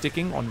stubbornly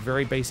sticking on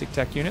very basic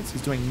tech units.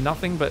 He's doing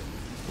nothing but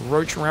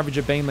Ro8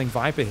 Ravager Baneling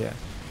Viper here.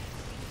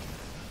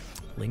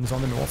 Lings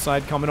on the north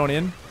side coming on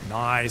in.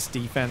 Nice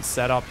defense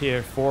set up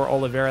here for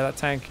Oliveira. That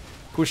tank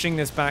pushing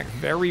this back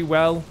very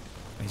well.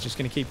 He's just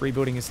going to keep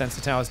rebuilding his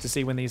sensor towers to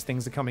see when these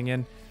things are coming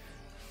in.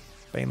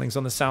 Baneling's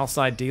on the south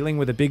side dealing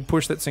with a big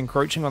push that's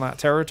encroaching on that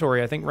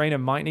territory. I think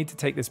Reynor might need to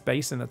take this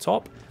base in the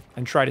top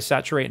and try to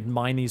saturate and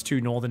mine these 2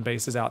 northern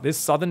bases out. This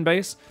southern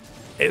base,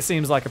 it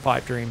seems like a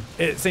pipe dream.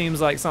 It seems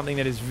like something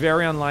that is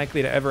very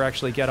unlikely to ever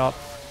actually get up.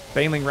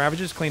 Baneling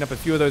Ravagers clean up a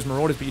few of those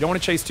Marauders, but you don't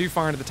want to chase too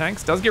far into the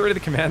tanks. Does get rid of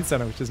the command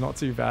center, which is not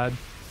too bad.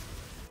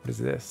 What is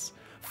this?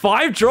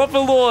 5 Dropper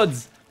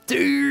Lords!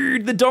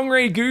 Dude, the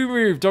Dongray Gu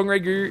move.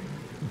 Dongray Gu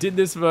did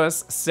this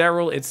versus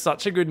Serral. It's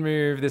such a good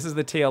move. This is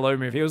the TLO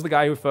move. He was the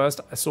guy who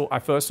I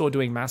first saw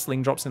doing mass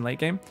Ling drops in late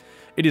game.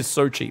 It is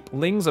so cheap.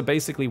 Lings are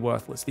basically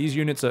worthless. These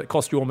units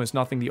cost you almost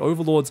nothing. The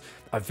Overlords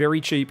are very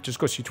cheap. Just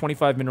cost you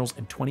 25 minerals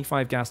and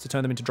 25 gas to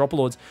turn them into Dropper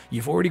Lords.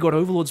 You've already got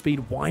Overlord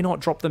speed. Why not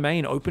drop the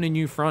main? Open a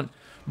new front.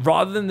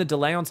 Rather than the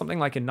delay on something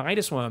like a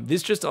Nidus Worm,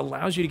 this just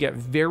allows you to get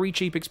very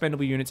cheap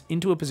expendable units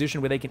into a position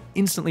where they can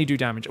instantly do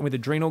damage. And with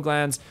Adrenal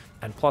Glands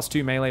and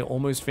 +2 melee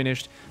almost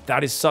finished,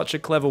 that is such a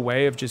clever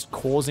way of just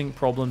causing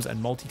problems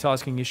and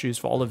multitasking issues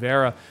for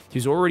Oliveira,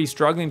 who's already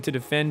struggling to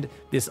defend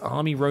this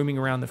army roaming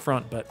around the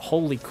front. But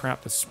holy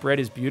crap, the spread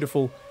is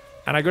beautiful.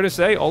 And I gotta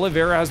say,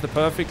 Oliveira has the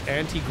perfect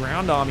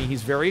anti-ground army.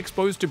 He's very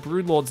exposed to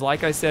Broodlords,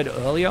 like I said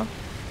earlier,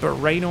 but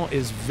Reynor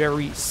is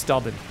very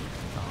stubborn.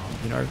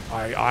 You know,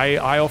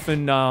 I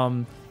often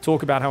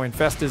talk about how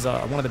Infestors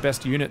are one of the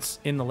best units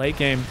in the late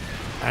game,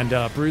 and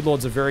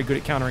Broodlords are very good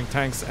at countering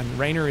tanks, and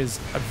Reynor is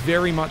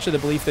very much of the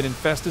belief that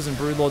Infestors and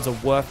Broodlords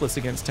are worthless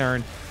against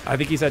Terran. I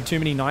think he's had too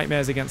many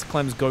nightmares against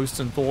Clem's Ghosts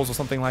and Thors or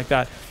something like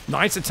that.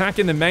 Nice attack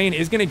in the main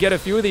is going to get a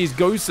few of these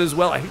Ghosts as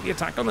well. I think the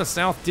attack on the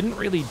south didn't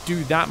really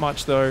do that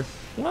much, though.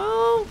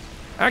 Well,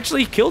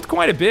 actually killed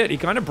quite a bit. He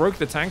kind of broke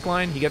the tank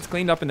line. He gets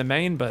cleaned up in the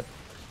main, but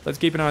let's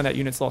keep an eye on that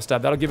unit's lost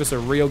stab. That'll give us a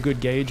real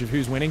good gauge of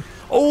who's winning.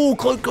 Oh,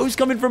 Cloak Ghost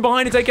coming from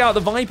behind to take out the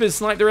Vipers,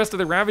 snipe the rest of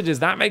the Ravagers.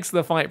 That makes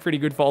the fight pretty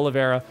good for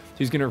Oliveira,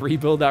 who's going to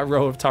rebuild that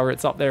row of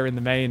turrets up there in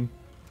the main.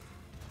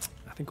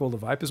 I think all the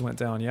Vipers went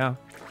down, yeah.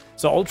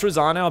 So Ultras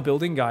are now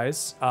building,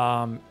 guys.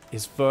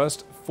 His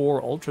first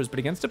 4 Ultras, but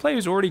against a player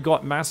who's already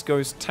got Mass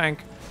Ghost,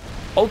 Tank,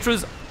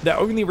 Ultras, their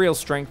only real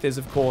strength is,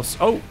 of course...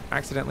 Oh,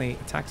 accidentally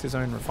attacks his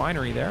own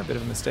refinery there. A bit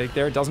of a mistake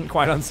there. Doesn't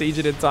quite unsiege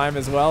it in time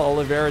as well.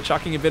 Oliveira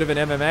chucking a bit of an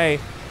MMA.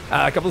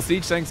 A couple of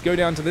siege tanks go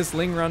down to this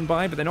Ling run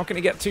by, but they're not going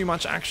to get too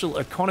much actual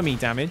economy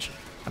damage.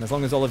 And as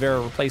long as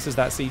Oliveira replaces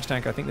that siege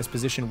tank, I think this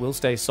position will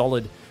stay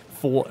solid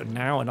for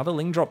now. Another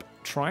Ling drop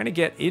trying to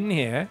get in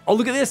here. Oh,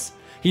 look at this.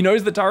 He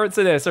knows the turrets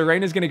are there, so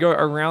Reynor's going to go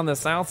around the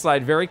south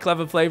side. Very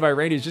clever play by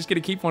Reynor. He's just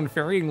going to keep on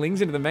ferrying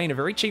Lings into the main. A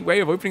very cheap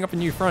way of opening up a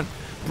new front.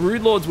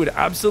 Broodlords would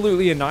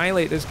absolutely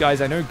annihilate this, guys.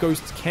 I know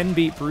Ghosts can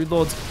beat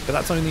Broodlords, but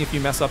that's only if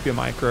you mess up your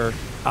micro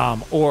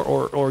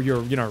or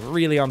you're, you know,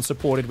 really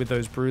unsupported with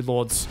those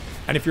Broodlords.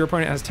 And if your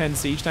opponent has 10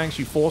 siege tanks,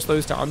 you force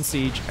those to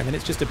unsiege, and then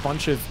it's just a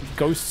bunch of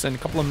Ghosts and a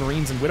couple of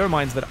Marines and Widow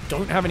Mines that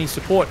don't have any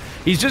support.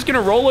 He's just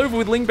going to roll over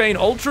with Lingbane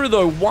Ultra,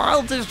 though,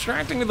 while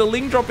distracting with the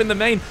Ling drop in the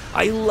main.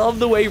 I love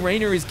the way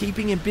Reynor is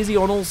keeping him busy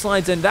on all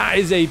sides, and that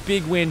is a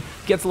big win.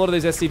 Gets a lot of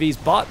those SCVs,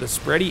 but the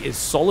spready is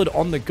solid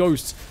on the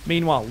Ghosts.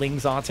 Meanwhile,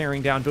 Lings are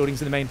tearing down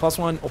buildings in the main.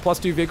 +1 or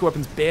 +2 vehicle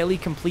weapons barely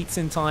completes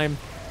in time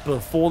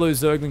before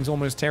those Zerglings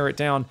almost tear it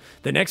down.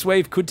 The next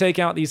wave could take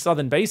out these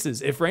southern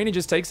bases. If Reynor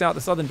just takes out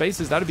the southern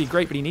bases, that'd be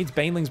great, but he needs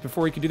Banelings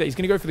before he can do that. He's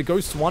going to go for the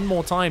Ghosts one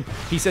more time.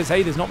 He says,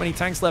 hey, there's not many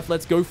tanks left,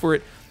 let's go for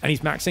it. And he's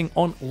maxing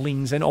on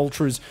Lings and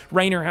Ultras.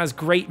 Reynor has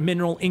great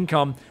mineral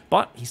income,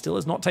 but he still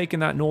has not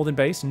taken that northern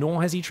base,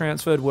 nor has he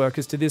transferred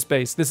workers to this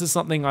base. This is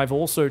something I've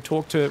also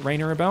talked to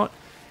Reynor about.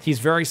 He's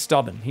very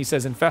stubborn. He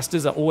says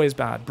infestors are always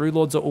bad,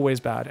 broodlords are always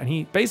bad, and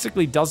he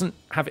basically doesn't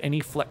have any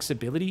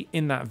flexibility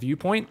in that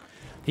viewpoint.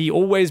 He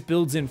always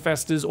builds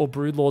infestors or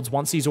broodlords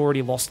once he's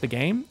already lost the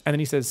game, and then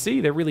he says,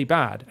 see, they're really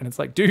bad. And it's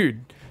like,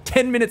 dude,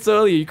 10 minutes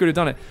earlier you could have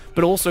done it.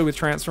 But also with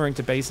transferring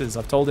to bases,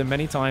 I've told him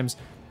many times,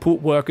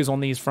 put workers on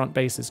these front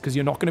bases, because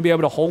you're not going to be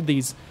able to hold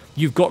these.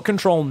 You've got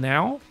control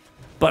now,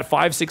 but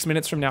 5-6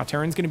 minutes from now,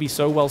 Terran's going to be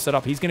so well set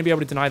up, he's going to be able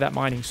to deny that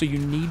mining. So you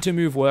need to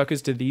move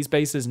workers to these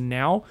bases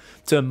now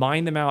to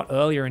mine them out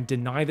earlier and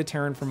deny the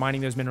Terran from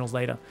mining those minerals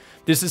later.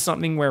 This is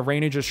something where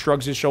Reynor just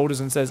shrugs his shoulders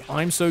and says,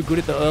 I'm so good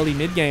at the early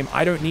mid game,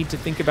 I don't need to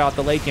think about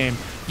the late game.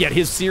 Yet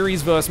his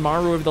series versus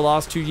Maru over the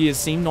last 2 years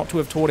seem not to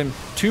have taught him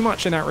too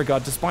much in that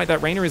regard. Despite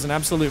that, Reynor is an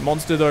absolute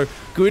monster though.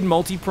 Good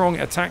multi-prong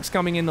attacks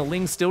coming in, the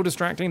Lings still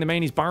distracting the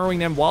main, he's burrowing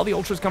them while the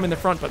Ultras come in the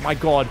front, but my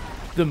god,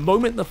 the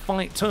moment the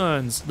fight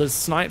turns, the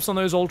snipes on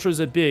those Ultras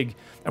are big,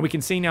 and we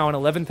can see now an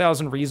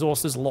 11,000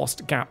 resources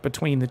lost gap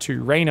between the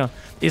two. Reynor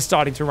is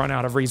starting to run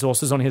out of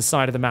resources on his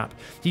side of the map.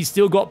 He's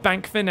still got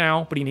bank for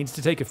now, but he needs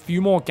to take a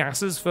few more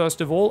gases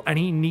first of all, and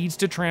he needs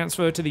to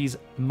transfer to these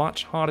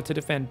much harder to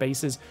defend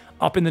bases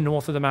up in the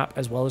north of the map,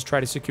 as well as try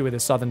to secure the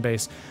southern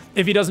base.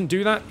 If he doesn't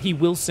do that, he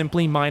will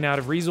simply mine out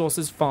of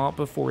resources far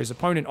before his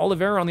opponent.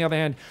 Oliveira, on the other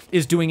hand,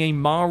 is doing a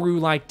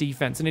Maru-like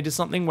defense, and it is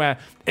something where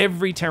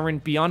every Terran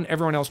beyond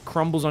everyone else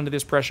crumbles under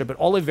this pressure, but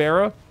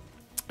Oliveira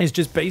is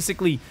just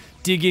basically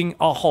digging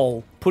a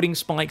hole, putting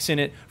spikes in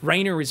it.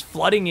 Reynor is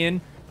flooding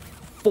in,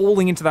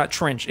 falling into that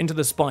trench, into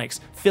the spikes,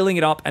 filling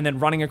it up, and then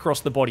running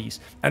across the bodies.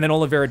 And then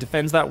Oliveira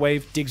defends that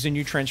wave, digs a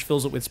new trench,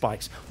 fills it with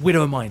spikes.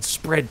 Widow Mines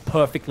spread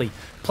perfectly.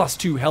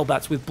 +2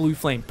 Hellbats with Blue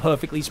Flame,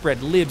 perfectly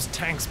spread. Libs,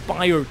 tanks,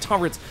 bio,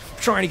 turrets,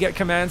 trying to get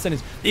command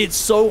centers. It's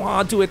so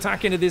hard to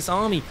attack into this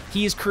army.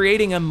 He is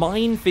creating a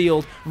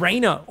minefield.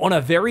 Reynor, on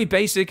a very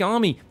basic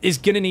army, is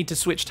going to need to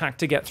switch tack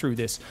to get through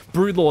this.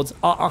 Broodlords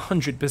are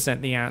 100%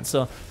 the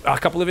answer. A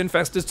couple of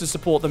infestors to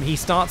support them. He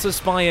starts a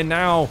Spire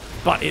now,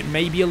 but it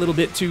may be a little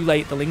bit too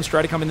late. The Lings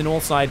try to come in the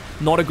north side.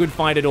 Not a good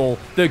fight at all.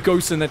 The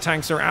Ghosts and the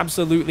tanks are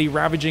absolutely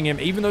ravaging him.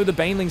 Even though the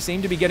Banelings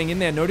seem to be getting in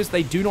there, notice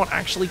they do not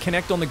actually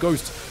connect on the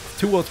Ghosts.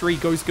 2 or 3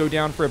 Ghosts go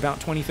down for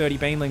about 20-30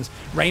 Banelings.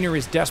 Reynor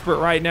is desperate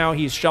right now.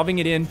 He's shoving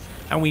it in,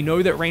 and we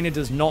know that Reynor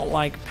does not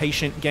like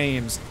patient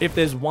games. If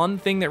there's one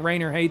thing that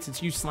Reynor hates,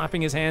 it's you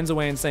slapping his hands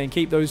away and saying,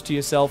 keep those to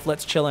yourself,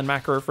 let's chill and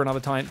macro for another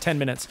 10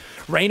 minutes.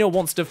 Reynor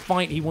wants to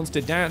fight, he wants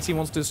to dance, he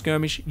wants to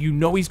skirmish. You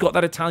know he's got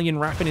that Italian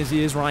rap in his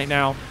ears right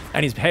now,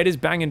 and his head is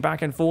banging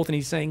back and forth, and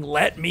he's saying,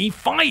 let me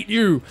fight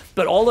you!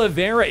 But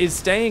Oliveira is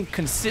staying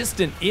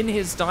consistent in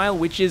his style,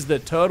 which is the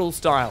turtle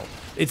style.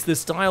 It's the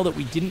style that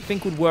we didn't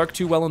think would work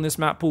too well on this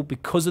map pool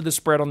because of the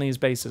spread on these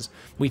bases.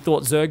 We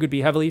thought Zerg would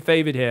be heavily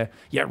favored here,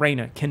 yet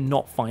Reynor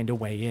cannot find a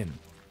way in.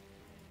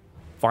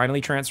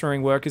 Finally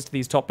transferring workers to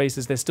these top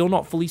bases. They're still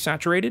not fully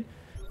saturated.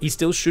 He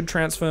still should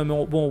transfer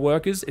more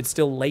workers. It's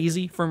still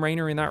lazy from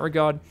Reynor in that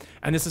regard.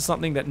 And this is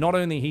something that not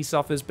only he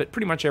suffers, but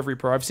pretty much every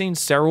pro. I've seen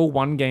several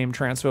one-game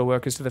transfer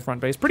workers to the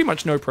front base. Pretty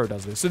much no pro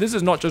does this. So this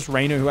is not just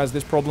Reynor who has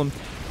this problem.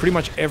 Pretty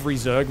much every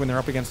Zerg, when they're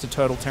up against a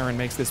Turtle Terran,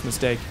 makes this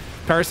mistake.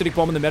 Parasitic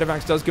Bomb and the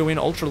Medivacs does go in.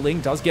 Ultra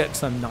Ling does get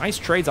some nice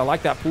trades. I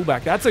like that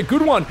pullback. That's a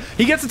good one.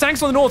 He gets the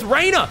tanks on the north.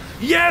 Reynor!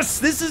 Yes!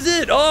 This is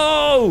it!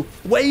 Oh!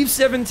 Wave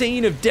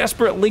 17 of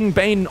desperate Ling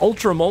Bane.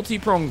 Ultra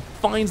Multiprong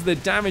finds the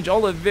damage.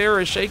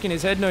 Oliveira shaking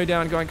his head no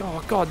down, going,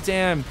 oh, god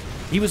damn.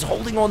 He was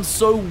holding on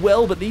so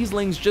well, but these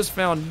Lings just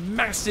found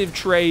massive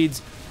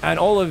trades. And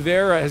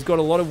Oliveira has got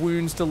a lot of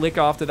wounds to lick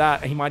after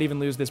that. He might even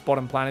lose this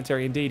bottom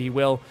planetary. Indeed, he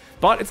will.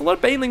 But it's a lot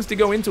of banelings to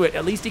go into it.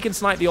 At least he can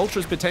snipe the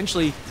ultras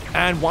potentially.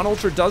 And one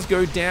ultra does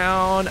go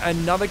down.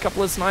 Another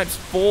couple of snipes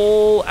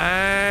fall.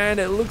 And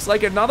it looks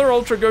like another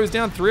ultra goes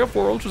down. 3 or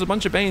 4 ultras, a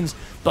bunch of banes.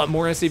 But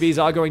more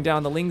SCVs are going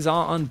down. The Lings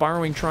are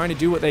unburrowing, trying to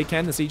do what they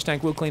can. The siege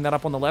tank will clean that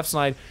up on the left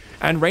side.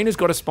 And Reynor's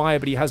got a Spire,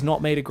 but he has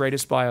not made a great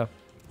Spire.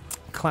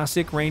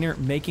 Classic Reynor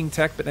making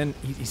tech, but then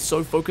he's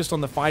so focused on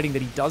the fighting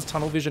that he does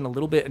tunnel vision a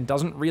little bit and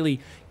doesn't really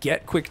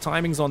get quick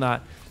timings on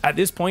that. At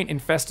this point,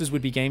 Infestors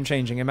would be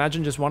game-changing.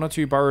 Imagine just 1 or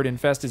 2 burrowed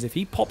Infestors. If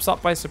he pops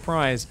up by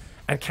surprise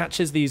and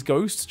catches these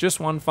ghosts,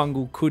 just one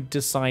Fungal could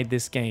decide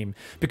this game,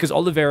 because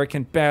Oliveira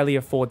can barely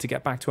afford to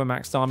get back to a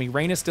maxed army.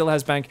 Reynor still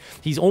has bank.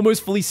 He's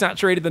almost fully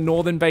saturated the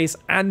northern base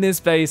and this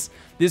base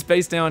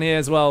down here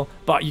as well.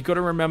 But you got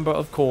to remember,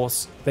 of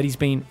course, that he's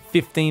been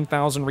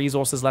 15,000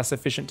 resources less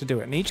efficient to do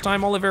it. And each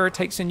time Oliveira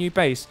takes a new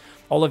base,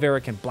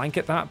 Oliveira can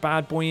blanket that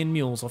bad boy in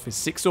mules off his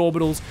 6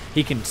 orbitals.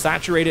 He can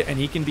saturate it, and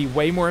he can be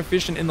way more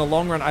efficient in the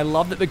long run. I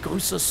love that the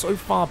ghosts are so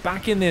far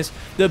back in this.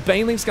 The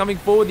banelings coming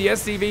forward. The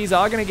SCVs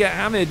are going to get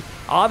hammered.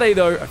 Are they,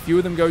 though? A few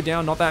of them go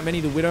down. Not that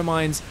many. The Widow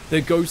Mines,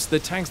 the ghosts, the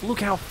tanks.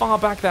 Look how far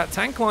back that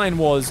tank line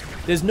was.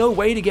 There's no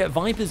way to get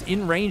Vipers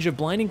in range of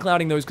blinding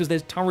clouding those, because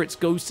there's turrets,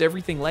 ghosts,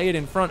 everything layered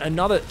in front.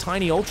 Another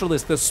tiny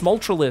Ultralisk, the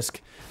Smoltralisk,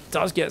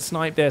 does get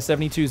sniped there.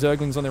 72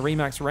 Zerglings on the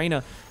Remax.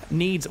 Reynor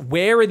needs...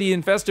 Where are the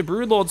Infestor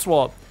Broodlord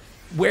swap?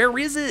 Where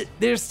is it?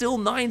 There's still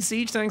 9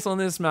 siege tanks on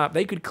this map.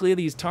 They could clear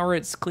these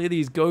turrets, clear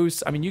these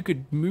ghosts. I mean, you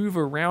could move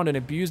around and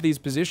abuse these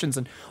positions,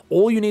 and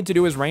all you need to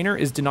do as Reynor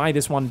is deny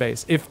this one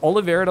base. If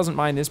Oliveira doesn't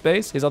mind this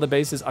base, his other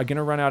bases are going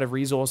to run out of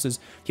resources.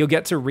 He'll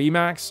get to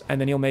Remax, and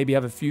then he'll maybe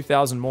have a few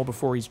thousand more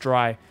before he's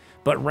dry.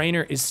 But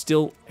Reynor is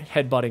still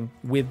headbutting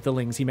with the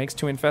Lings. He makes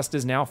 2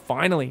 Infestors now.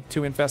 Finally,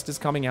 2 Infestors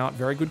coming out.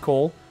 Very good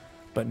call,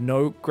 but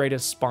no greater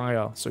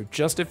Spire. So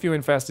just a few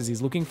Infestors.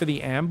 He's looking for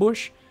the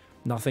ambush.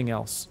 Nothing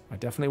else. I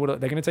definitely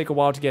would. They're going to take a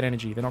while to get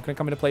energy. They're not going to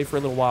come into play for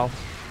a little while.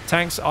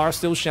 Tanks are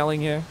still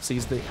shelling here.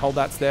 Sees the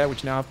Hellbats there,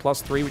 which now have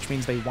 +3, which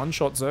means they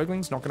one-shot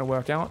Zerglings. Not going to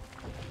work out.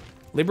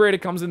 Liberator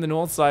comes in the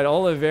north side.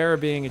 Oliveira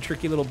being a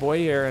tricky little boy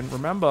here. And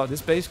remember,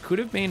 this base could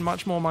have been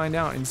much more mined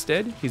out.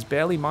 Instead, he's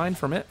barely mined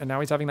from it, and now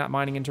he's having that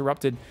mining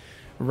interrupted.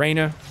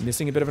 Reynor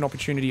missing a bit of an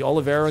opportunity.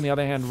 Oliveira, on the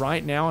other hand,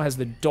 right now has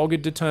the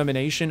dogged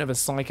determination of a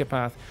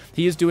psychopath.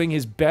 He is doing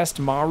his best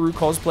Maru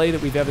cosplay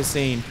that we've ever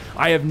seen.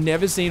 I have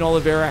never seen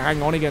Oliveira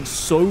hang on against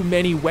so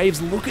many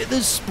waves. Look at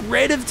the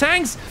spread of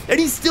tanks, and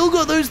he's still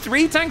got those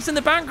 3 tanks in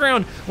the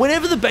background.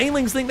 Whenever the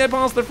Banelings think they're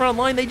past the front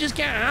line, they just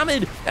get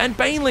hammered, and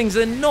Banelings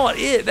are not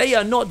it. They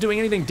are not doing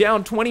anything.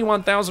 Down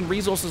 21,000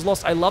 resources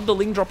lost. I love the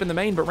Ling drop in the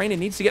main, but Reynor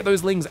needs to get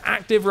those Lings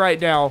active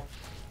right now.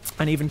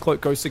 And even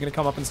Cloak Ghosts are going to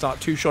come up and start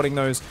 2-shotting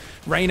those.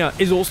 Reynor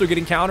is also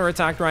getting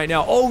counter-attacked right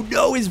now. Oh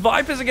no, his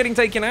Vipers are getting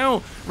taken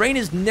out.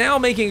 Reynor's now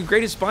making a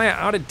great Spire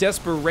out of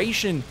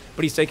desperation,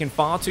 but he's taken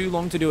far too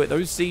long to do it.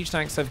 Those siege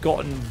tanks have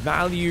gotten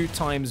value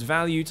times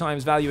value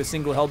times value. A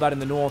single Hellbat in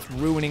the north,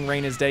 ruining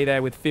Reynor's day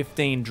there with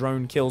 15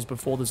 drone kills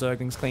before the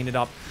Zerglings clean it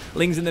up.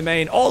 Lings in the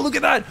main. Oh, look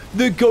at that.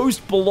 The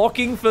Ghost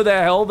blocking for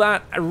their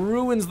Hellbat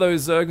ruins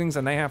those Zerglings,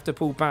 and they have to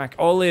pull back.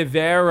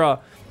 Oliveira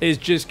is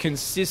just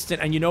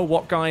consistent. And you know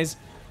what, guys?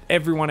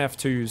 Everyone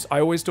F2s.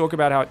 I always talk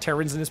about how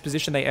Terrans in this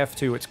position, they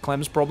F2. It's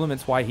Clem's problem.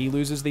 It's why he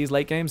loses these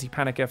late games. He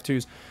panic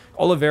F2s.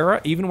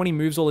 Oliveira, even when he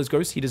moves all his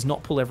ghosts, he does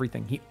not pull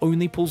everything. He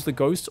only pulls the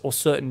ghosts or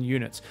certain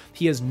units.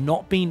 He has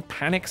not been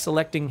panic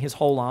selecting his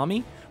whole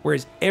army,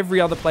 whereas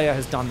every other player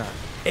has done that.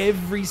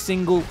 Every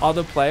single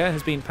other player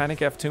has been panic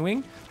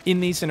F2ing in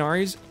these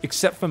scenarios,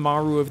 except for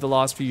Maru over the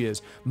last few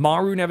years.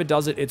 Maru never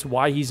does it. It's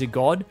why he's a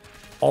god.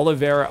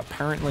 Oliveira,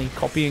 apparently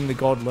copying the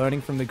god,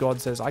 learning from the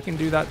god, says, I can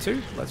do that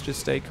too. Let's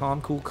just stay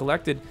calm, cool,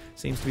 collected.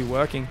 Seems to be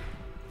working.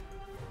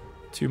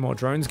 2 more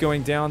drones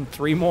going down.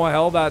 3 more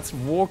Hellbats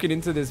walking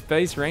into this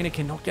base. Reynor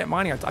cannot get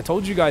mining. I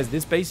told you guys,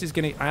 this base is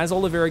going to, as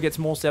Oliveira gets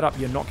more set up,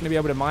 you're not going to be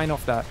able to mine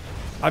off that.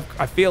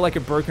 I feel like a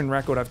broken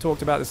record. I've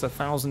talked about this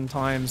 1,000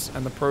 times,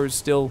 and the pros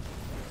still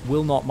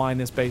will not mine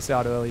this base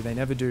out early. They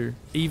never do,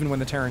 even when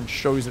the Terran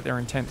shows that their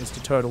intent is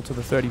to turtle to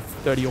the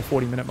 30 or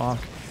 40 minute mark.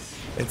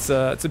 It's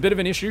a bit of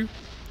an issue.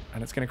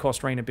 And it's going to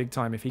cost Reynor big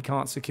time if he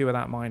can't secure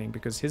that mining,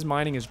 because his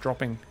mining is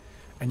dropping.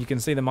 And you can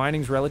see the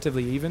mining's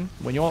relatively even.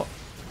 When you're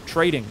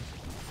trading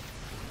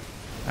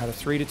at a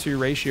 3-to-2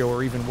 ratio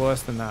or even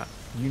worse than that,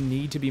 you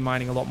need to be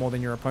mining a lot more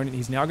than your opponent.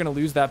 He's now going to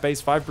lose that base.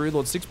 5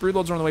 Broodlords. 6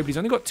 Broodlords are on the way, but he's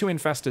only got 2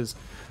 Infestors,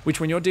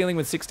 which when you're dealing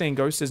with 16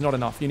 Ghosts is not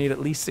enough. You need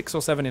at least 6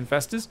 or 7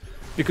 Infestors,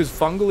 because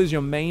Fungal is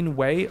your main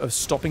way of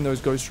stopping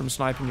those Ghosts from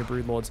sniping your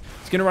Broodlords.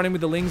 He's going to run in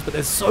with the Lings, but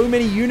there's so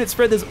many units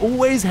spread. There's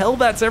always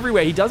Hellbats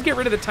everywhere. He does get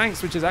rid of the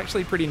tanks, which is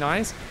actually pretty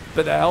nice,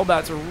 but the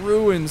Hellbats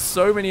ruin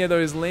so many of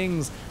those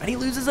Lings, and he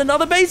loses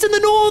another base in the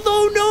north.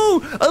 Oh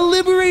no! A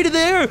Liberator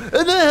there, and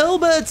the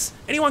Hellbats!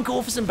 Anyone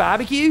call for some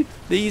barbecue?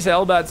 These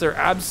Hellbats are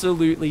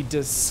absolutely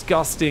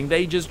disgusting.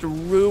 They just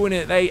ruin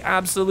it. They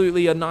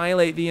absolutely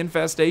annihilate the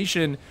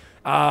infestation.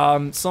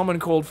 Someone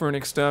called for an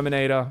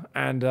exterminator,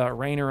 and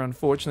Reynor,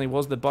 unfortunately,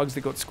 was the bugs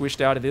that got squished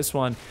out of this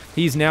one.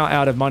 He's now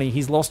out of money.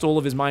 He's lost all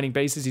of his mining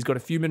bases. He's got a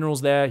few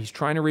minerals there. He's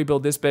trying to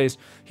rebuild this base.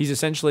 He's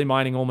essentially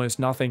mining almost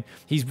nothing.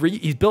 He's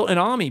built an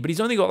army, but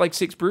he's only got like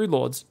 6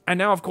 Broodlords. And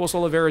now, of course,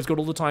 Oliveira's got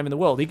all the time in the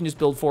world. He can just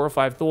build 4 or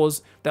 5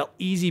 Thors. They'll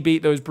easy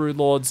beat those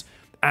Broodlords.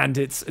 And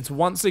it's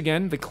once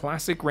again the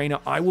classic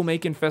Reynor. I will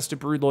make Infested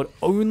Broodlord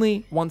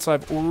only once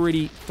I've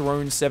already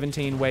thrown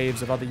 17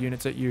 waves of other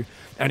units at you.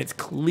 And it's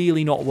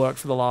clearly not worked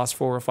for the last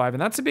 4 or 5.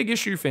 And that's a big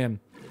issue for him.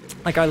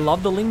 Like, I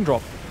love the Ling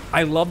drop.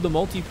 I love the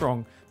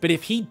multi-prong. But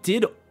if he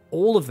did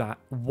all of that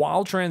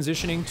while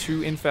transitioning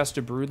to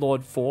Infested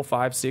Broodlord 4,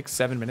 5, 6,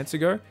 7 minutes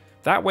ago,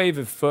 that wave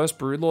of first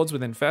Broodlords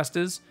with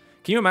Infestors,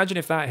 can you imagine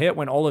if that hit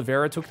when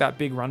Oliveira took that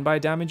big run-by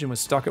damage and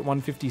was stuck at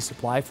 150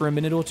 supply for a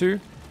minute or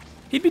two?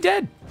 He'd be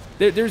dead.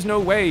 There's no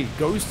way.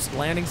 Ghosts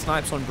landing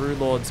snipes on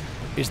Broodlords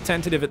is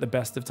tentative at the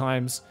best of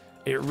times.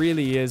 It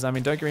really is. I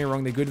mean, don't get me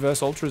wrong, they're good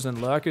versus Ultras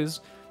and Lurkers,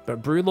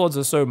 but Broodlords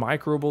are so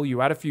microable. You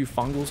add a few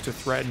Fungals to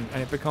threaten,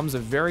 and it becomes a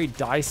very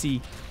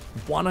dicey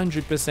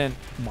 100%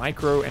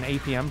 micro and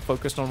APM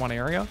focused on one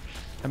area.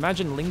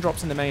 Imagine Ling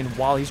drops in the main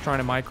while he's trying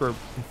to micro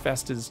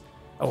Infestors,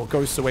 or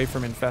Ghosts away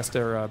from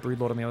Infestor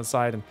Broodlord on the other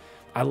side. And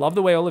I love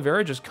the way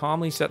Oliveira just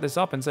calmly set this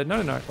up and said,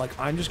 no, like,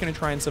 I'm just going to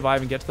try and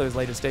survive and get to those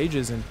later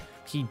stages. And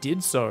he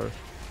did so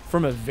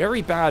from a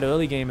very bad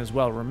early game as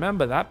well.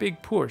 Remember, that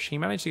big push, he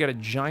managed to get a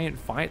giant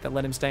fight that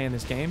let him stay in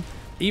this game.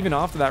 Even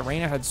after that,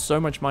 Reynor had so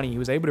much money. He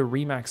was able to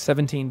remax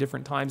 17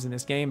 different times in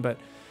this game, but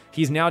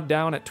he's now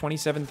down at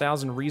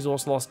 27,000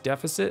 resource loss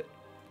deficit,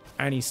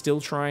 and he's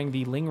still trying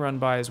the Ling run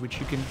buys, which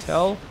you can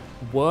tell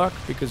work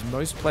because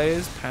most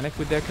players panic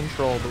with their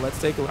control. But let's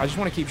take a look. I just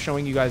want to keep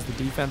showing you guys the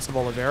defense of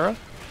Oliveira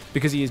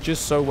because he is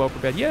just so well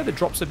prepared. Yeah, the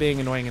drops are being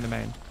annoying in the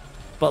main,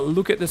 but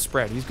look at the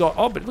spread. He's got,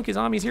 oh, but look, his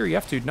army's here. He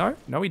F2'd.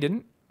 No, he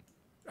didn't.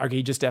 Okay,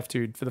 he just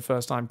F2'd for the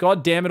first time.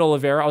 God damn it,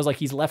 Oliveira. I was like,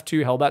 he's left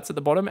 2 Hellbats at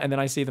the bottom, and then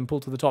I see them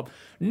pull to the top.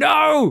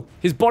 No!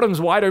 His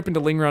bottom's wide open to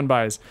Ling run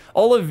buys.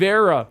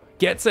 Oliveira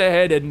gets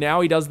ahead, and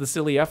now he does the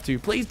silly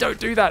F2. Please don't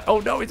do that.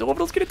 Oh no, his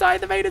orbital's gonna die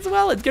in the main as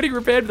well. It's getting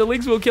repaired, but the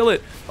Lings will kill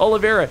it.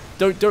 Oliveira,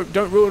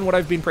 don't ruin what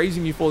I've been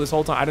praising you for this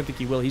whole time. I don't think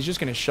he will. He's just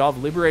gonna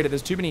shove. Liberator.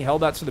 There's too many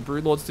Hellbats for the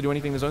Broodlords to do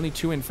anything. There's only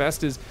 2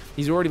 Infestors.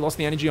 He's already lost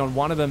the energy on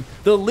one of them.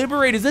 The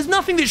Liberators, there's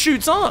nothing that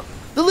shoots up.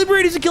 The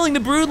Liberators are killing the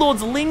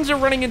Broodlords. Lings are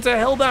running into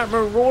Hellbat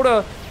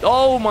Marauder.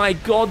 Oh my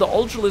god, the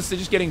Ultralists are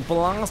just getting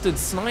blasted.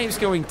 Snipes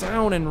going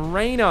down, and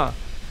Reynor,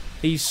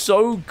 he's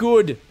so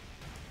good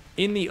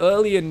in the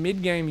early and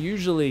mid game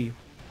usually.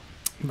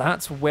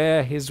 That's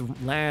where his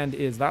land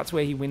is. That's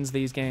where he wins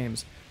these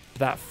games.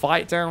 That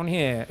fight down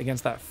here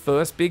against that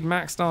first big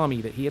maxed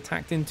army that he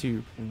attacked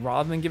into,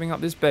 rather than giving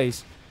up this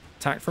base,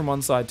 attacked from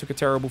one side, took a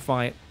terrible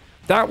fight.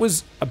 That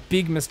was a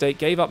big mistake,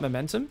 gave up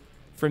momentum.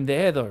 From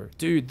there, though,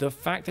 dude, the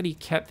fact that he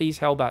kept these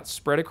Hellbats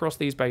spread across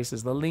these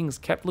bases, the Lings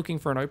kept looking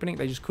for an opening,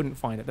 they just couldn't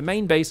find it. The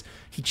main base,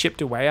 he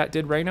chipped away at,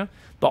 did Reynor,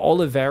 but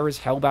Oliveira's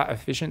Hellbat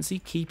efficiency,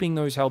 keeping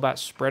those Hellbats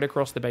spread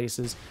across the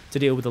bases to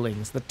deal with the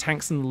Lings, the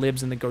tanks and the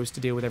libs and the ghosts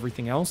to deal with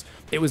everything else.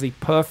 It was a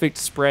perfect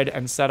spread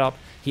and setup.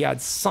 He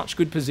had such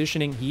good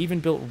positioning. He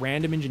even built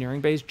random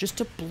engineering bays just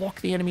to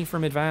block the enemy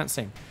from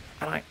advancing.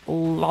 And I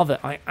love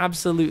it. I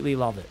absolutely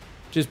love it.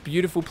 Just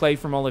beautiful play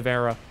from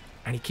Oliveira,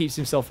 and he keeps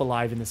himself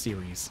alive in the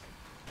series.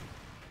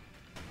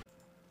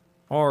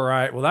 All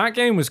right, well, that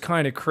game was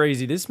kind of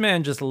crazy. This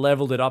man just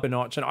leveled it up a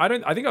notch. And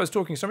I think I was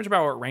talking so much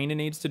about what Reynor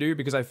needs to do,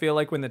 because I feel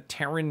like when the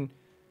Terran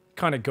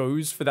kind of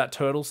goes for that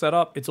turtle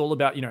setup, it's all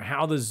about, you know,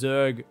 how the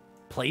Zerg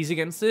plays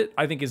against it,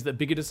 I think is the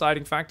bigger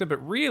deciding factor.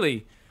 But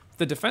really,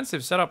 the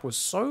defensive setup was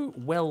so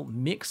well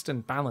mixed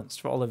and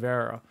balanced for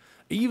Oliveira.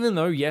 Even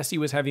though, yes, he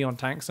was heavy on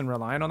tanks and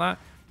reliant on that,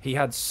 he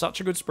had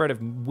such a good spread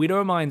of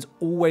Widow Mines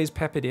always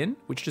peppered in,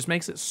 which just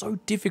makes it so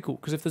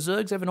difficult, because if the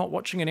Zerg's ever not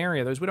watching an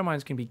area, those Widow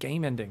Mines can be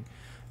game-ending.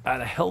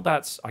 The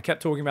Hellbats, I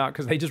kept talking about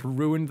because they just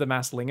ruined the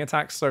mass Ling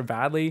attacks so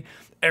badly.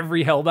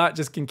 Every Hellbat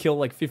just can kill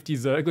like 50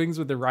 Zerglings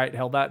with the right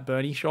Hellbat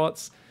Bernie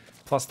shots.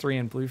 +3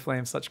 in Blue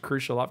Flame, such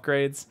crucial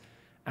upgrades.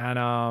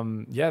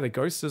 And yeah, the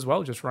Ghosts as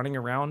well, just running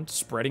around,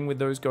 spreading with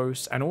those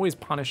Ghosts, and always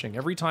punishing.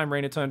 Every time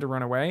Reynor turned to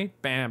run away,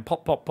 bam,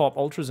 pop, pop, pop,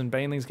 Ultras and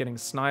Banelings getting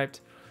sniped.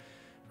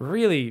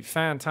 Really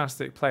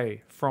fantastic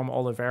play from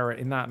Oliveira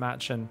in that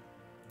match. And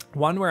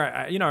one where,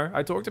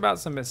 I talked about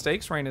some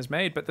mistakes Reynor's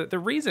made, but the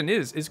reason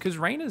is because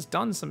Reynor's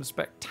done some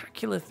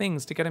spectacular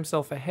things to get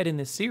himself ahead in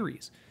this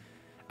series.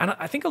 And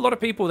I think a lot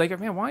of people, they go,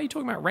 man, why are you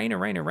talking about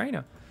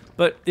Reynor?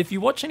 But if you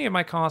watch any of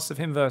my casts of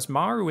him versus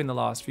Maru in the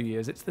last few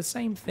years, it's the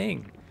same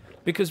thing.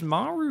 Because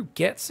Maru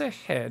gets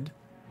ahead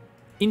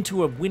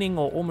into a winning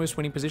or almost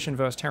winning position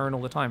versus Terran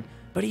all the time,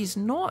 but he's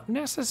not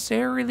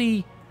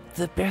necessarily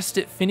the best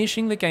at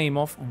finishing the game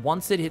off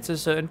once it hits a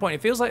certain point.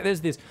 It feels like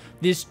there's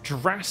this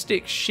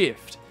drastic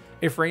shift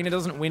if Reynor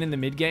doesn't win in the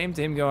mid game,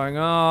 to him going,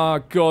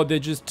 oh god, they're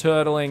just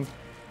turtling.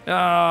 Oh,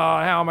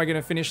 how am I going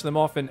to finish them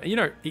off? And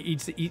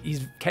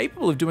he's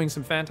capable of doing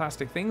some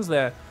fantastic things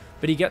there,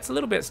 but he gets a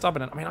little bit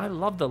stubborn. And I mean, I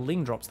love the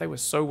Ling drops. They were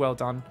so well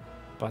done.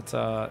 But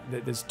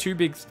there's two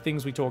big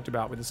things we talked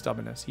about with the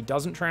stubbornness. He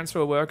doesn't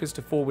transfer workers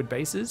to forward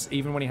bases.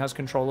 Even when he has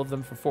control of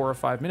them for 4 or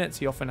 5 minutes,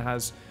 he often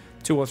has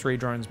 2 or 3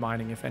 drones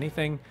mining, if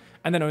anything.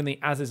 And then only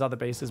as his other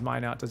bases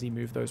mine out does he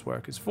move those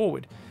workers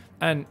forward.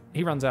 And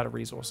he runs out of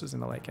resources in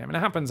the late game. And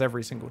it happens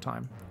every single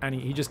time. And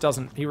he just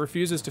doesn't, he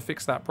refuses to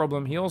fix that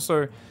problem. He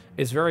also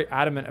is very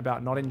adamant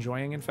about not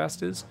enjoying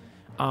infestors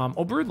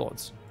or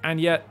broodlords.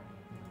 And yet,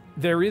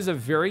 there is a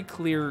very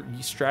clear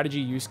strategy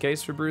use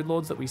case for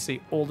broodlords that we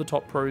see all the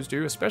top pros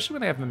do, especially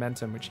when they have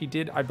momentum, which he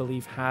did, I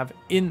believe, have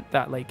in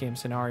that late game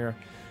scenario,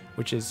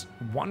 which is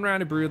 1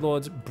 round of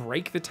broodlords,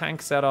 break the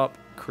tank setup,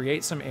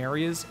 create some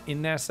areas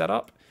in their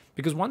setup.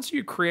 Because once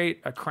you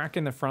create a crack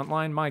in the front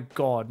line, my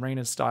God,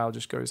 Reynor's style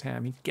just goes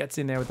ham. He gets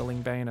in there with the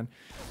Ling Bane, and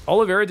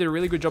Oliveira did a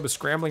really good job of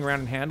scrambling around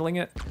and handling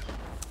it.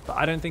 But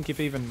I don't think if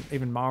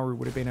even Maru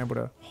would have been able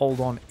to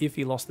hold on if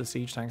he lost the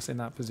siege tanks in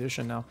that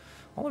position. Now,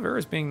 Oliveira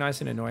is being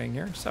nice and annoying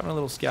here. Just having a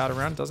little scout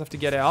around. Does have to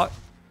get out.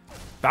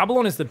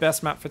 Babylon is the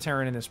best map for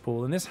Terran in this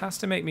pool. And this has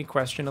to make me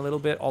question a little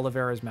bit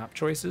Oliveira's map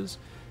choices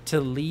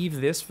to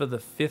leave this for the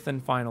 5th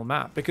and final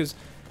map. Because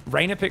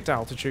Reynor picked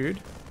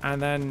Altitude.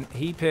 And then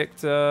he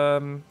picked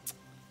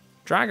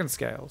Dragon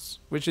Scales,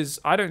 which is,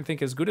 I don't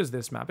think, as good as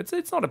this map.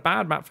 It's not a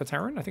bad map for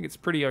Terran. I think it's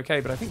pretty okay,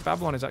 but I think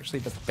Babylon is actually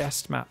the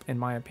best map, in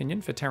my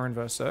opinion, for Terran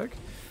versus Zerg.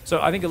 So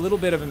I think a little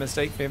bit of a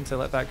mistake for him to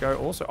let that go.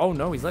 Also, oh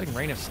no, he's letting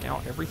Reynor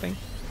scout everything.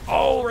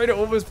 Oh, Reynor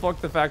almost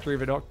blocked the factory,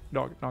 but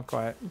not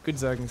quite. Good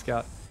Zerging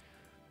scout.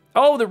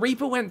 Oh, the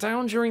Reaper went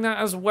down during that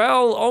as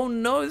well. Oh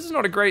no, this is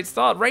not a great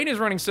start. Reynor's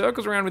running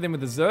circles around with him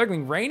with the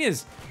Zergling.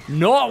 Reynor's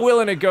not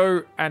willing to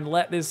go and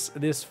let this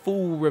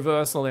full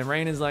reversal in.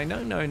 Reynor's like,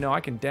 no,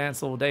 I can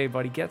dance all day,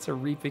 but he gets a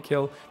Reaper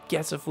kill,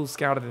 gets a full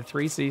scout of the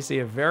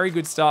 3cc. A very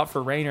good start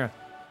for Reynor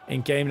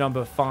in game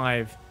number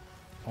 5.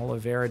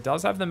 Oliveira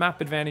does have the map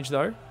advantage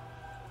though,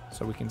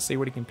 so we can see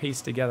what he can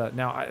piece together.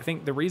 Now, I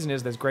think the reason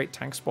is there's great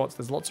tank spots.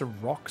 There's lots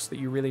of rocks that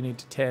you really need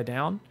to tear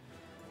down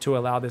to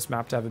allow this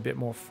map to have a bit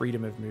more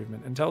freedom of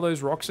movement. Until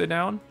those rocks are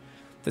down,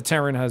 the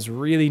Terran has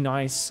really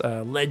nice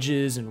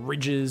ledges and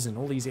ridges and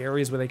all these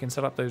areas where they can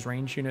set up those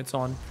range units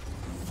on.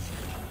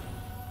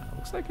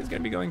 Looks like he's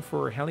going to be going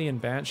for Hellion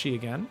Banshee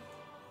again.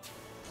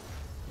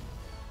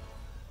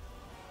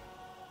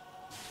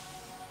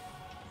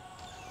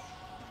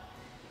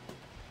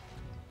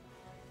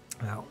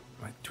 Now,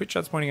 my Twitch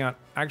chat's pointing out,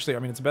 actually, I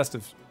mean, it's best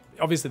of,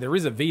 obviously there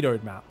is a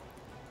vetoed map.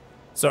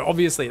 So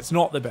obviously it's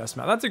not the best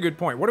map. That's a good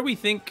point. What do we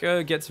think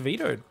gets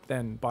vetoed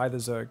then by the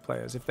Zerg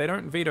players? If they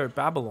don't veto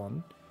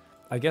Babylon,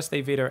 I guess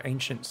they veto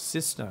Ancient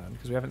Cistern,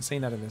 because we haven't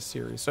seen that in this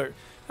series. So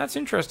that's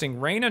interesting.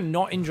 Reynor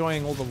not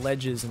enjoying all the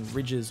ledges and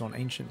ridges on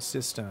Ancient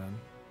Cistern.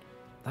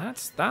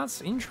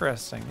 That's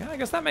interesting. Yeah, I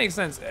guess that makes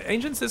sense.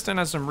 Ancient Cistern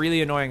has some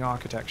really annoying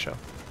architecture.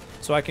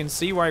 So I can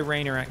see why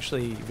Reynor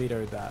actually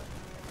vetoed that.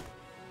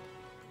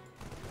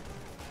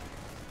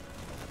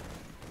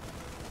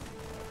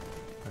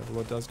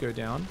 Overlord does go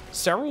down.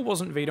 Serral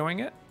wasn't vetoing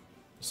it.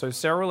 So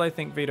Serral, I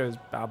think, vetoes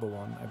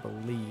Babylon, I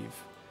believe.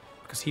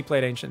 Because he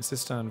played Ancient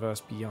Cistern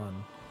versus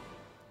Beyond.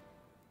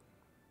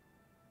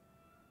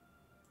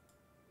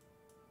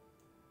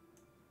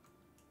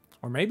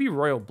 Or maybe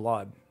Royal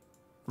Blood.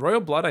 Royal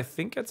Blood, I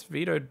think, gets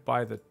vetoed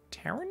by the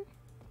Terran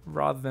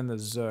rather than the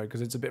Zerg,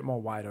 because it's a bit more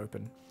wide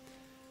open.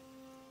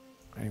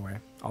 Anyway,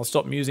 I'll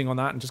stop musing on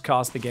that and just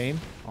cast the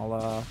game.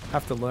 I'll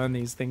have to learn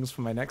these things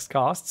for my next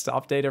casts to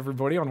update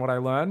everybody on what I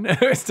learn.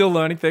 Still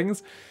learning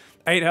things.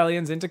 8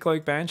 Hellions into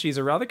Cloak Banshees,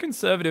 a rather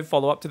conservative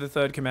follow-up to the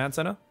 3rd Command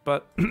Center,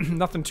 but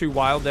nothing too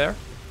wild there.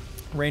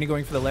 Reynor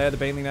going for the Lair, the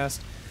Baneling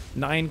Nest.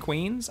 9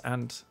 Queens,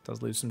 and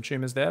does lose some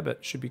tumors there,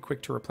 but should be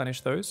quick to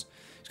replenish those.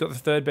 He's got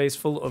the 3rd base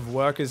full of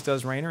workers,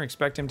 does Reynor.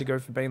 Expect him to go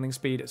for Baneling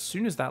speed as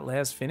soon as that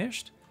Lair's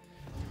finished.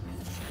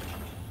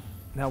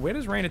 Now, where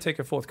does Reynor take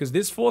a 4th? Because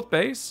this 4th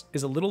base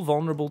is a little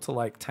vulnerable to,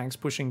 like, tanks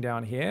pushing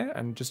down here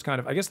and just kind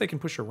of... I guess they can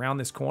push around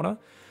this corner.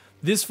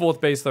 This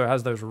 4th base, though,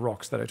 has those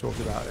rocks that I talked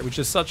about, which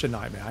is such a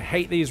nightmare. I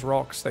hate these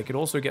rocks. They could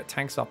also get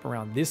tanks up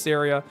around this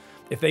area.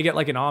 If they get,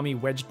 like, an army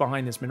wedged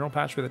behind this mineral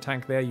patch with a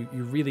tank there, you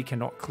really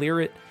cannot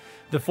clear it.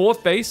 The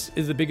 4th base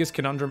is the biggest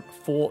conundrum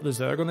for the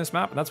Zerg on this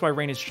map, and that's why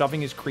Reynor is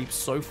shoving his creeps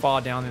so far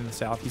down in the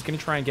south. He's going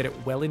to try and get it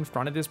well in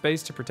front of this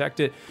base to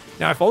protect it.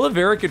 Now, if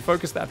Oliveira could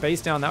focus that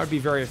base down, that would be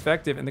very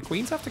effective, and the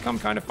Queens have to come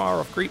kind of far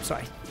off creep, so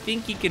I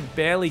think he could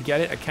barely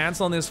get it. A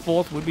cancel on this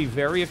 4th would be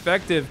very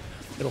effective.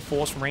 It'll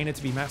force Reynor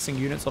to be massing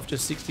units off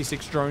just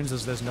 66 drones,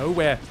 as there's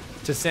nowhere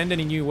to send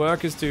any new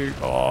workers to.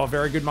 Oh,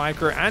 very good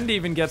micro, and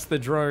even gets the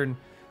drone.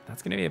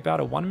 That's going to be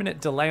about a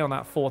 1-minute delay on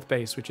that 4th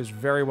base, which is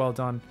very well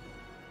done.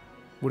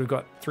 Would have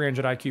got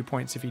 300 IQ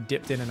points if he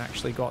dipped in and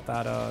actually got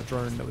that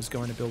drone that was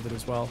going to build it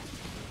as well.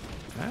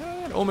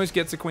 And almost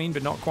gets a queen,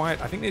 but not quite.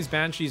 I think these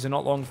Banshees are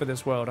not long for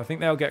this world. I think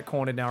they'll get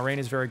cornered now.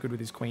 Reynor's very good with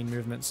his queen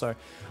movement, so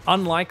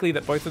unlikely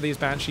that both of these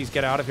Banshees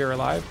get out of here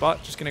alive,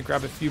 but just going to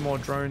grab a few more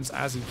drones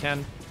as he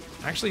can.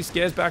 Actually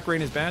scares back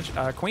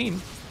Reynor's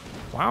queen.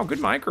 Wow, good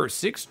micro.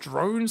 6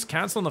 drones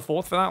cancel on the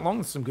 4th for that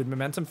long. Some good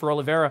momentum for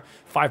Oliveira.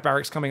 5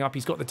 barracks coming up.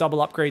 He's got the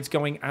double upgrades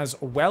going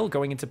as well,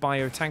 going into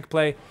bio tank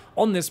play.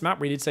 On this map,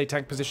 we did say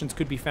tank positions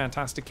could be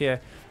fantastic here,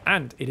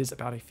 and it is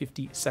about a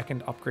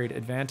 50-second upgrade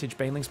advantage.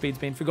 Baneling speed's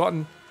been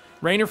forgotten.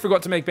 Reynor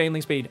forgot to make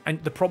Baneling speed,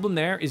 and the problem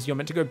there is you're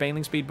meant to go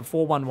Baneling speed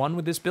before 1-1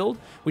 with this build,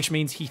 which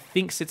means he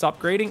thinks it's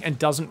upgrading and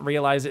doesn't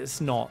realize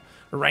it's not.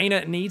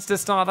 Reynor needs to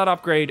start that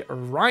upgrade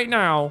right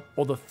now,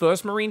 or the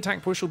first Marine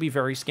tank push will be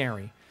very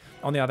scary.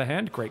 On the other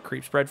hand, great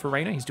creep spread for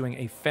Reynor. He's doing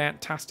a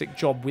fantastic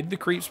job with the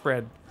creep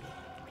spread.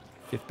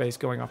 5th base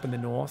going up in the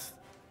north.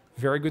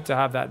 Very good to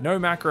have that. No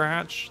macro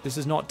hatch. This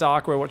is not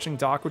Dark. We're watching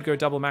Darkwood go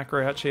double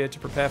macro hatch here to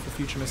prepare for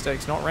future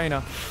mistakes. Not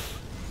Reynor.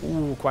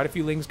 Ooh, quite a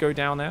few lings go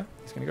down there.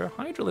 He's going to go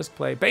Hydralisk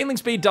play. Baneling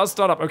speed does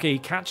start up. Okay, he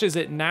catches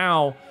it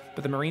now,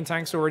 but the Marine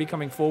tank's already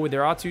coming forward.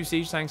 There are 2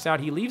 siege tanks out.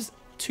 He leaves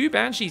 2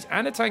 Banshees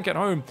and a tank at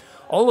home.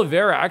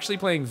 Oliveira actually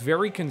playing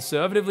very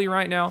conservatively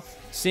right now.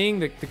 Seeing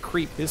the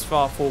creep this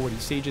far forward, he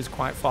sieges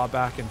quite far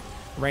back, and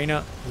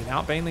Reynor,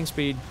 without Baneling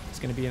speed, is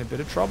going to be in a bit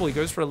of trouble. He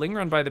goes for a ling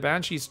run by the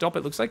Banshees. Stop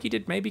it. Looks like he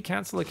did maybe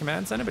cancel a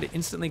command center, but it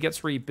instantly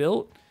gets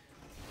rebuilt.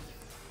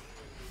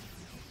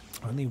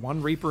 Only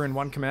 1 Reaper and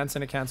 1 command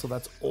center cancel.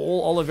 That's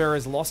all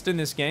Oliveira's lost in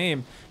this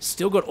game.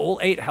 Still got all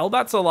 8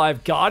 Hellbats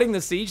alive, guarding the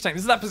siege tank.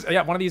 This is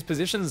that, one of these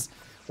positions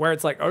where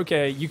it's like,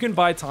 okay, you can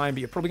buy time, but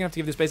you're probably going to have to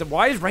give this base up.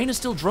 Why is Reynor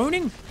still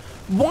droning?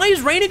 Why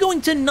is Reynor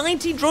going to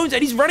 90 drones?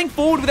 And he's running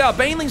forward without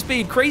Baneling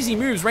speed. Crazy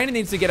moves. Reynor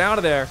needs to get out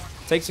of there.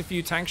 Takes a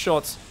few tank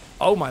shots.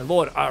 Oh my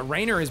lord,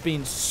 Reynor has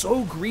been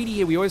so greedy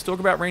here. We always talk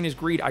about Reynor's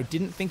greed. I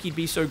didn't think he'd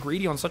be so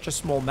greedy on such a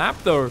small map,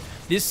 though.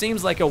 This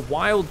seems like a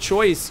wild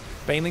choice.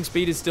 Baneling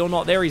speed is still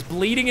not there. He's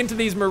bleeding into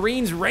these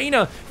Marines.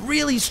 Reynor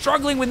really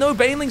struggling with no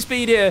Baneling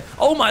speed here.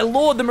 Oh my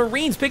lord, the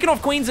Marines picking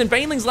off Queens and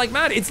Banelings like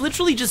mad. It's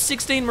literally just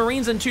 16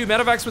 Marines and 2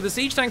 medevacs with a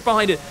siege tank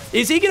behind it.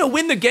 Is he going to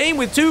win the game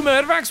with 2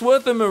 medevacs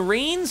worth of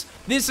Marines?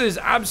 This is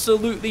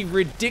absolutely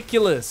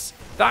ridiculous.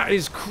 That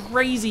is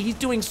crazy. He's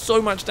doing so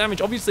much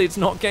damage. Obviously, it's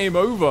not game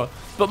over.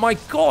 But my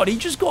god, he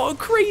just got a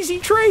crazy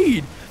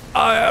trade.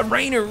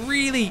 Reynor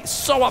really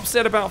so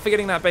upset about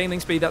forgetting that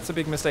Baneling speed. That's a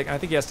big mistake. I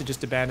think he has to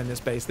just abandon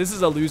this base. This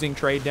is a losing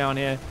trade down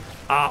here.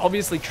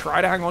 Obviously, try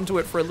to hang on to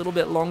it for a little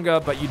bit longer,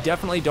 but you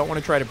definitely don't want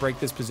to try to break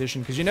this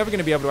position because you're never going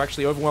to be able to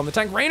actually overwhelm the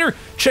tank. Reynor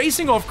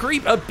chasing off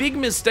creep. A big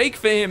mistake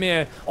for him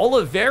here.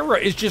 Oliveira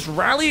is just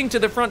rallying to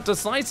the front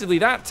decisively.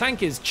 That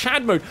tank is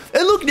Chad mode.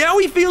 And look, now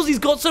he feels he's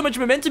got so much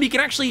momentum, he can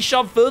actually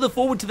shove further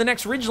forward to the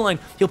next ridgeline.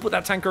 He'll put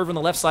that tank over on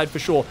the left side for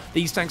sure.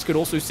 These tanks could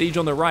also siege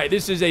on the right.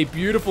 This is a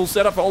beautiful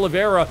setup for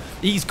Oliveira.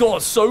 He's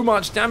got so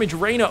much damage.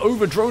 Reynor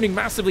over-droning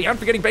massively and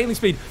forgetting Baneling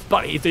speed.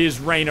 But it is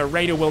Reynor.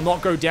 Reynor will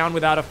not go down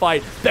without a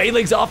fight.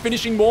 Banelings are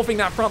finishing morphing.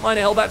 That front line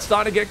of Hellbat's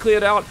starting to get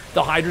cleared out.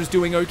 The Hydra's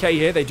doing okay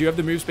here. They do have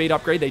the move speed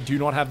upgrade. They do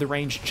not have the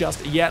range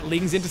just yet.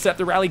 Lings intercept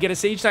the rally, get a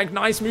siege tank.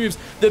 Nice moves.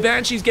 The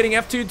Banshees getting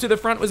F2'd to the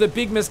front was a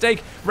big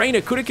mistake.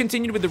 Reynor could have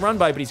continued with the run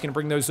by, but he's going to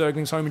bring those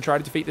Zerglings home and try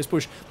to defeat this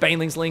push.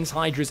 Banelings, Lings,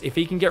 Hydras. If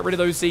he can get rid of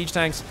those siege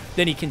tanks,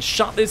 then he can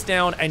shut this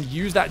down and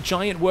use that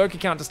giant work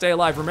account to stay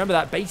alive. Remember,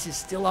 that base is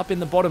still up in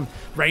the bottom.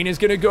 Reynor's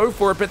going to go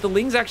for it, but the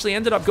Lings actually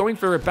ended up going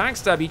for a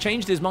backstab. He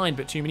changed his mind,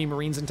 but too many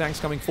Marines and tanks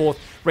coming forth.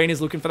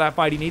 Reynor's looking for that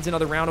fight. He needs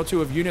another round or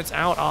 2 of units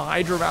out.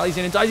 Hydra rallies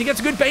in and dies. He gets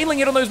a good Baneling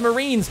hit on those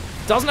Marines.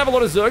 Doesn't have a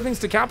lot of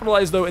Zerglings to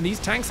capitalize, though, and these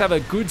tanks have a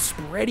good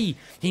spready.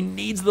 He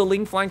needs the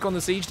Ling flank on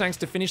the siege tanks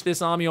to finish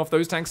this army off.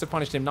 Those tanks have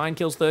punished him. 9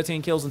 kills,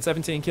 13 kills, and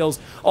 17 kills.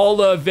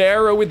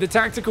 Oliveira with the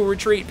tactical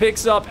retreat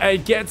picks up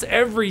and gets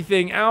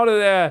everything out of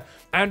there.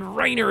 And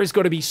Reynor has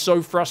got to be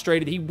so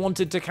frustrated. He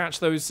wanted to catch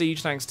those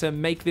siege tanks to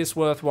make this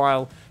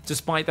worthwhile.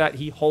 Despite that,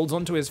 he holds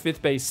onto his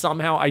 5th base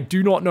somehow. I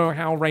do not know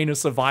how Reynor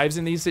survives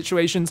in these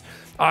situations.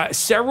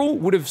 Serral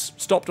would have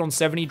stopped on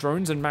 70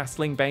 drones and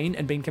massling Bane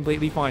and been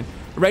completely fine.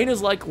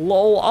 Reynor's like,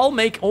 lol, I'll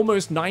make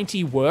almost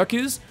 90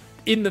 workers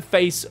in the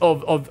face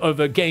of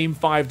a Game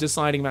 5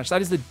 deciding match.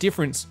 That is the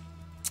difference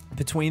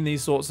between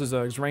these sorts of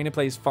Zergs. Reynor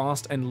plays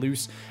fast and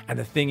loose, and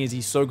the thing is,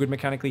 he's so good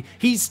mechanically.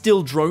 He's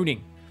still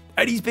droning.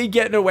 And he's been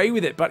getting away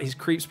with it, but his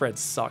creep spread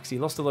sucks. He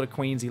lost a lot of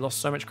queens. He lost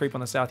so much creep on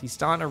the south. He's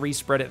starting to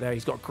respread it there.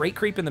 He's got great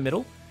creep in the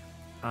middle.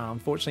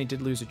 Unfortunately,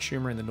 did lose a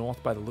tumor in the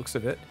north by the looks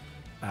of it.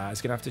 He's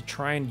going to have to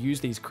try and use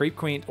these creep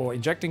queen or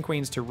injecting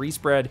queens to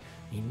respread.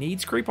 He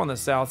needs creep on the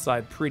south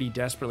side pretty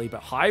desperately,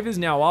 but Hive is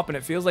now up, and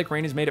it feels like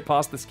Reynor's made it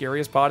past the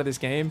scariest part of this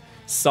game.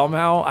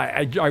 Somehow,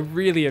 I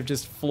really am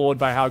just floored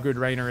by how good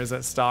Reynor is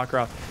at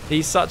StarCraft.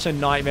 He's such a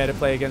nightmare to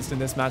play against in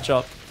this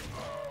matchup.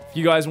 If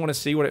you guys want to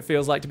see what it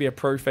feels like to be a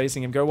pro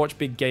facing him, go watch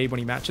Big Gabe when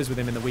he matches with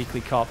him in the weekly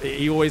cup.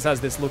 He always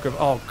has this look of,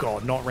 oh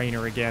god, not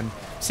Reynor again.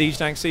 Siege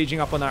tank sieging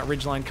up on that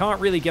ridge line.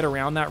 Can't really get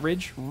around that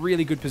ridge.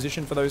 Really good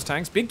position for those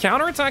tanks. Big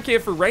counterattack here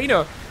for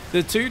Reynor.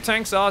 The 2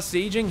 tanks are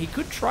sieging. He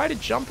could try to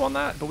jump on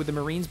that, but with the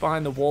Marines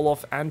behind the wall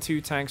off and 2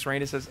 tanks,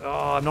 Reynor says,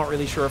 oh, I'm not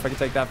really sure if I can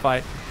take that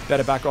fight.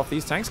 Better back off.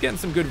 These tanks getting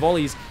some good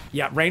volleys.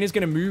 Yeah, Reynor's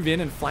going to move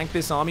in and flank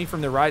this army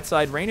from the right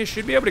side. Reynor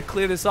should be able to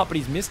clear this up, but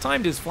he's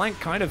mistimed his flank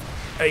kind of.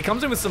 He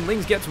comes in with some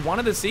Lings, gets one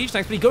of the siege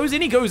tanks, but he goes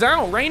in, he goes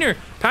out. Reynor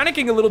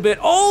panicking a little bit.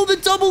 Oh, the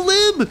double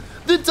limb!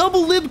 The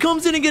double lib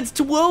comes in and gets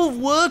 12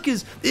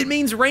 workers. It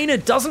means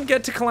Reynor doesn't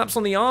get to collapse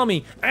on the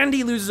army, and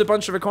he loses a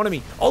bunch of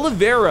economy.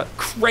 Oliveira,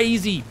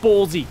 crazy,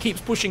 ballsy, keeps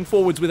pushing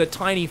forwards with a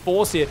tiny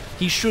force here.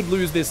 He should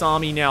lose this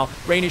army now.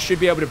 Reynor should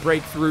be able to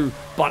break through,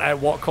 but at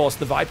what cost?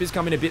 The Viper's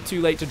coming a bit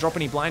too late to drop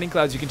any blinding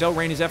clouds. You can tell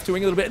Reynor's F2ing a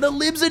little bit. The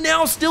libs are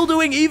now still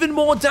doing even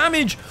more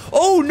damage.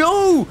 Oh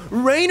no!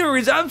 Reynor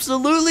is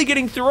absolutely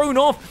getting thrown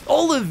off.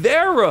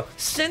 Oliveira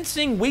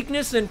sensing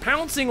weakness and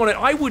pouncing on it.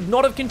 I would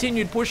not have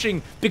continued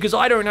pushing because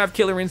I don't have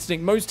killer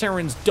instinct. Most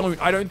Terrans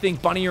don't. I don't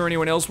think Bunny or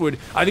anyone else would.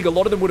 I think a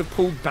lot of them would have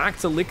pulled back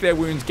to lick their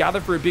wounds,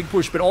 gather for a big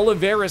push, but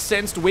Oliveira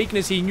sensed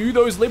weakness. He knew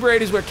those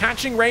Liberators were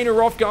catching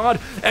Reynor off guard,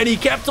 and he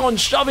kept on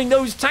shoving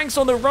those tanks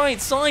on the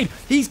right side.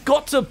 He's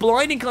got to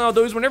blinding cloud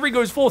those whenever he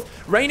goes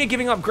forth. Reynor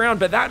giving up ground,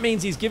 but that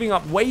means he's giving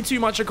up way too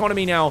much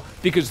economy now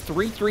because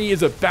 3-3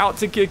 is about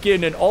to kick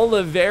in, and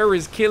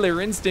Oliveira's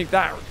killer instinct,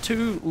 that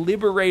 2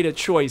 Liberator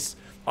choice,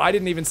 I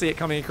didn't even see it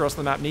coming across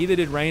the map, neither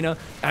did Reynor,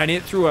 and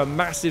it threw a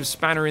massive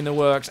spanner in the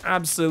works.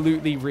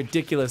 Absolutely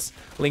ridiculous.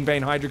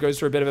 Lingbane Hydra goes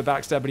for a bit of a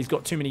backstab, but he's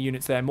got too many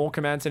units there. More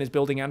command centers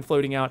building and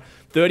floating out.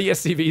 30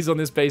 SCVs on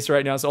this base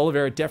right now, so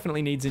Oliveira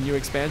definitely needs a new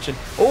expansion.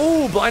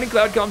 Oh, Blinding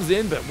Cloud comes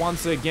in, but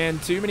once again,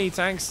 too many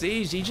tanks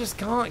sieged. He just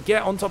can't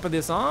get on top of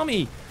this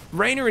army.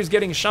 Reynor is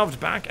getting shoved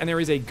back, and there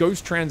is a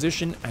ghost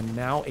transition, and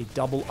now a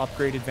double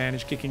upgrade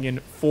advantage kicking in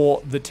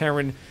for the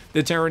Terran.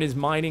 The Terran is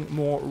mining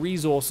more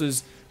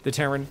resources. The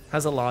Terran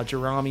has a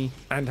larger army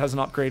and has an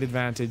upgrade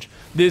advantage.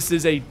 This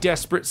is a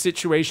desperate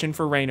situation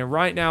for Reynor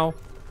right now.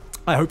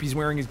 I hope he's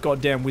wearing his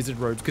goddamn wizard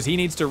robes because he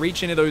needs to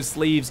reach into those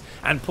sleeves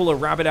and pull a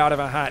rabbit out of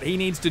a hat. He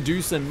needs to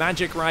do some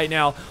magic right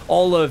now.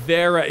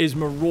 Oliveira is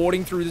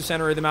marauding through the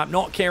center of the map,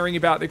 not caring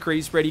about the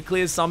crease spread. He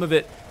clears some of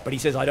it, but he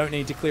says, I don't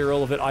need to clear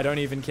all of it. I don't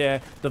even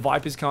care. The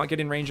Vipers can't get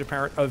in range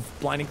of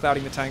blinding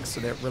clouding the tanks, so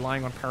they're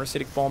relying on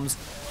parasitic bombs.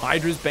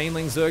 Hydras,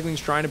 Banelings, Zerglings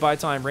trying to buy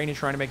time. Reynor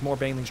trying to make more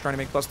Banelings, trying to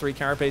make +3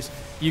 carapace.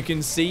 You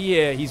can see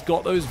here, he's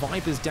got those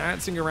Vipers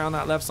dancing around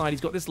that left side.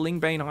 He's got this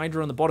Lingbane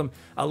Hydra on the bottom.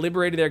 A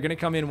Liberator there going to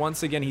come in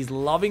once again. He's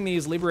loving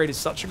these Liberators.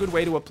 Such a good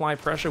way to apply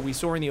pressure. We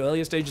saw in the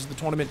earlier stages of the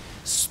tournament,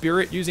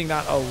 Spirit using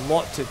that a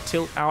lot to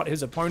tilt out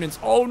his opponents.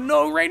 Oh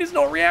no, Reynor's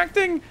not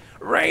reacting.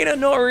 Reynor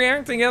not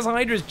reacting as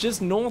Hydra's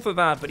just north of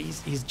that, but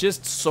he's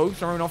just so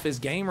thrown off his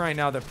game right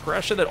now. The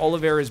pressure that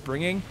Oliveira is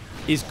bringing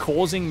is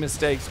causing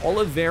mistakes.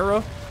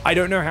 Oliveira, I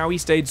don't know how he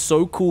stayed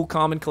so cool,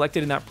 calm, and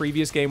collected in that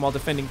previous game while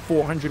defending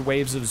 400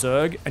 waves of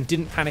Zerg and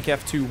didn't panic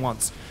F2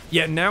 once.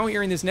 Yet now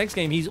here in this next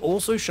game, he's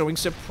also showing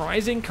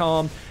surprising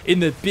calm in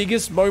the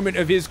biggest moment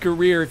of his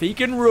career. If he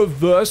can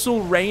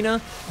reversal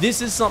Reynor,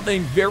 this is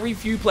something very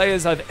few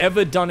players have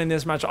ever done in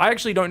this match. I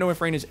actually don't know if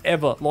Reynor's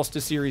ever lost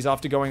a series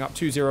after going up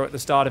 2-0 at the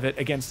start of it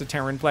against a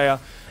Terran player.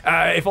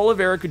 If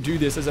Oliveira could do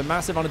this as a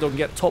massive underdog and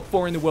get top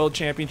 4 in the World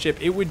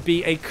Championship, it would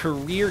be a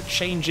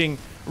career-changing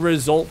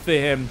result for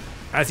him,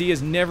 as he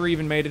has never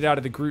even made it out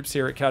of the groups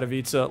here at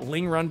Katowice.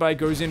 Ling Runby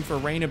goes in for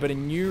Reynor, but a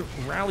new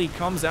rally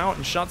comes out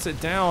and shuts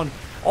it down.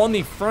 On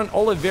the front,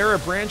 Oliveira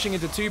branching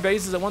into 2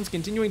 bases at once,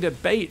 continuing to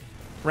bait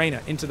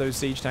Reynor into those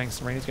siege tanks.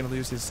 Reynor's going to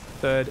lose his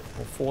 3rd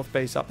or 4th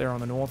base up there on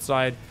the north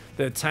side.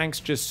 The tanks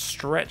just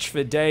stretch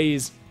for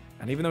days.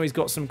 And even though he's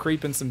got some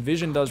creep and some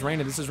vision, does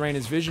Reynor. This is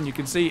Reynor's vision. You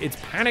can see it's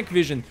panic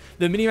vision.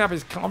 The minimap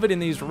is covered in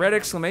these red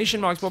exclamation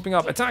marks popping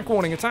up. Attack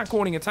warning, attack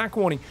warning, attack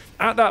warning.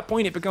 At that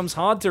point, it becomes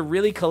hard to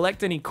really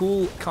collect any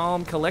cool,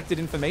 calm, collected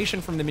information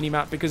from the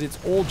minimap because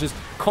it's all just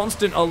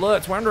constant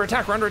alerts. We're under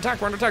attack, we're under attack,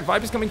 we're under attack.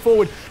 Viper's coming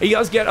forward. He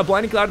does get a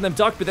blinding cloud and them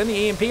ducked, but then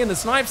the EMP and the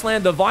snipes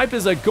land. The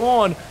Vipers are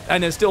gone,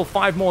 and there's still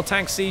 5 more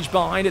tanks siege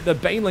behind it. The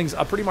Banelings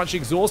are pretty much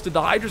exhausted.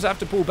 The Hydras have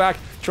to pull back,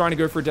 trying to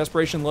go for a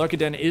desperation lurker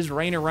den is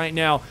Reynor right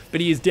now,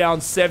 but he is down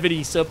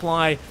 70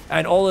 supply,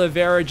 and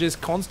Oliveira just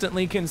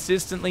constantly,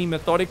 consistently,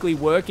 methodically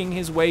working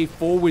his way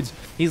forwards.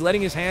 He's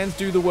letting his hands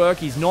do the work.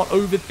 He's not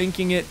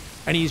overthinking it,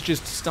 and he's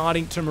just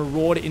starting to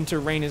maraud into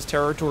Reynor's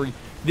territory.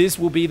 This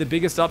will be the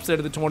biggest upset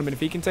of the tournament. If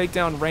he can take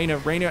down Reynor,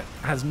 Reynor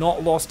has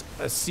not lost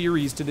a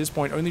series to this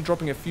point, only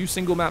dropping a few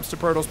single maps to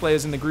Protoss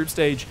players in the group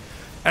stage,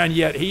 and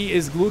yet he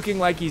is looking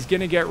like he's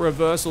going to get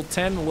reversal.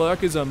 10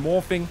 lurkers are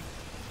morphing.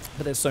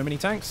 But there's so many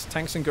tanks.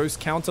 Tanks and ghosts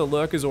counter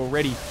lurkers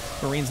already.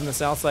 Marines on the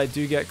south side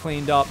do get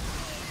cleaned up.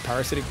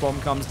 Parasitic bomb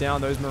comes down.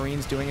 Those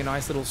Marines doing a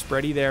nice little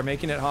spready there,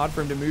 making it hard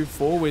for him to move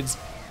forwards.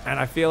 And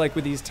I feel like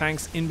with these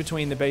tanks in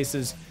between the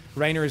bases,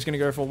 Reynor is going to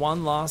go for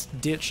one last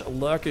ditch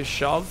lurker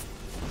shove.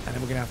 And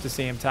then we're going to have to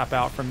see him tap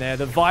out from there.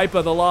 The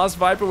Viper, the last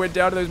Viper went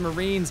down to those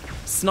Marines.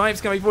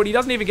 Snipes coming forward. He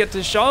doesn't even get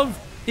to shove.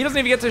 He doesn't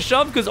even get to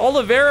shove because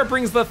Oliveira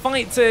brings the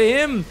fight to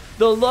him.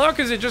 The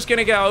lurkers are just going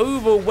to get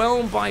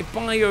overwhelmed by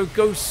bio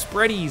ghost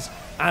spreadies.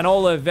 And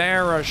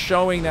Oliveira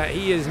showing that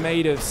he is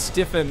made of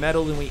stiffer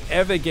metal than we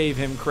ever gave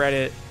him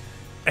credit.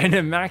 An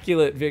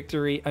immaculate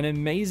victory, an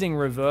amazing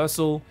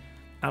reversal.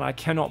 And I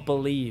cannot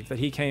believe that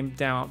he came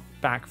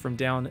back from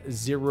down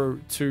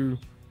 0-2.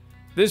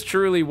 This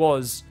truly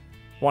was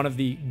one of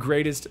the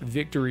greatest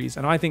victories,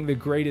 and I think the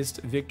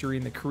greatest victory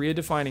in the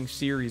career-defining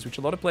series, which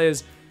a lot of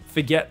players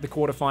forget the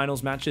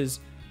quarterfinals matches.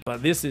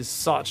 But this is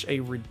such a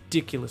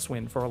ridiculous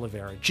win for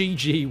Oliveira.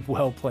 GG,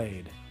 well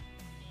played.